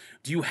forth.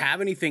 Do you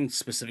have anything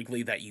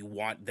specifically that you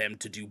want them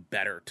to do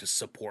better to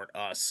support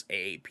us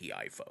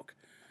AAPI folk?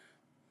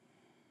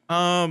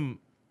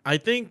 I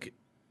think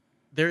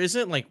there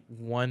isn't like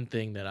one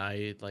thing that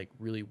I like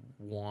really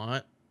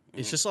want.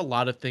 It's just a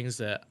lot of things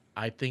that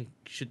I think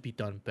should be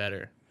done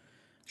better.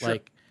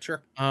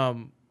 Sure.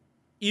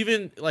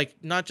 Even like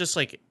not just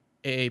like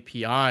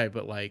AAPI,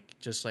 but like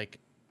just like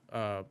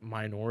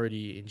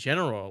minority in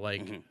general.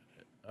 Like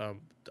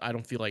I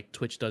don't feel like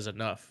Twitch does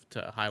enough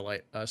to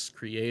highlight us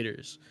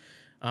creators.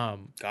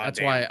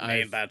 That's why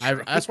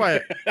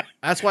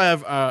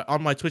I've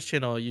on my Twitch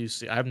channel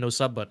I have no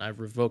sub button. I've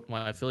revoked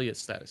my affiliate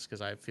status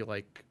because I feel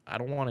like I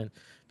don't want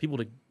people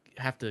to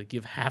have to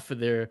give half of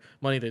their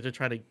money that they're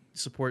trying to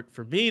support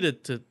for me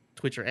to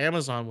Twitch or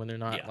Amazon when they're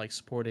not like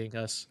supporting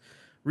us.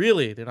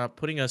 Really, they're not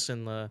putting us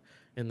in the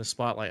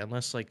spotlight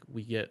unless like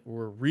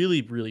we're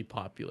really, really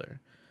popular.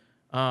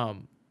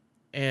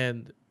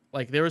 And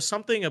like there was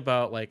something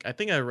about like I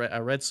think I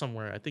read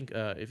somewhere. I think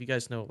if you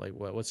guys know like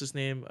what's his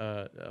name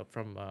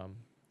from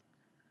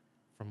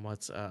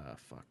what's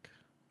fuck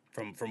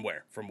from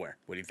where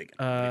what do you think?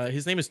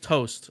 His name is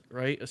Toast,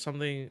 right?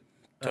 Something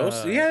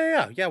Toast.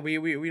 Yeah. We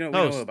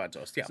know about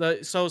Toast. Yeah.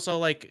 So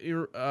like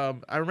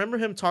I remember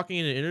him talking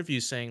in an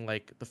interview saying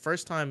like the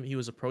first time he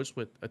was approached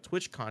with a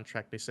Twitch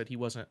contract, they said he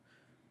wasn't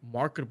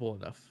marketable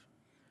enough.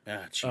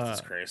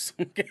 Jesus Christ.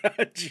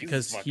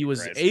 Because he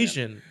was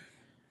Asian. Man.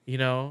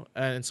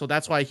 And so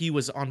that's why he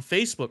was on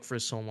Facebook for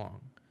so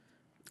long.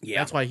 Yeah,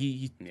 that's why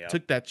he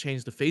took that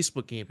change to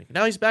Facebook gaming.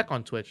 Now he's back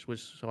on Twitch,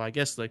 so I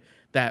guess like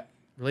that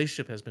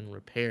relationship has been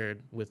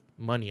repaired with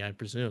money, I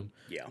presume.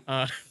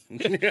 Yeah.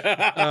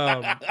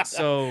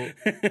 So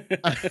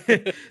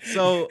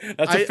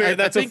that's a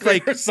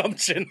fair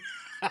assumption.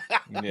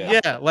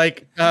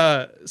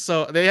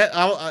 So they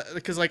had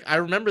because like I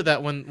remember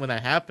that when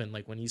that happened,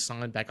 like when he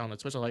signed back on the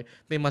Twitch, like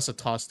they must have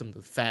tossed him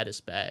the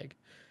fattest bag.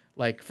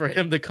 Like for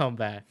him to come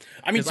back.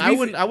 I mean,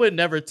 I would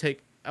never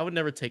take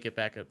it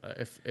back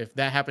if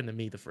that happened to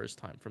me the first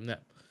time from them.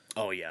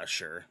 Oh yeah,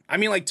 sure. I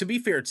mean, like to be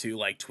fair too,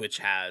 like Twitch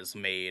has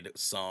made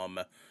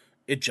some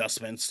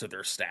adjustments to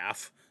their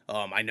staff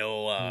I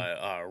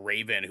know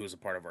Raven, who's a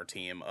part of our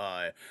team,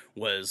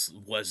 was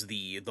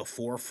the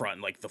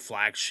forefront, like the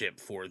flagship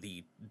for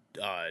the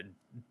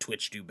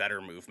Twitch Do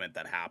Better movement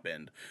that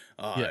happened,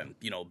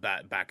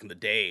 back in the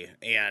day,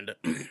 and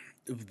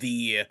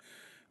the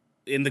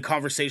in the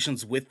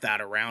conversations with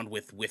that around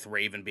with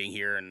Raven being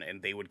here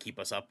and they would keep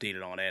us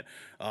updated on it,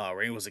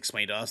 Raven was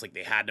explaining to us like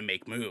they had to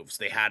make moves,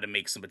 they had to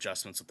make some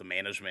adjustments with the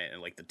management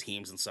and like the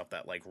teams and stuff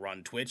that like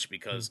run Twitch,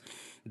 because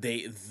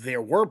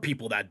there were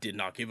people that did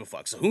not give a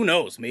fuck. So who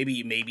knows,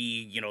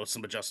 maybe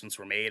some adjustments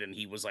were made and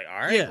he was like, all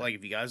right, like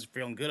if you guys are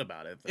feeling good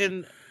about it,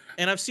 then...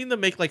 And I've seen them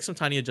make like some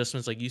tiny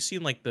adjustments, like you've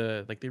seen like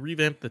they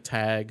revamped the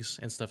tags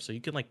and stuff, so you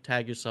can like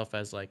tag yourself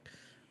as like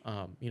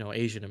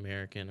Asian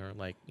American or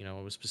like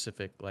a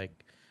specific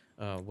like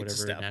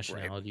whatever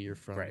nationality you're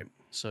from. Right.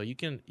 So you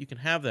can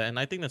have that, and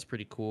I think that's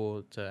pretty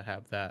cool to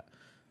have that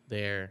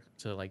there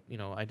to like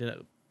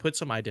put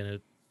some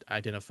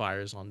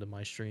identifiers onto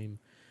my stream.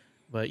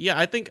 But yeah,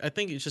 I think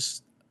it's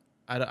just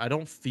I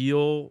don't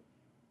feel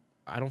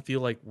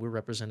like we're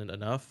represented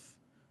enough,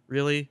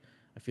 really.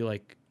 I feel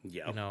like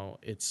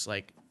it's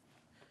like,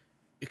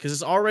 because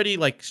it's already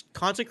like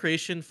content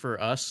creation for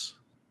us,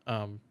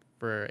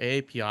 for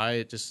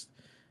AAPI,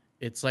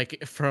 it's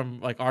like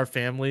from like our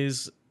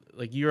families,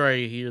 like you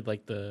already hear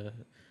like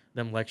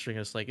them lecturing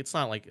us, like it's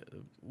not like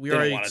we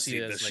already see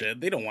it as,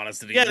 shit. They don't want us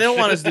to do this shit. They don't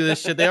want us to do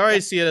this shit. They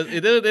already see it as,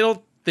 they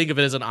don't think of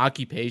it as an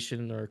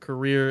occupation or a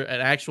career,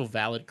 an actual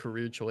valid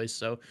career choice.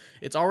 So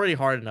it's already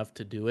hard enough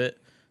to do it,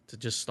 to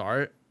just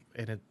start,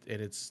 and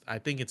it's I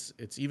think it's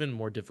even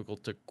more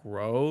difficult to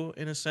grow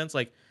in a sense,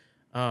 like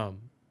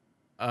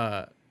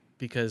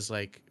because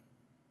like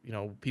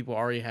people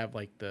already have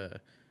like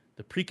the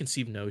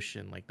preconceived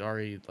notion, like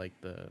already like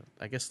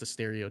I guess the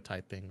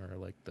stereotyping or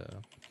like the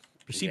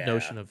perceived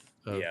notion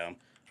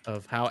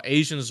of how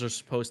Asians are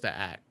supposed to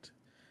act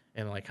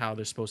and like how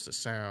they're supposed to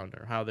sound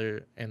or how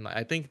they're, and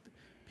I think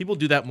people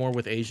do that more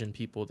with Asian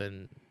people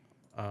than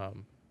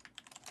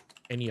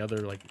any other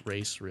like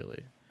race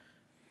really,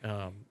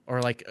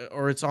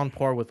 or it's on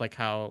par with like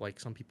how like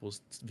some people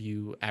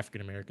view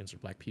African Americans or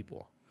black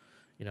people,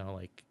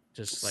 like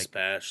just like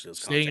especially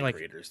as content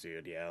creators,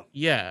 dude.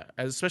 Yeah,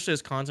 especially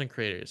as content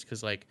creators,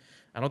 because like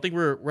I don't think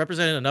we're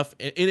represented enough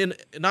in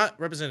not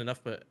represented enough,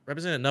 but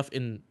represented enough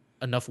in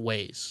enough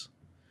ways.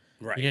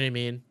 Right. You know what I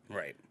mean?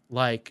 Right.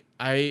 Like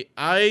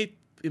I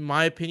in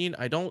my opinion,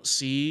 I don't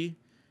see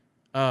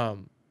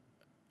any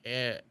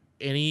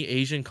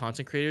Asian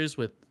content creators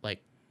with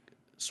like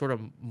sort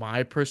of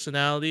my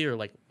personality or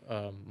like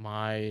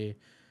my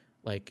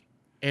like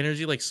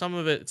energy. Like some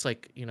of it, it's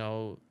like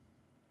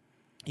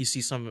you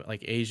see some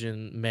like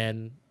Asian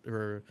men,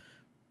 or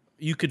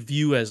you could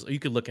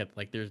look at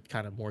like they're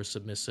kind of more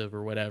submissive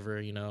or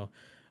whatever,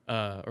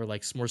 or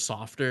like more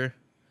softer.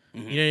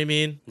 Mm-hmm. You know what I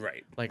mean?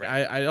 Right. Like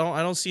right. I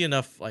don't see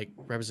enough like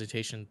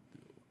representation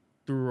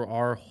through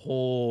our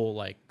whole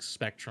like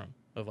spectrum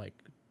of like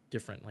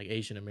different like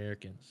Asian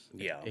Americans.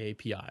 Yeah.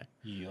 API.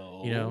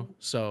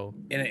 So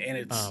and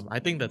it's I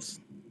think that's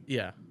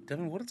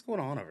Devin, what is going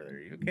on over there? Are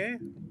you okay?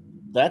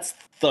 That's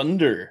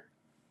thunder.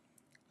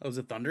 Oh, is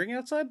it thundering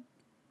outside?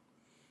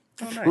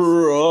 Oh, nice.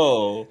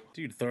 Bro,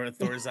 dude,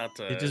 Thor's out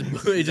to. It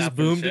just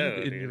boomed.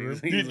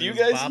 Did you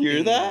guys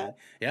hear that?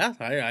 Yeah,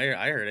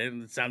 I heard it.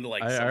 It sounded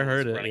like I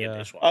heard it. Running a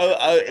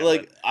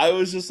dishwasher. I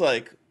was just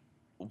like,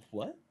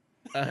 what?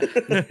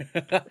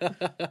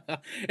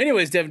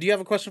 Anyways, Devin, do you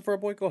have a question for our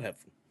boy? Go ahead.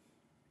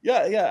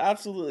 Yeah,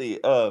 absolutely.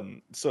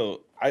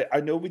 So I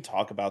know we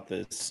talk about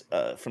this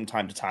from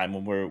time to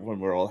time when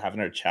we're all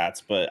having our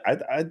chats, but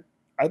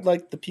I'd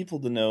like the people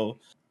to know,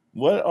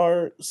 what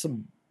are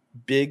some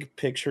big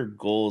picture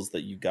goals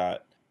that you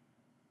got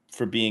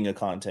for being a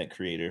content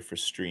creator for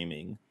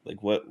streaming?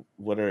 Like what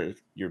are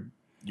your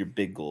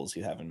big goals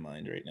you have in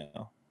mind right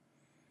now?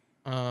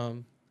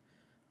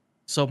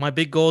 So my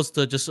big goal is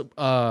to just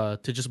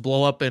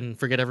blow up and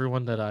forget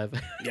everyone that I've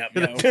yeah,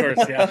 of course,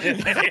 yeah.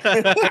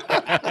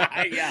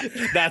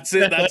 That's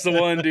it. That's the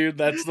one, dude.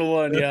 That's the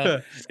one.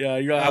 Yeah.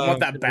 I want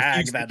that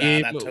bag that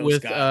Toast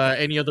with got.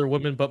 Any other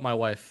woman but my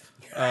wife.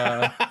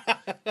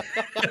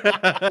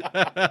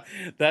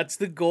 That's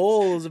the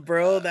goals,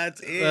 bro. That's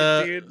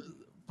it, dude.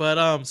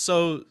 But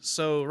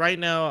so right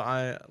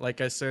now, like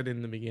I said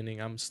in the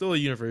beginning, I'm still a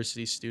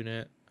university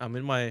student.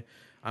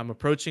 I'm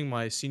approaching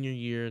my senior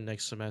year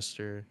next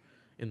semester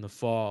in the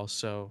fall.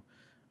 So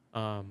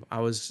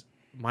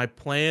my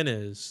plan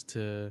is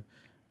to,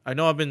 I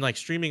know I've been like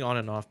streaming on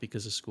and off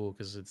because of school,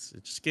 because it's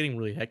just getting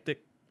really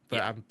hectic.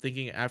 But I'm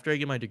thinking after I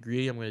get my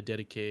degree, I'm going to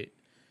dedicate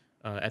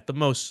at the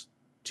most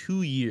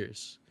 2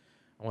 years.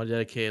 I want to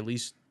dedicate at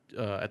least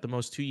at the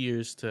most 2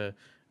 years to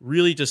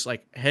really just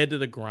like head to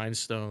the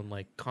grindstone,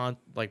 like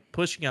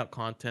pushing out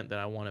content that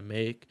I want to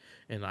make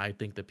and I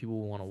think that people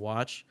will want to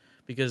watch.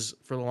 Because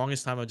for the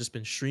longest time I've just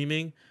been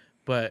streaming,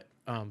 but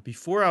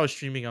before I was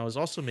streaming, I was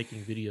also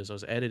making videos. I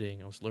was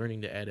editing. I was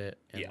learning to edit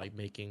and like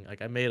making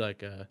I made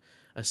like a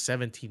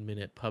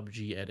 17-minute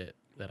PUBG edit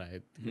that I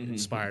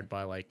inspired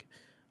by like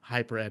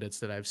hyper edits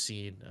that I've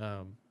seen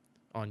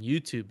on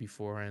YouTube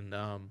before, and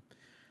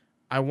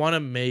I want to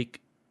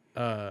make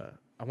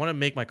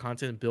my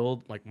content,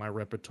 build like my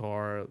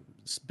repertoire,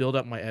 build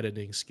up my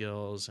editing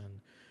skills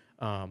and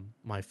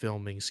my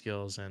filming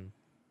skills, and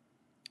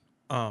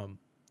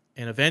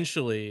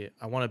eventually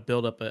I want to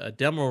build up a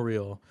demo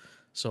reel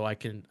so I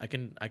can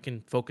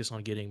focus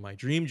on getting my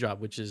dream job,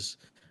 which is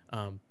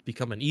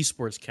become an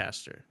esports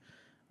caster.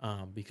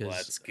 Because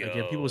Let's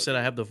again, people go, said I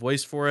dude. have the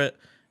voice for it,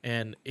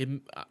 and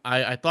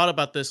I thought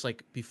about this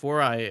like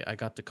before I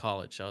got to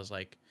college. I was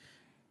like,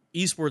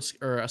 esports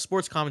or a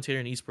sports commentator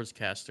and esports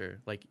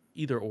caster, like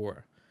either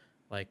or,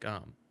 like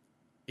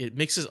it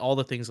mixes all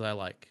the things that I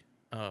like,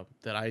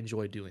 that I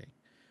enjoy doing,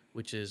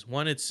 which is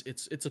one, it's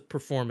a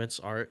performance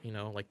art, you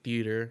know, like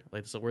theater,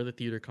 like so where the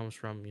theater comes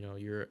from, you know,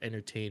 you're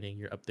entertaining,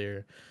 you're up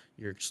there,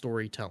 you're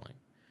storytelling,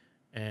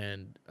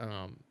 and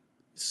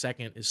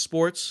second is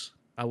sports.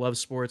 I love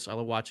sports. I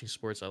love watching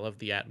sports. I love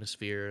the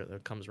atmosphere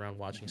that comes around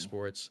watching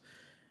sports.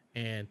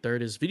 And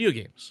third is video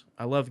games.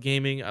 I love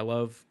gaming. I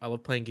love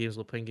playing games. I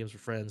love playing games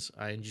with friends.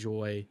 I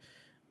enjoy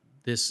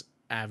this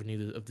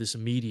avenue of this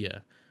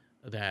media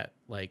that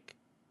like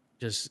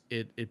just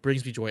it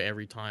brings me joy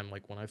every time.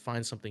 Like when I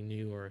find something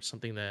new or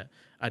something that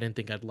I didn't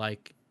think I'd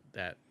like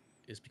that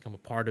has become a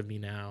part of me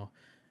now,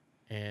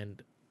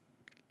 and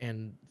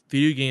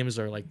video games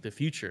are like the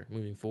future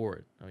moving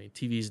forward. I mean,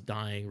 TV's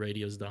dying,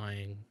 radio's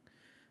dying,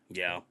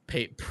 Yeah.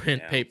 print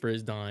paper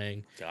is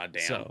dying. God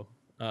damn. So,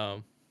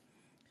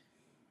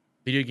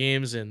 video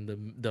games and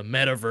the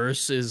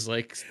metaverse is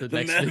like the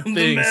next big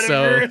thing. Metaverse.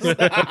 So,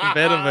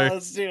 metaverse.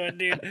 Let's do it,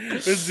 dude.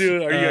 Let's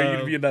do it. Are you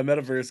gonna be in that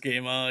metaverse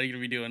game? Are you gonna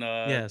be doing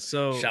Yeah.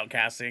 So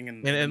shoutcasting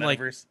and and the like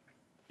metaverse?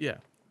 yeah,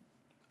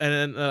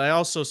 and then I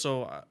also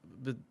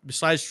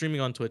besides streaming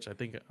on Twitch, I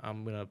think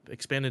I'm gonna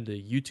expand into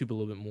YouTube a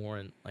little bit more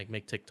and like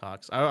make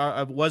TikToks.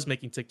 I was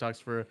making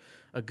TikToks for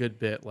a good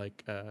bit,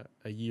 like a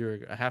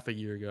half a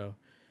year ago,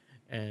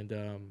 and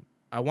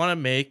I want to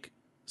make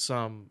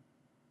some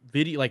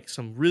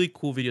some really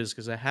cool videos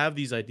because I have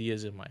these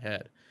ideas in my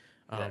head.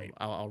 Right.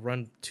 I'll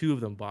run two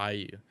of them by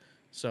you.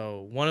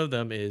 So one of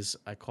them is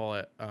I call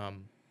it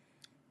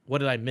 "What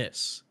Did I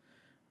Miss,"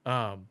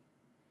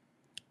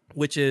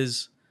 which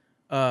is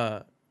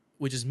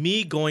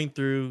me going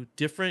through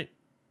different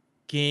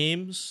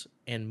games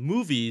and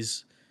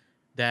movies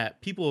that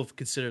people have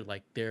considered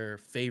like their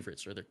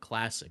favorites or their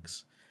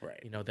classics. Right.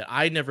 You know, that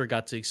I never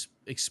got to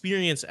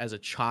experience as a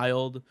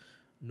child,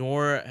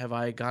 nor have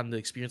I gotten to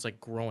experience like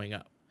growing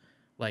up.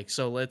 Like,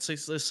 so let's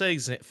say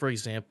for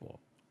example,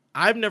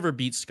 I've never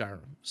beat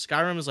Skyrim.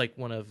 Skyrim is like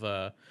one of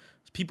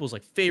people's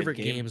like favorite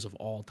game. games of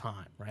all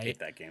time, right? Hate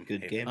that game.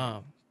 Good Hate game.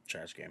 that.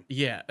 Trash game.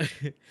 Yeah.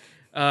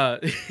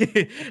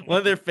 One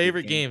of their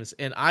favorite games,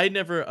 and I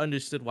never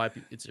understood why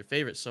it's their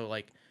favorite. So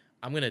like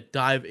I'm gonna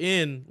dive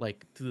in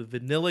like to the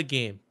vanilla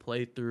game,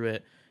 play through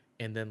it,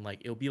 and then like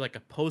it'll be like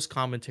a post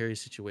commentary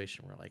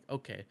situation where like,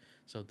 okay,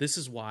 so this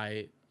is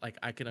why like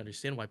I can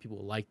understand why people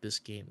like this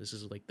game. This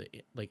is like the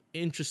like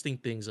interesting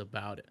things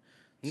about it.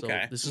 So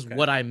Okay, this is okay.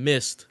 what I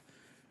missed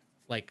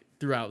like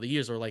throughout the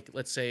years, or like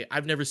let's say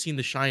I've never seen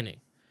The Shining,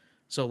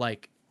 so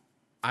like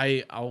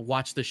I'll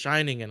watch The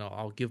Shining and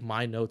I'll give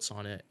my notes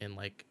on it, and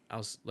like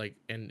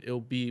and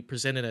it'll be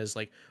presented as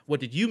like, what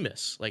did you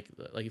miss? Like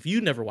if you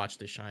never watched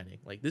The Shining,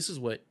 like this is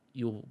what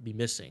you'll be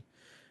missing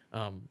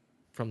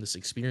from this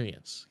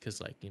experience,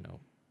 because like, you know,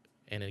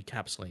 and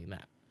encapsulating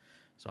that.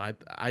 So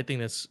I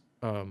think that's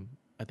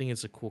I think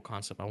it's a cool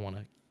concept I want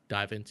to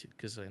dive into,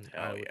 because then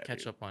I would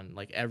catch up on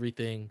like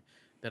everything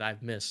that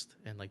I've missed,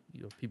 and like,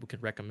 you know, people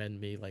can recommend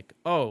me like,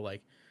 oh,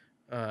 like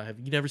have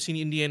you never seen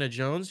Indiana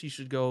Jones? You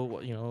should go,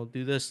 you know,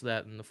 do this,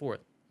 that, and the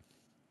fourth.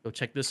 Go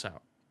check this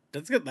out.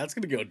 That's good. That's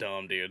gonna go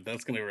dumb, dude.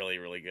 That's gonna really,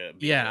 really good.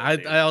 Yeah,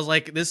 I was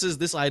like,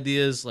 this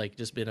idea is like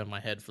just been in my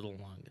head for the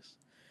longest.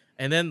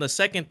 And then the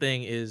second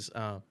thing is,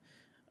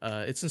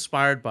 it's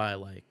inspired by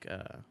like,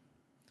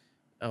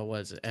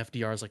 what is it?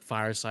 FDR's like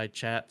fireside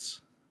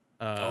chats.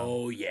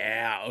 Oh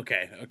yeah.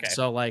 Okay.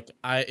 So like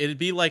it'd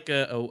be like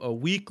a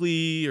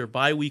weekly or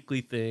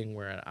bi-weekly thing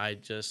where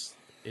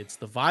it's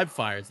the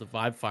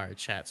Vibe Fire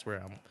chats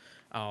where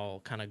I'll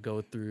kind of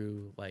go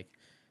through like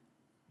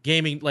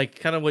gaming, like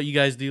kind of what you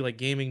guys do, like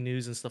gaming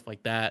news and stuff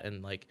like that,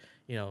 and like,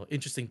 you know,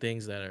 interesting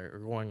things that are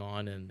going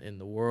on in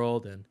the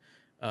world, and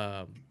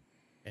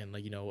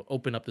like, you know,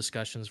 open up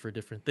discussions for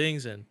different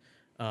things. And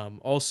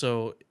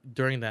also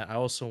during that I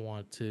also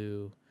want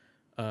to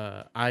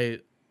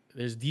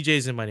there's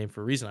DJs in my name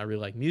for a reason. I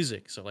really like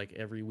music, so like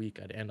every week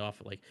I'd end off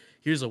with like,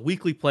 here's a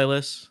weekly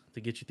playlist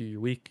to get you through your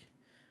week.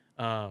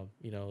 You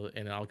know,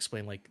 and I'll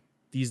explain like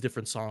these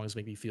different songs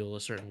make me feel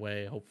a certain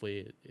way.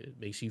 Hopefully it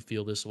makes you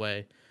feel this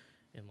way,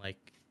 and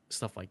like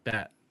stuff like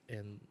that.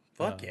 And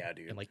fuck yeah,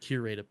 dude. And like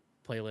curate a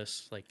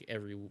playlist like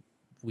every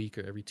week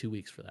or every 2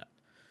 weeks for that.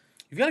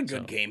 You've got a good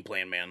So, game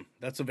plan, man.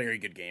 That's a very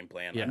good game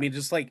plan. I yeah. mean,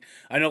 just like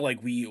I know,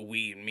 like me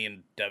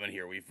and Devin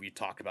here, we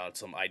talked about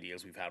some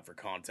ideas we've had for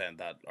content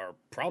that are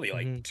probably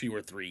like Mhm. 2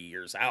 or 3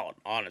 years out.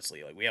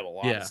 Honestly, like we have a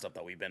lot Yeah. of stuff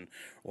that we've been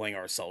rolling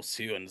ourselves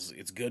to, and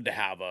it's good to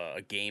have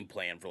a game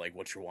plan for like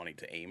what you're wanting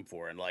to aim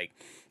for. And like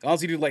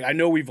honestly, dude, like I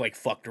know we've like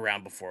fucked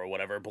around before or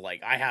whatever, but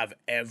like I have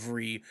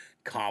every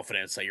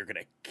confidence that you're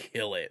gonna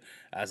kill it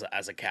as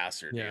a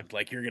caster, dude. Yeah.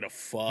 Like you're gonna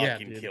Yeah,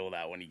 fucking dude. kill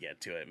that when you get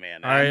to it,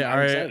 man. All right, I'm all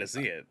right. excited to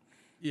see it.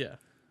 Yeah.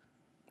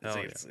 It's, Hell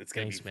yeah. it's gonna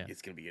Thanks, be man.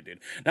 it's gonna be good, dude.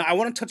 Now I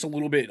want to touch a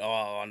little bit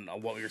on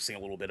what we were saying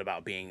a little bit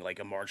about being like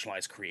a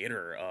marginalized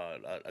creator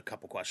a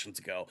couple questions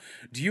ago.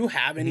 Do you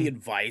have any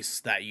advice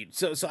that you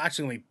so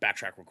actually let me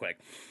backtrack real quick.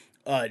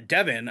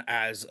 Devin,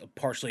 as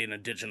partially an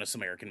Indigenous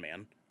American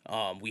man,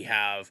 we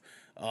have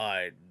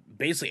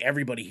basically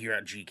everybody here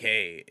at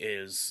GK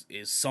is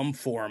some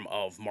form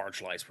of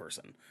marginalized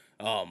person.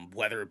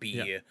 Whether it be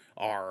Yeah.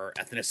 our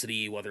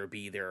ethnicity, whether it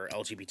be their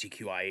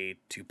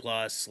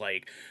LGBTQIA2+,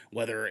 like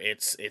whether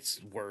it's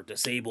we're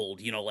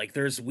disabled, you know, like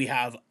we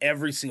have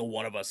every single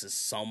one of us is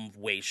some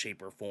way,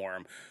 shape, or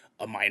form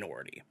a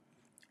minority.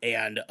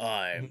 And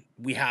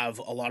we have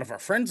a lot of our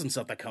friends and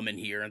stuff that come in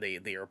here, and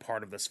they are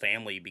part of this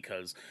family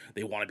because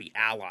they want to be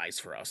allies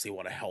for us. They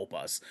want to help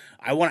us.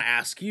 I want to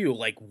ask you,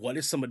 like, what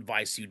is some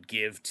advice you'd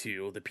give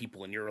to the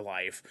people in your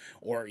life,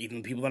 or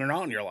even people that are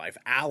not in your life,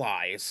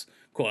 allies,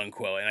 quote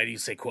unquote? And I do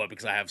say quote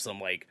because I have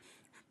some like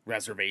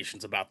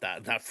reservations about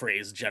that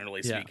phrase,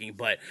 generally Yeah. speaking.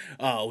 But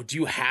do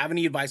you have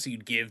any advice that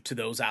you'd give to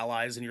those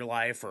allies in your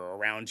life or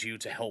around you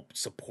to help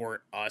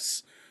support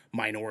us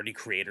minority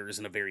creators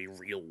in a very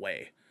real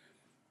way?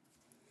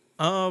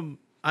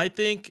 I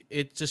think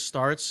it just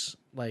starts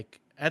like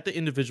at the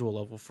individual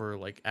level for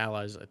like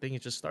allies. I think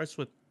it just starts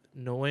with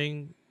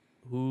knowing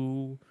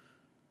who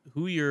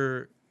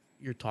you're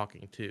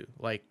talking to.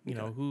 Like, you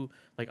know, who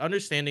like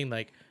understanding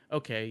like,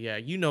 okay, yeah,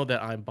 you know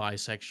that I'm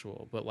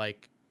bisexual, but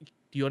like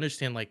do you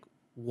understand like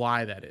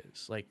why that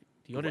is? Like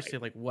do you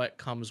understand like what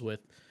comes with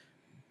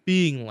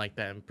being like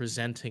that and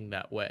presenting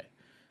that way?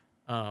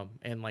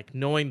 And like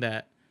knowing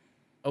that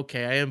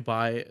okay, I am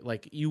bi.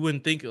 Like you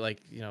wouldn't think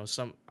like, you know,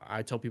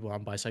 I tell people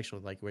I'm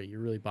bisexual, like, wait, you're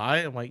really bi?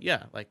 I'm like,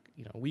 yeah, like,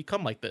 you know, we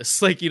come like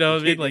this. Like, you know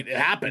what I mean? Like it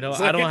happens. you know,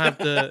 I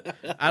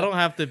don't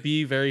have to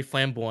be very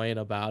flamboyant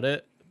about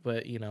it.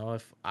 But you know,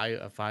 if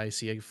I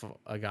see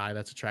a guy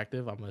that's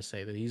attractive, I'm gonna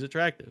say that he's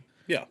attractive.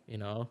 Yeah. You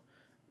know?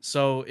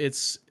 So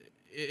it's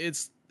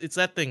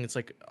that thing. It's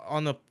like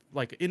on the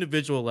like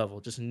individual level,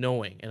 just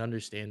knowing and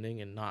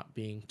understanding and not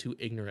being too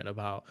ignorant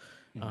about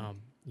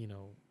you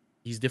know,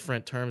 these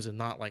different terms and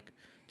not like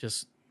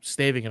just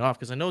staving it off,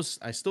 because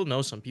I still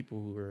know some people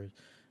who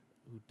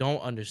don't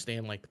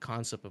understand like the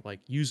concept of like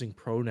using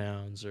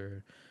pronouns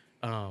or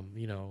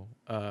you know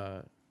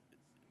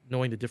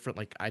knowing the different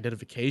like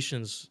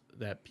identifications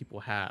that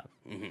people have.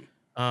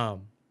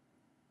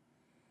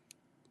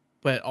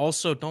 But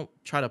also don't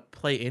try to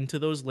play into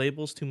those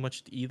labels too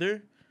much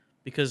either,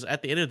 because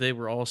at the end of the day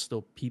we're all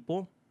still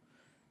people.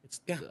 It's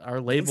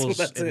our labels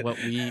and what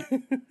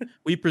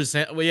we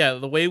present. Well, yeah,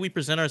 the way we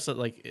present ourselves,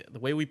 like the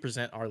way we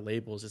present our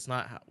labels, it's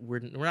not we're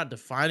not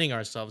defining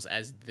ourselves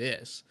as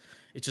this.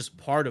 It's just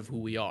part of who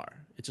we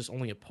are. It's just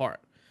only a part.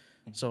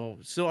 So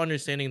still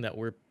understanding that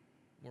we're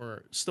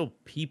still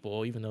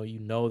people, even though you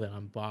know that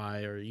I'm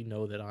bi or you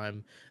know that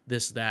I'm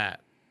this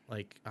that.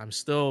 Like I'm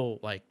still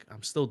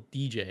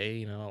DJ.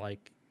 You know,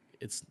 like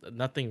it's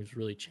nothing's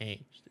really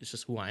changed. It's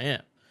just who I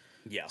am.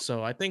 Yeah.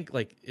 So I think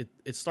like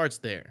it starts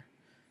there.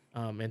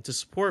 And to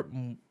support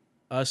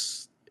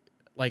us,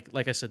 like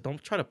I said,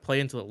 don't try to play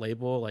into the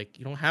label. Like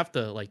you don't have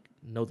to like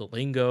know the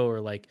lingo,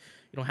 or like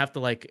you don't have to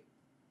like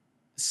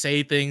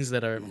say things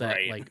that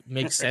like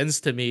make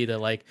sense to me to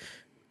like.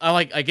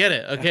 I get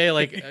it. Okay,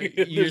 like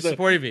you're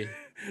supporting me.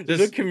 There's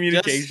a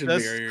communication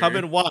barrier. Just come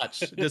and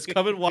watch. Just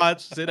come and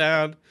watch. Sit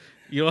down.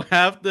 You don't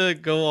have to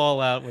go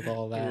all out with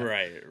all that.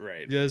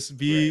 Right. Just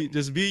be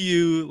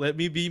you. Let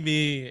me be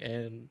me,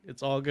 and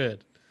it's all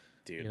good.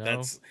 Dude, you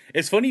know?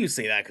 it's funny you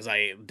say that because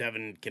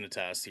Devin can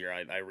attest here.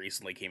 I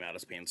recently came out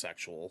as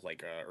pansexual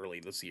like early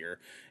this year,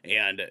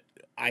 and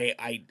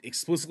I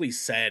explicitly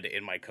said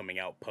in my coming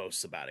out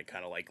posts about it,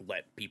 kind of like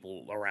let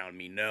people around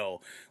me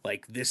know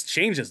like this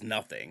changes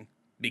nothing.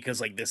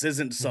 Because like this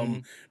isn't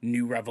some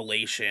new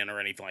revelation or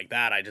anything like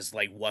that. I just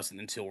like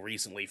wasn't until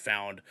recently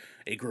found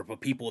a group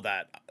of people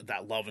that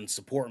love and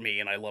support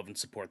me, and I love and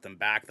support them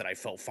back, that I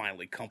felt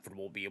finally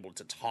comfortable be able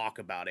to talk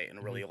about it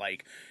and really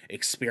like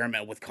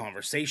experiment with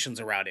conversations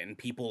around it. And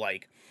people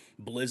like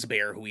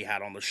Blizzbear, who we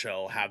had on the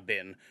show, have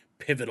been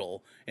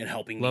pivotal in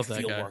helping me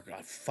feel more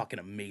a fucking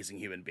amazing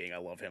human being. I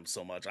love him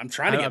so much. I'm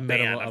trying to get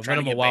banned. I've met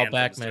him a while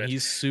back, man.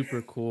 He's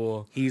super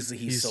cool. He's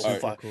so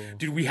fun. Cool.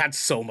 Dude, we had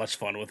so much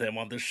fun with him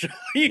on the show.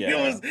 He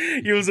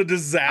was a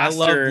disaster. I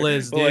love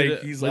Blizz, dude.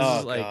 Like, he's Blizz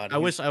is like, God, I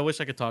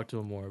wish I could talk to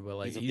him more, but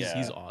like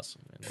he's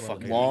awesome, man.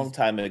 A long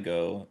time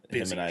ago,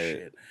 him and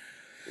I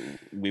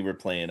we were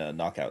playing a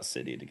Knockout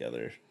City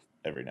together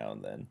every now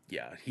and then.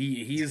 Yeah,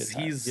 he's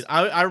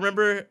I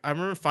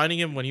remember finding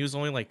him when he was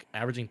only like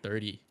averaging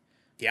 30.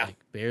 Yeah. like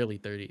barely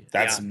 30.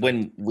 That's Yeah.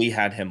 when we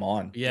had him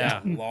on.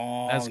 Yeah,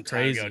 long that's time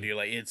crazy. ago, dude.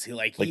 Like it's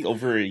Like he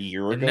over a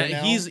year And ago now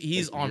now. he's Like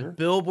a on year?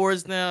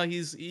 billboards now.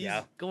 He's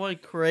Yeah. going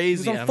he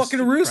crazy. was on I'm fucking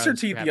super proud Rooster and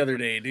Teeth super the other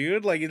happy. day,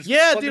 dude. Like it's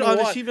Yeah, fucking dude, on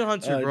what? Achievement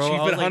Hunter, bro. I was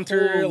Achievement like,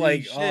 Hunter, holy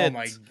like shit. oh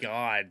my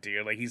god,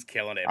 dude. Like he's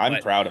killing it. I'm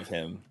but proud of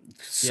him.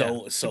 so Yeah,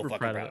 so super fucking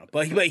proud proud. of it.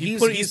 But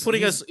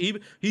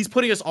He's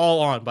putting us all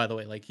on. By the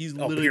way, like he's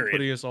oh, literally period.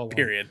 putting us all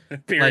Period. on.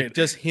 Period. Like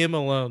just him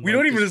alone. We like,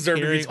 don't even just deserve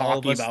to be carrying all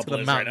of talking us about to the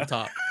Blizz right now.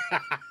 mountaintop.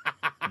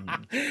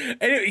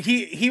 Anyway,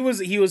 he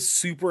was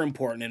super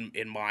important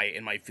in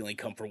my feeling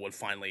comfort with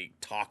finally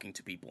talking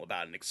to people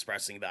about and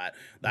expressing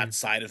that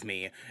side of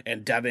me.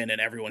 And Devin and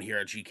everyone here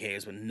at GK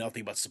has been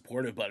nothing but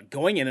supportive. But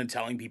going in and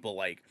telling people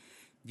like,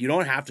 you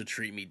don't have to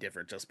treat me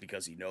different just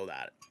because you know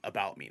that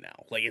about me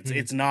now. Like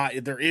it's not,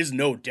 there is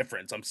no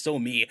difference. I'm still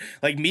me.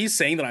 Like me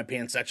saying that I'm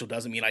pansexual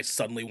doesn't mean I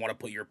suddenly want to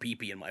put your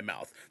pee-pee in my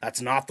mouth.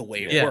 That's not the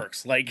way it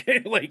works. Like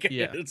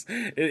it's,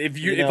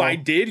 if I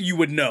did, you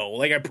would know.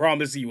 Like I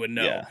promise you would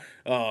know.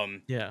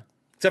 Yeah.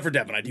 Except for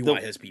Devin, I do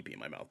want his pee-pee in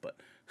my mouth, but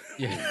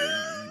Yeah.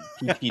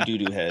 PP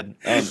doo-doo head.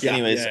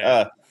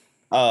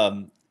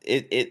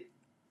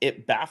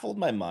 It baffled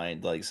my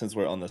mind, like since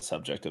we're on the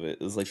subject of it.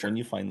 It was like when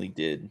you finally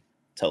did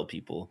tell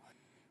people,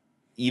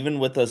 even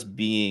with us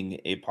being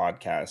a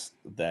podcast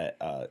that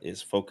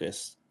is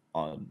focused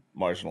on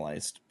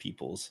marginalized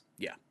peoples,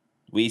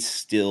 we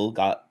still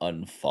got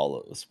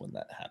unfollows when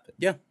that happened.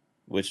 Yeah.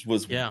 Which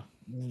was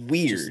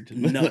weird.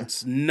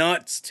 Just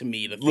nuts to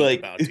me to think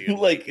about, dude.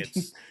 Like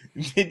it's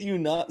did you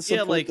not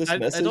support like this I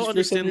message don't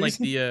for some understand like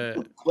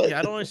reason? the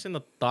I don't understand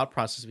the thought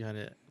process behind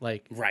it.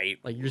 Like right.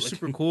 Like you're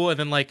super cool and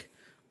then like,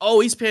 oh,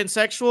 he's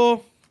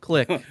pansexual.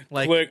 Click.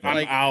 Like Click, I'm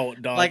like,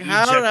 out, dog. Like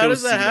how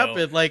does that Ejectocito.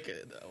 happen?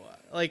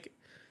 Like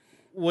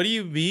what do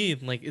you mean?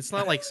 Like it's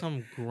not like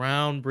some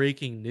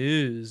groundbreaking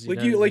news. Like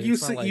know what I mean?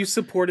 It's not you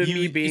supported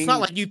me being. It's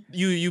not like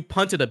you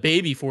punted a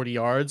baby 40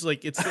 yards.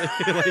 Like it's like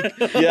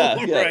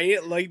right.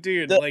 Like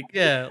dude. Like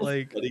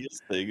the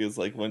funniest thing is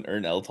like when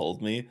Ernell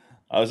told me,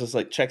 I was just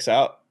like, checks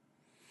out.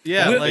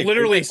 Yeah, like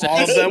literally all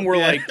of them were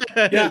like,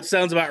 yeah,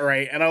 sounds about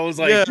right. And I was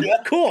like,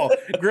 cool,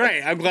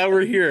 great. I'm glad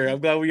we're here. I'm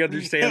glad we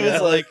understand that.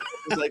 It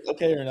was like,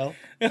 okay, Ernell,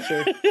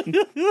 sure.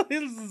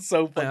 This is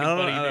so fucking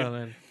funny, I dude. don't know,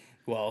 man.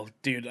 Well,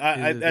 dude,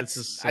 I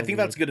think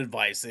that's good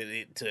advice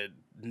to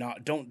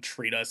don't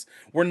treat us.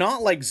 We're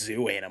not like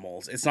zoo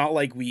animals. It's not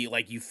like we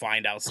like you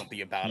find out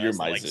something about You're us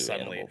my like zoo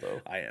suddenly. animal,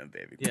 though. I am,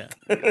 baby. Yeah.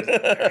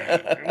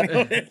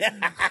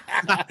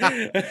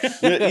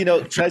 You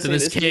know, Trapped in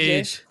this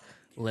cage.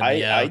 Let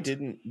me I out.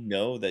 didn't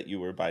know that you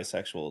were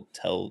bisexual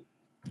till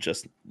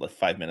just like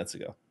 5 minutes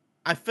ago.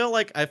 I felt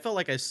like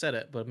I said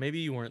it, but maybe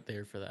you weren't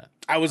there for that.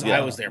 I was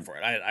there for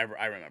it.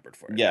 I remembered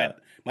for it. Yeah.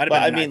 Might have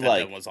But been I the mean, night that like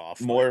Devin was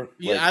off. more.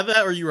 Yeah, either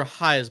that or you were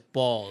high as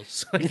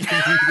balls. He do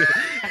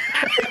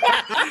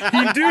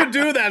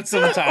that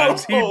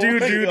sometimes. He do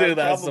that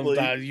probably.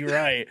 sometimes. You're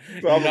right.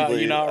 Probably,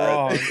 You're not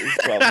wrong.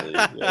 Probably,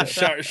 yeah.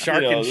 Shark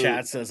You know, in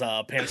chat says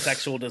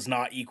pansexual does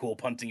not equal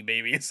punting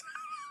babies.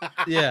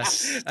 Yeah.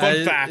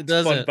 Fun fact. It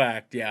doesn't. Fun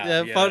fact.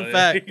 Yeah. Yeah, fun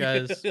fact,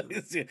 guys.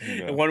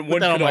 One Put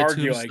that on could my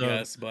argue, I tombstone.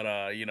 guess,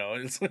 but you know.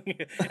 It's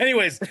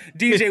anyways,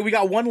 DJ, we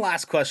got one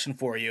last question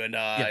for you, and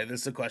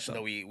this is a question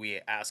that we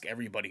ask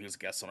everybody who's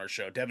guests on our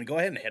show. Devin, go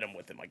ahead and hit him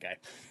with it, my guy.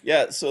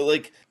 Yeah. So,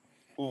 like,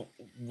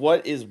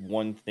 what is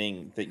one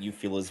thing that you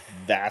feel is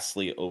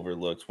vastly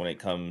overlooked when it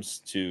comes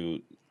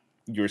to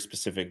your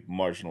specific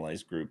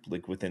marginalized group,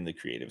 like within the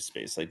creative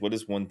space? Like, what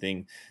is one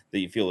thing that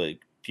you feel like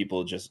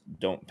people just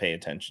don't pay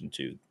attention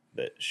to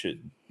that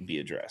should be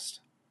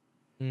addressed?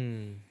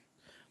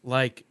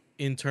 Like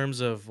in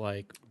terms of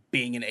like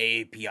being an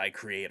AAPI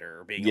creator,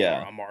 or being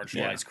a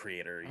marginalized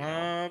creator. You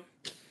know?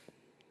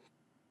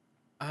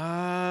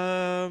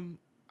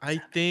 I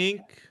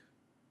think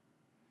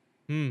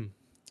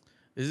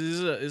this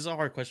is a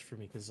hard question for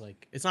me because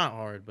like it's not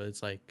hard, but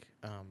it's like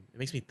it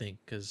makes me think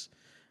because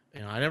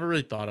you know I never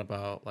really thought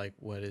about like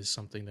what is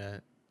something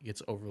that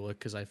gets overlooked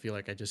because I feel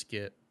like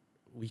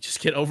we just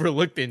get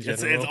overlooked in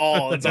general. It's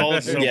all it's all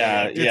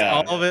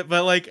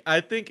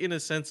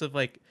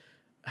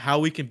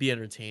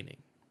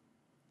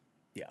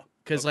Yeah,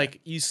 because like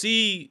you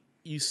see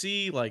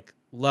like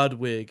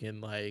Ludwig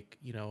and like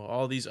you know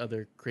all these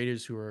other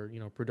creators who are you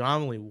know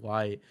predominantly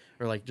white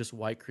or like just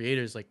white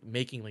creators like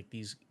making like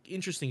these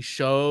interesting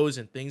shows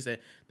and things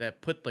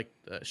that put like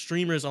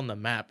streamers on the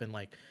map and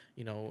like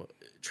you know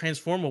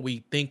transform what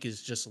we think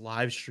is just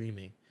live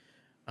streaming.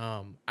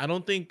 I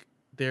don't think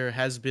there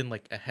has been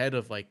like a head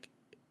of like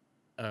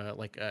a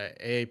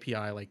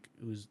AAPI like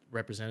who's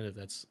representative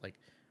that's like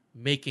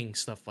making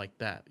stuff like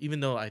that. Even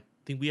though I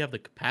think we have the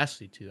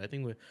capacity to, I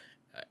think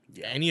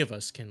any of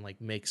us can like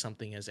make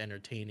something as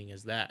entertaining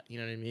as that. You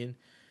know what I mean?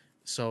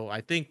 So I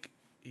think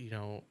you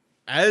know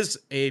as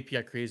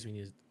AAPI creators we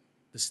need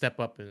to step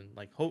up and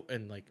like hope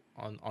and like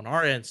on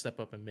our end step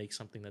up and make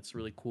something that's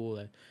really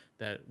cool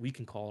that we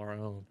can call our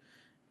own.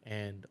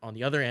 And on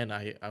the other end,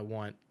 I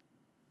want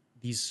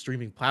these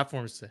streaming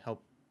platforms to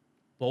help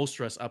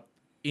bolster us up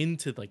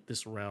into like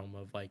this realm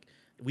of like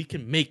we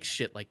can make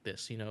shit like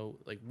this, you know,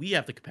 like we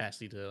have the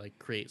capacity to like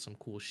create some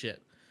cool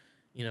shit,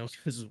 you know,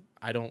 because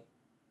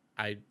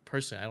I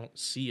personally I don't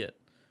see it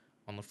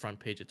on the front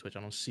page of Twitch.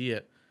 I don't see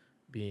it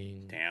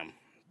being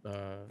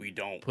we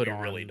don't put we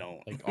on really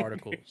don't like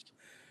articles.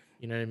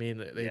 You know what I mean?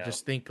 They Yeah.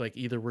 just think like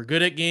either we're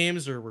good at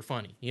games or we're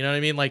funny. You know what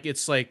I mean? Like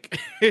it's like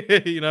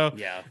you know,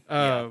 yeah.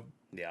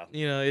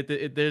 you know,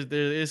 there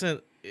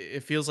isn't.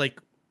 It feels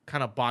like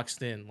kind of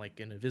boxed in, like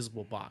an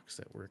invisible box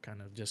that we're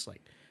kind of just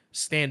like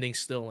standing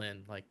still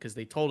in, like because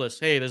they told us,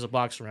 hey, there's a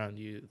box around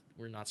you.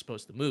 We're not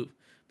supposed to move.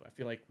 But I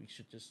feel like we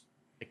should just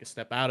take a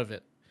step out of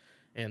it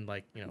and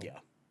like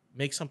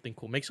make something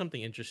cool, make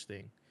something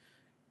interesting.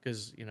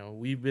 Because you know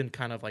we've been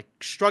kind of like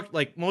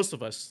like most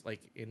of us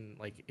like in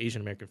like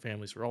Asian American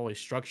families, we're always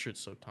structured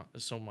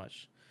so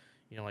much,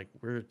 you know, like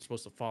we're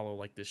supposed to follow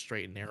like this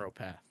straight and narrow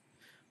path.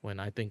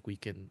 When I think we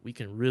can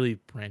really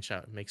branch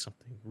out and make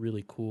something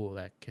really cool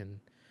that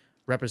can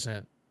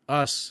represent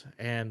us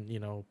and you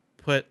know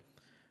put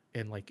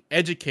and like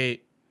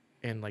educate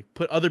and like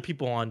put other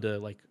people onto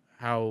like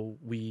how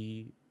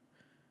we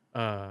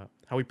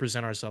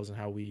present ourselves and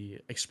how we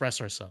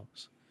express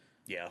ourselves.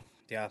 Yeah,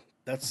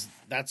 that's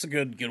a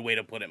good way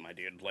to put it, my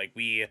dude. Like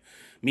me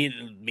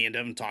and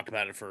Devin talked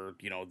about it for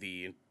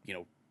the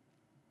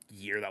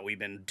year that we've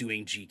been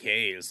doing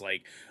GK. Is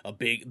like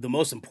the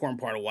most important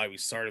part of why we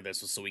started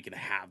this was so we can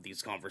have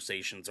these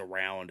conversations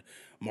around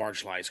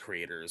marginalized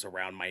creators,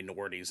 around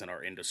minorities in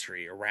our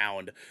industry,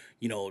 around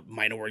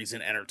minorities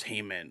in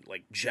entertainment,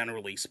 like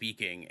generally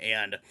speaking.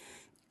 And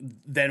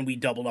then we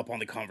doubled up on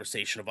the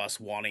conversation of us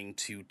wanting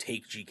to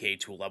take GK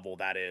to a level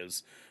that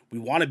is, we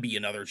want to be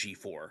another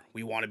G4.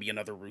 We want to be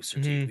another Rooster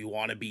Teeth. We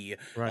want to be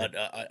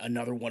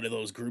another one of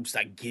those groups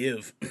that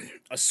give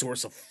a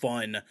source of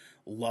fun,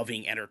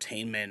 loving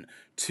entertainment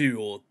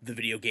to the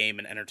video game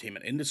and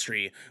entertainment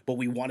industry. But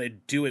we want to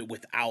do it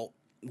without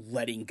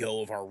letting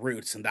go of our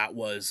roots. And that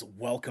was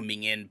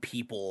welcoming in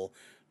people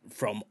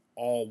from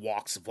all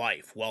walks of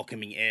life,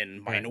 welcoming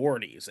in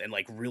minorities, and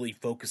like really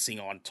focusing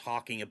on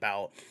talking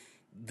about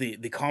the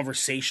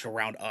conversation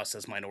around us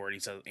as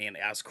minorities and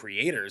as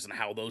creators, and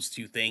how those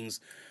two things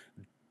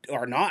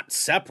are not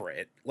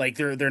separate. Like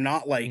they're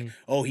not like,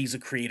 oh, he's a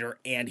creator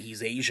and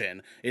he's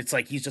Asian. It's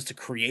like he's just a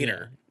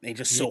creator and he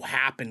just so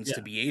happens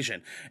to be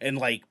Asian. And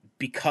like,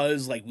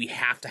 because like we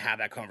have to have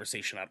that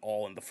conversation at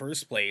all in the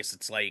first place,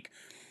 it's like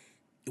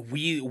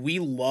we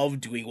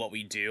love doing what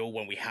we do.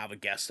 When we have a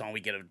guest on, we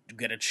get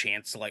a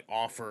chance to like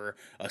offer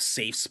a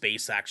safe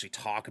space to actually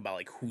talk about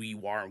like who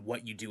you are and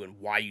what you do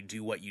and why you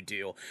do what you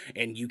do,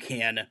 and you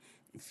can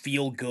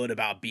feel good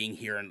about being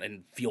here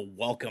and feel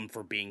welcome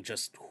for being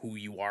just who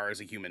you are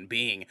as a human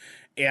being.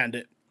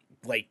 And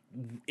like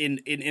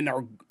in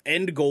our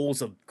end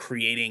goals of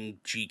creating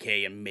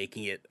GK and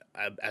making it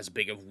as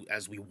big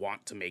as we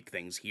want to make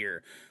things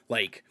here,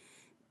 like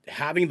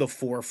having the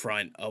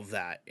forefront of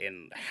that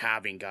and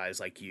having guys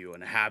like you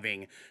and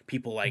having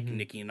people like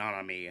Nikki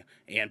Nanami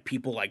and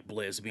people like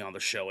Blizz be on the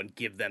show and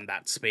give them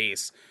that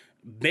space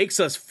makes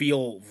us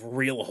feel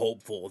real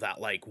hopeful that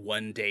like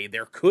one day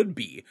there could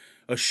be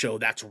a show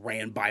that's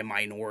ran by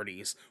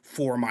minorities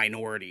for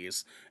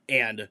minorities,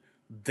 and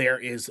there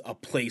is a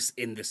place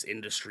in this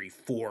industry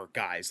for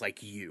guys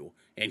like you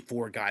and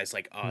for guys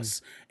like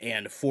us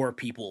and for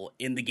people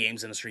in the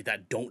games industry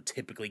that don't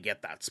typically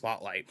get that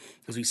spotlight.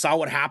 Because we saw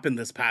what happened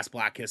this past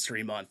Black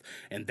History Month,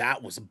 and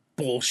that was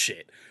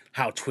bullshit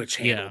how Twitch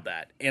handled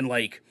that. And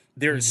like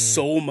there's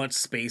so much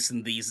space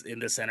in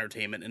this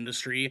entertainment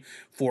industry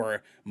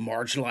for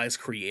marginalized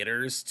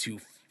creators to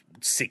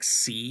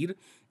succeed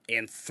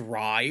and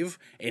thrive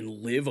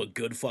and live a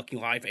good fucking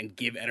life and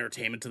give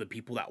entertainment to the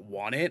people that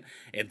want it.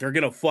 And they're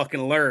gonna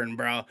fucking learn,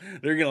 bro.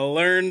 They're gonna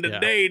learn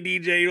today,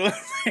 DJ. Let's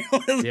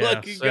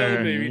fucking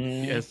go, baby.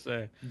 Yes,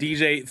 sir.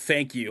 DJ,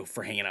 thank you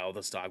for hanging out with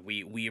us, dog.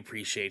 We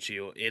appreciate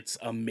you. It's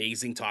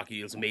amazing talking to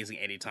you. It's amazing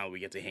anytime we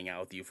get to hang out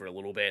with you for a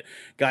little bit.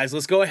 Guys,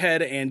 let's go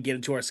ahead and get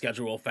into our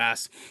schedule real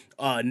fast.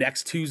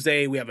 Next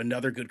Tuesday, we have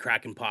another Good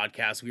Kraken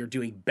podcast. We are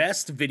doing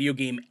best video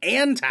game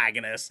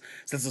antagonist.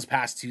 Since this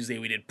past Tuesday,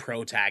 we did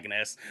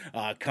protagonist.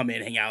 Come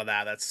in, hang out with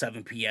that. That's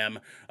 7 p.m.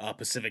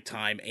 Pacific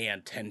time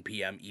and 10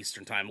 p.m.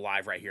 Eastern time,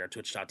 live right here at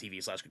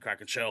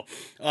twitch.tv/GoodKraken Show.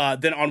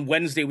 Then on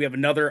Wednesday, we have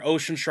another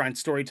Ocean Shrine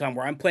Storytime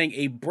where I'm playing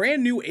a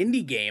brand new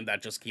indie game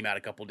that just came out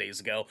a couple days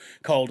ago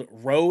called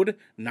Road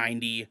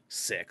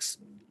 96.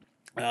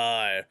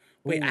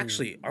 Wait,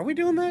 actually, are we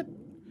doing that?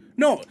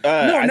 No,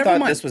 I never thought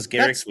mind. This was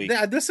Garrick's week.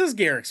 This is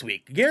Garrick's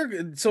week.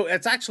 So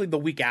it's actually the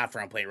week after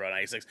I'm playing Road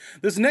 96.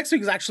 This next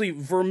week is actually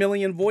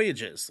Vermilion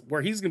Voyages,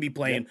 where he's going to be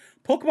playing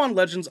Pokemon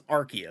Legends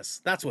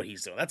Arceus. That's what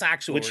he's doing. That's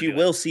actually which you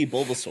will see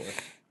Bulbasaur.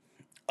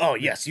 Oh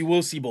yes, you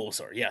will see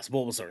Bulbasaur. Yes,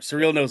 Bulbasaur.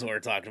 Surreal knows what we're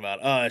talking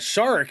about.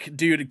 Shark,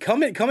 dude,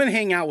 come and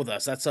hang out with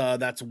us.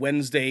 That's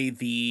Wednesday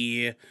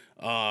the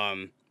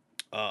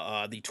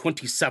the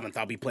 27th,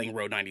 I'll be playing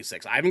Road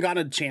 96. I haven't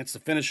gotten a chance to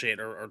finish it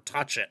or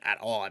touch it at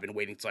all. I've been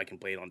waiting so I can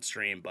play it on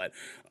stream, but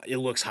it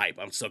looks hype.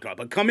 I'm stoked on it.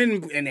 But come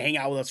in and hang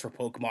out with us for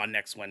Pokemon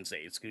next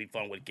Wednesday. It's gonna be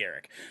fun with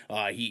Garrick.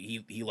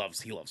 He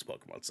loves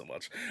Pokemon so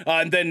much.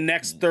 And then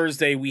next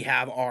Thursday we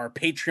have our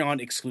Patreon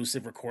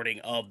exclusive recording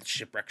of the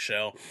Shipwreck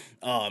Show.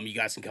 You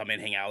guys can come in,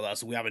 hang out with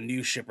us. We have a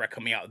new Shipwreck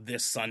coming out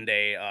this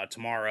Sunday,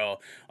 tomorrow,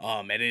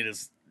 and it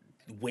is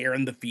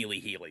wearing the feely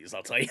heelys.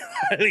 I'll tell you,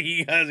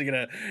 you guys are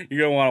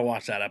you're gonna want to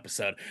watch that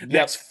episode.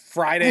 Next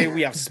Friday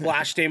we have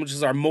Splash Day, which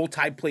is our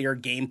multiplayer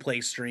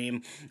gameplay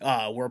stream.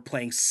 We're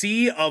playing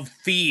Sea of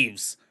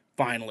Thieves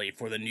finally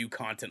for the new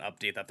content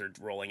update that they're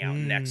rolling out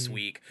next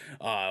week.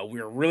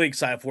 We're really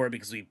excited for it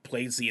because we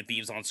played Sea of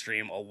Thieves on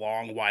stream a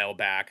long while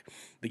back.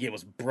 The game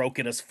was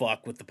broken as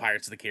fuck with the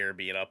Pirates of the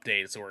Caribbean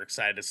update, so we're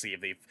excited to see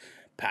if they've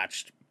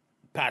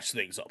patch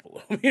things up a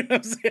little. You know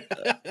what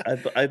I'm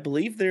saying? I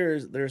believe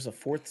there's a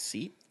fourth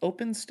seat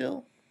open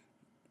still.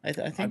 I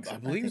think I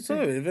believe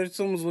so. If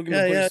someone's looking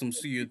to play some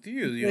Sea of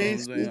Thieves, you know what I'm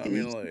saying? I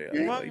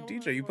mean, like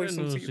DJ, you play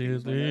some Sea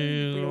of Thieves.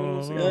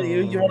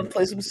 You want to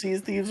play some Sea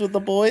of Thieves with the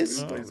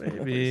boys?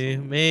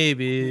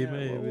 Maybe.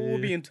 We'll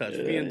be in touch.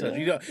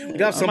 We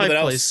got something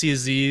else.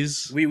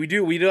 CZs. We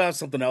do have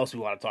something else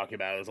we want to talk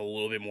about. It's a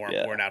little bit more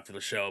important after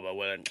the show, but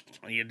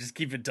you just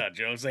keep in touch.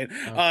 You know what I'm saying?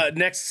 Okay.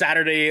 Next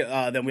Saturday,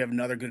 then we have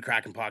another Good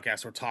Kraken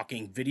podcast. We're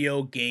talking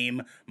video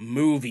game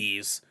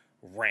movies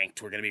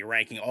ranked. We're going to be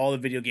ranking all the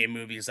video game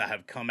movies that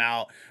have come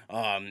out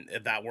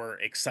that we're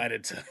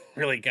excited to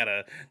really kind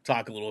of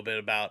talk a little bit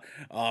about.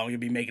 We're going to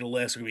be making a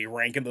list. We're going to be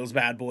ranking those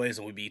bad boys,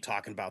 and we'll be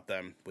talking about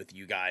them with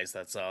you guys.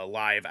 That's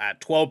live at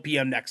 12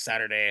 p.m. next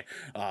Saturday,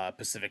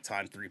 Pacific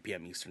time, 3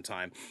 p.m. Eastern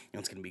time. And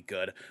it's going to be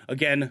good.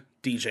 Again,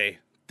 DJ,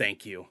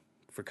 thank you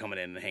for coming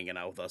in and hanging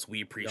out with us.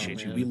 We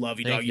appreciate you. We love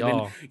you, dog.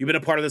 You've been a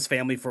part of this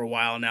family for a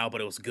while now, but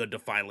it was good to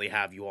finally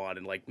have you on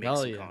and make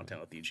some content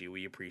with you, G.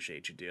 We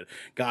appreciate you, dude.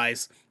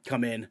 Guys,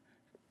 come in.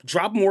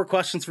 Drop more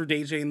questions for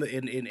DJ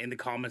in the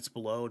comments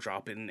below.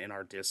 Drop in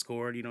our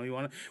Discord. You know, you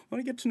want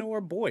to get to know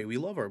our boy. We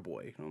love our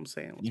boy. You know what I'm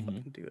saying? Let's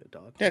fucking do it,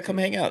 dog. Yeah, come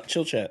hang out,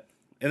 chill chat,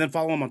 and then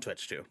follow him on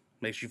Twitch too.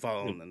 Make sure you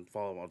follow him and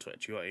follow him on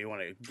Twitch. You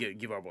want to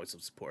give our boys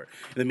some support.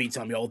 In the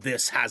meantime, y'all,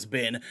 this has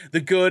been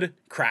the Good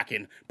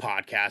Kraken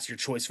Podcast, your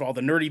choice for all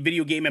the nerdy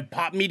video game and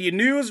pop media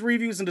news,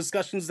 reviews, and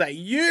discussions that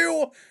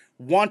you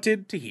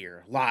wanted to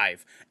hear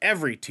live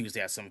every Tuesday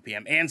at 7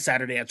 p.m. and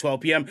Saturday at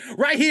 12 p.m.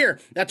 right here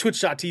at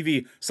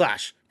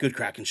twitch.tv/Good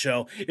Kraken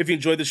Show. If you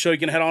enjoyed the show, you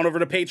can head on over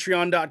to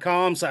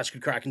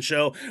patreon.com/Good Kraken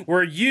Show,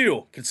 where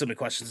you can submit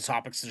questions and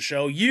topics to the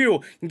show.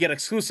 You can get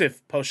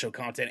exclusive post-show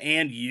content,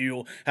 and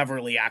you have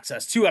early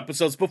access to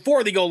episodes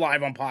before they go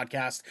live on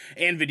podcast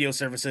and video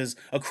services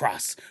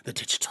across the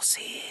digital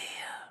sea.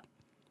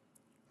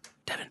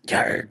 Devin.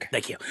 Yarg.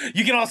 Thank you.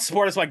 You can also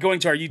support us by going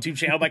to our YouTube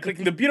channel by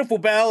clicking the beautiful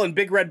bell and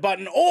big red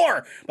button,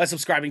 or by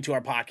subscribing to our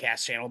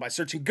podcast channel by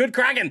searching Good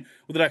Kraken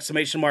with an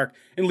exclamation mark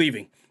and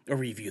leaving a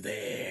review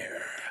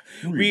there.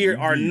 We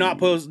are not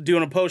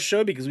doing a post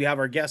show because we have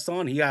our guest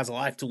on. He has a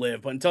life to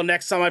live. But until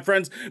next time, my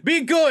friends,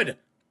 be good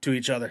to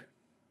each other.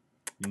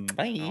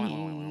 Bye.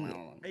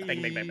 Bang,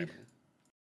 bang, bang, bang.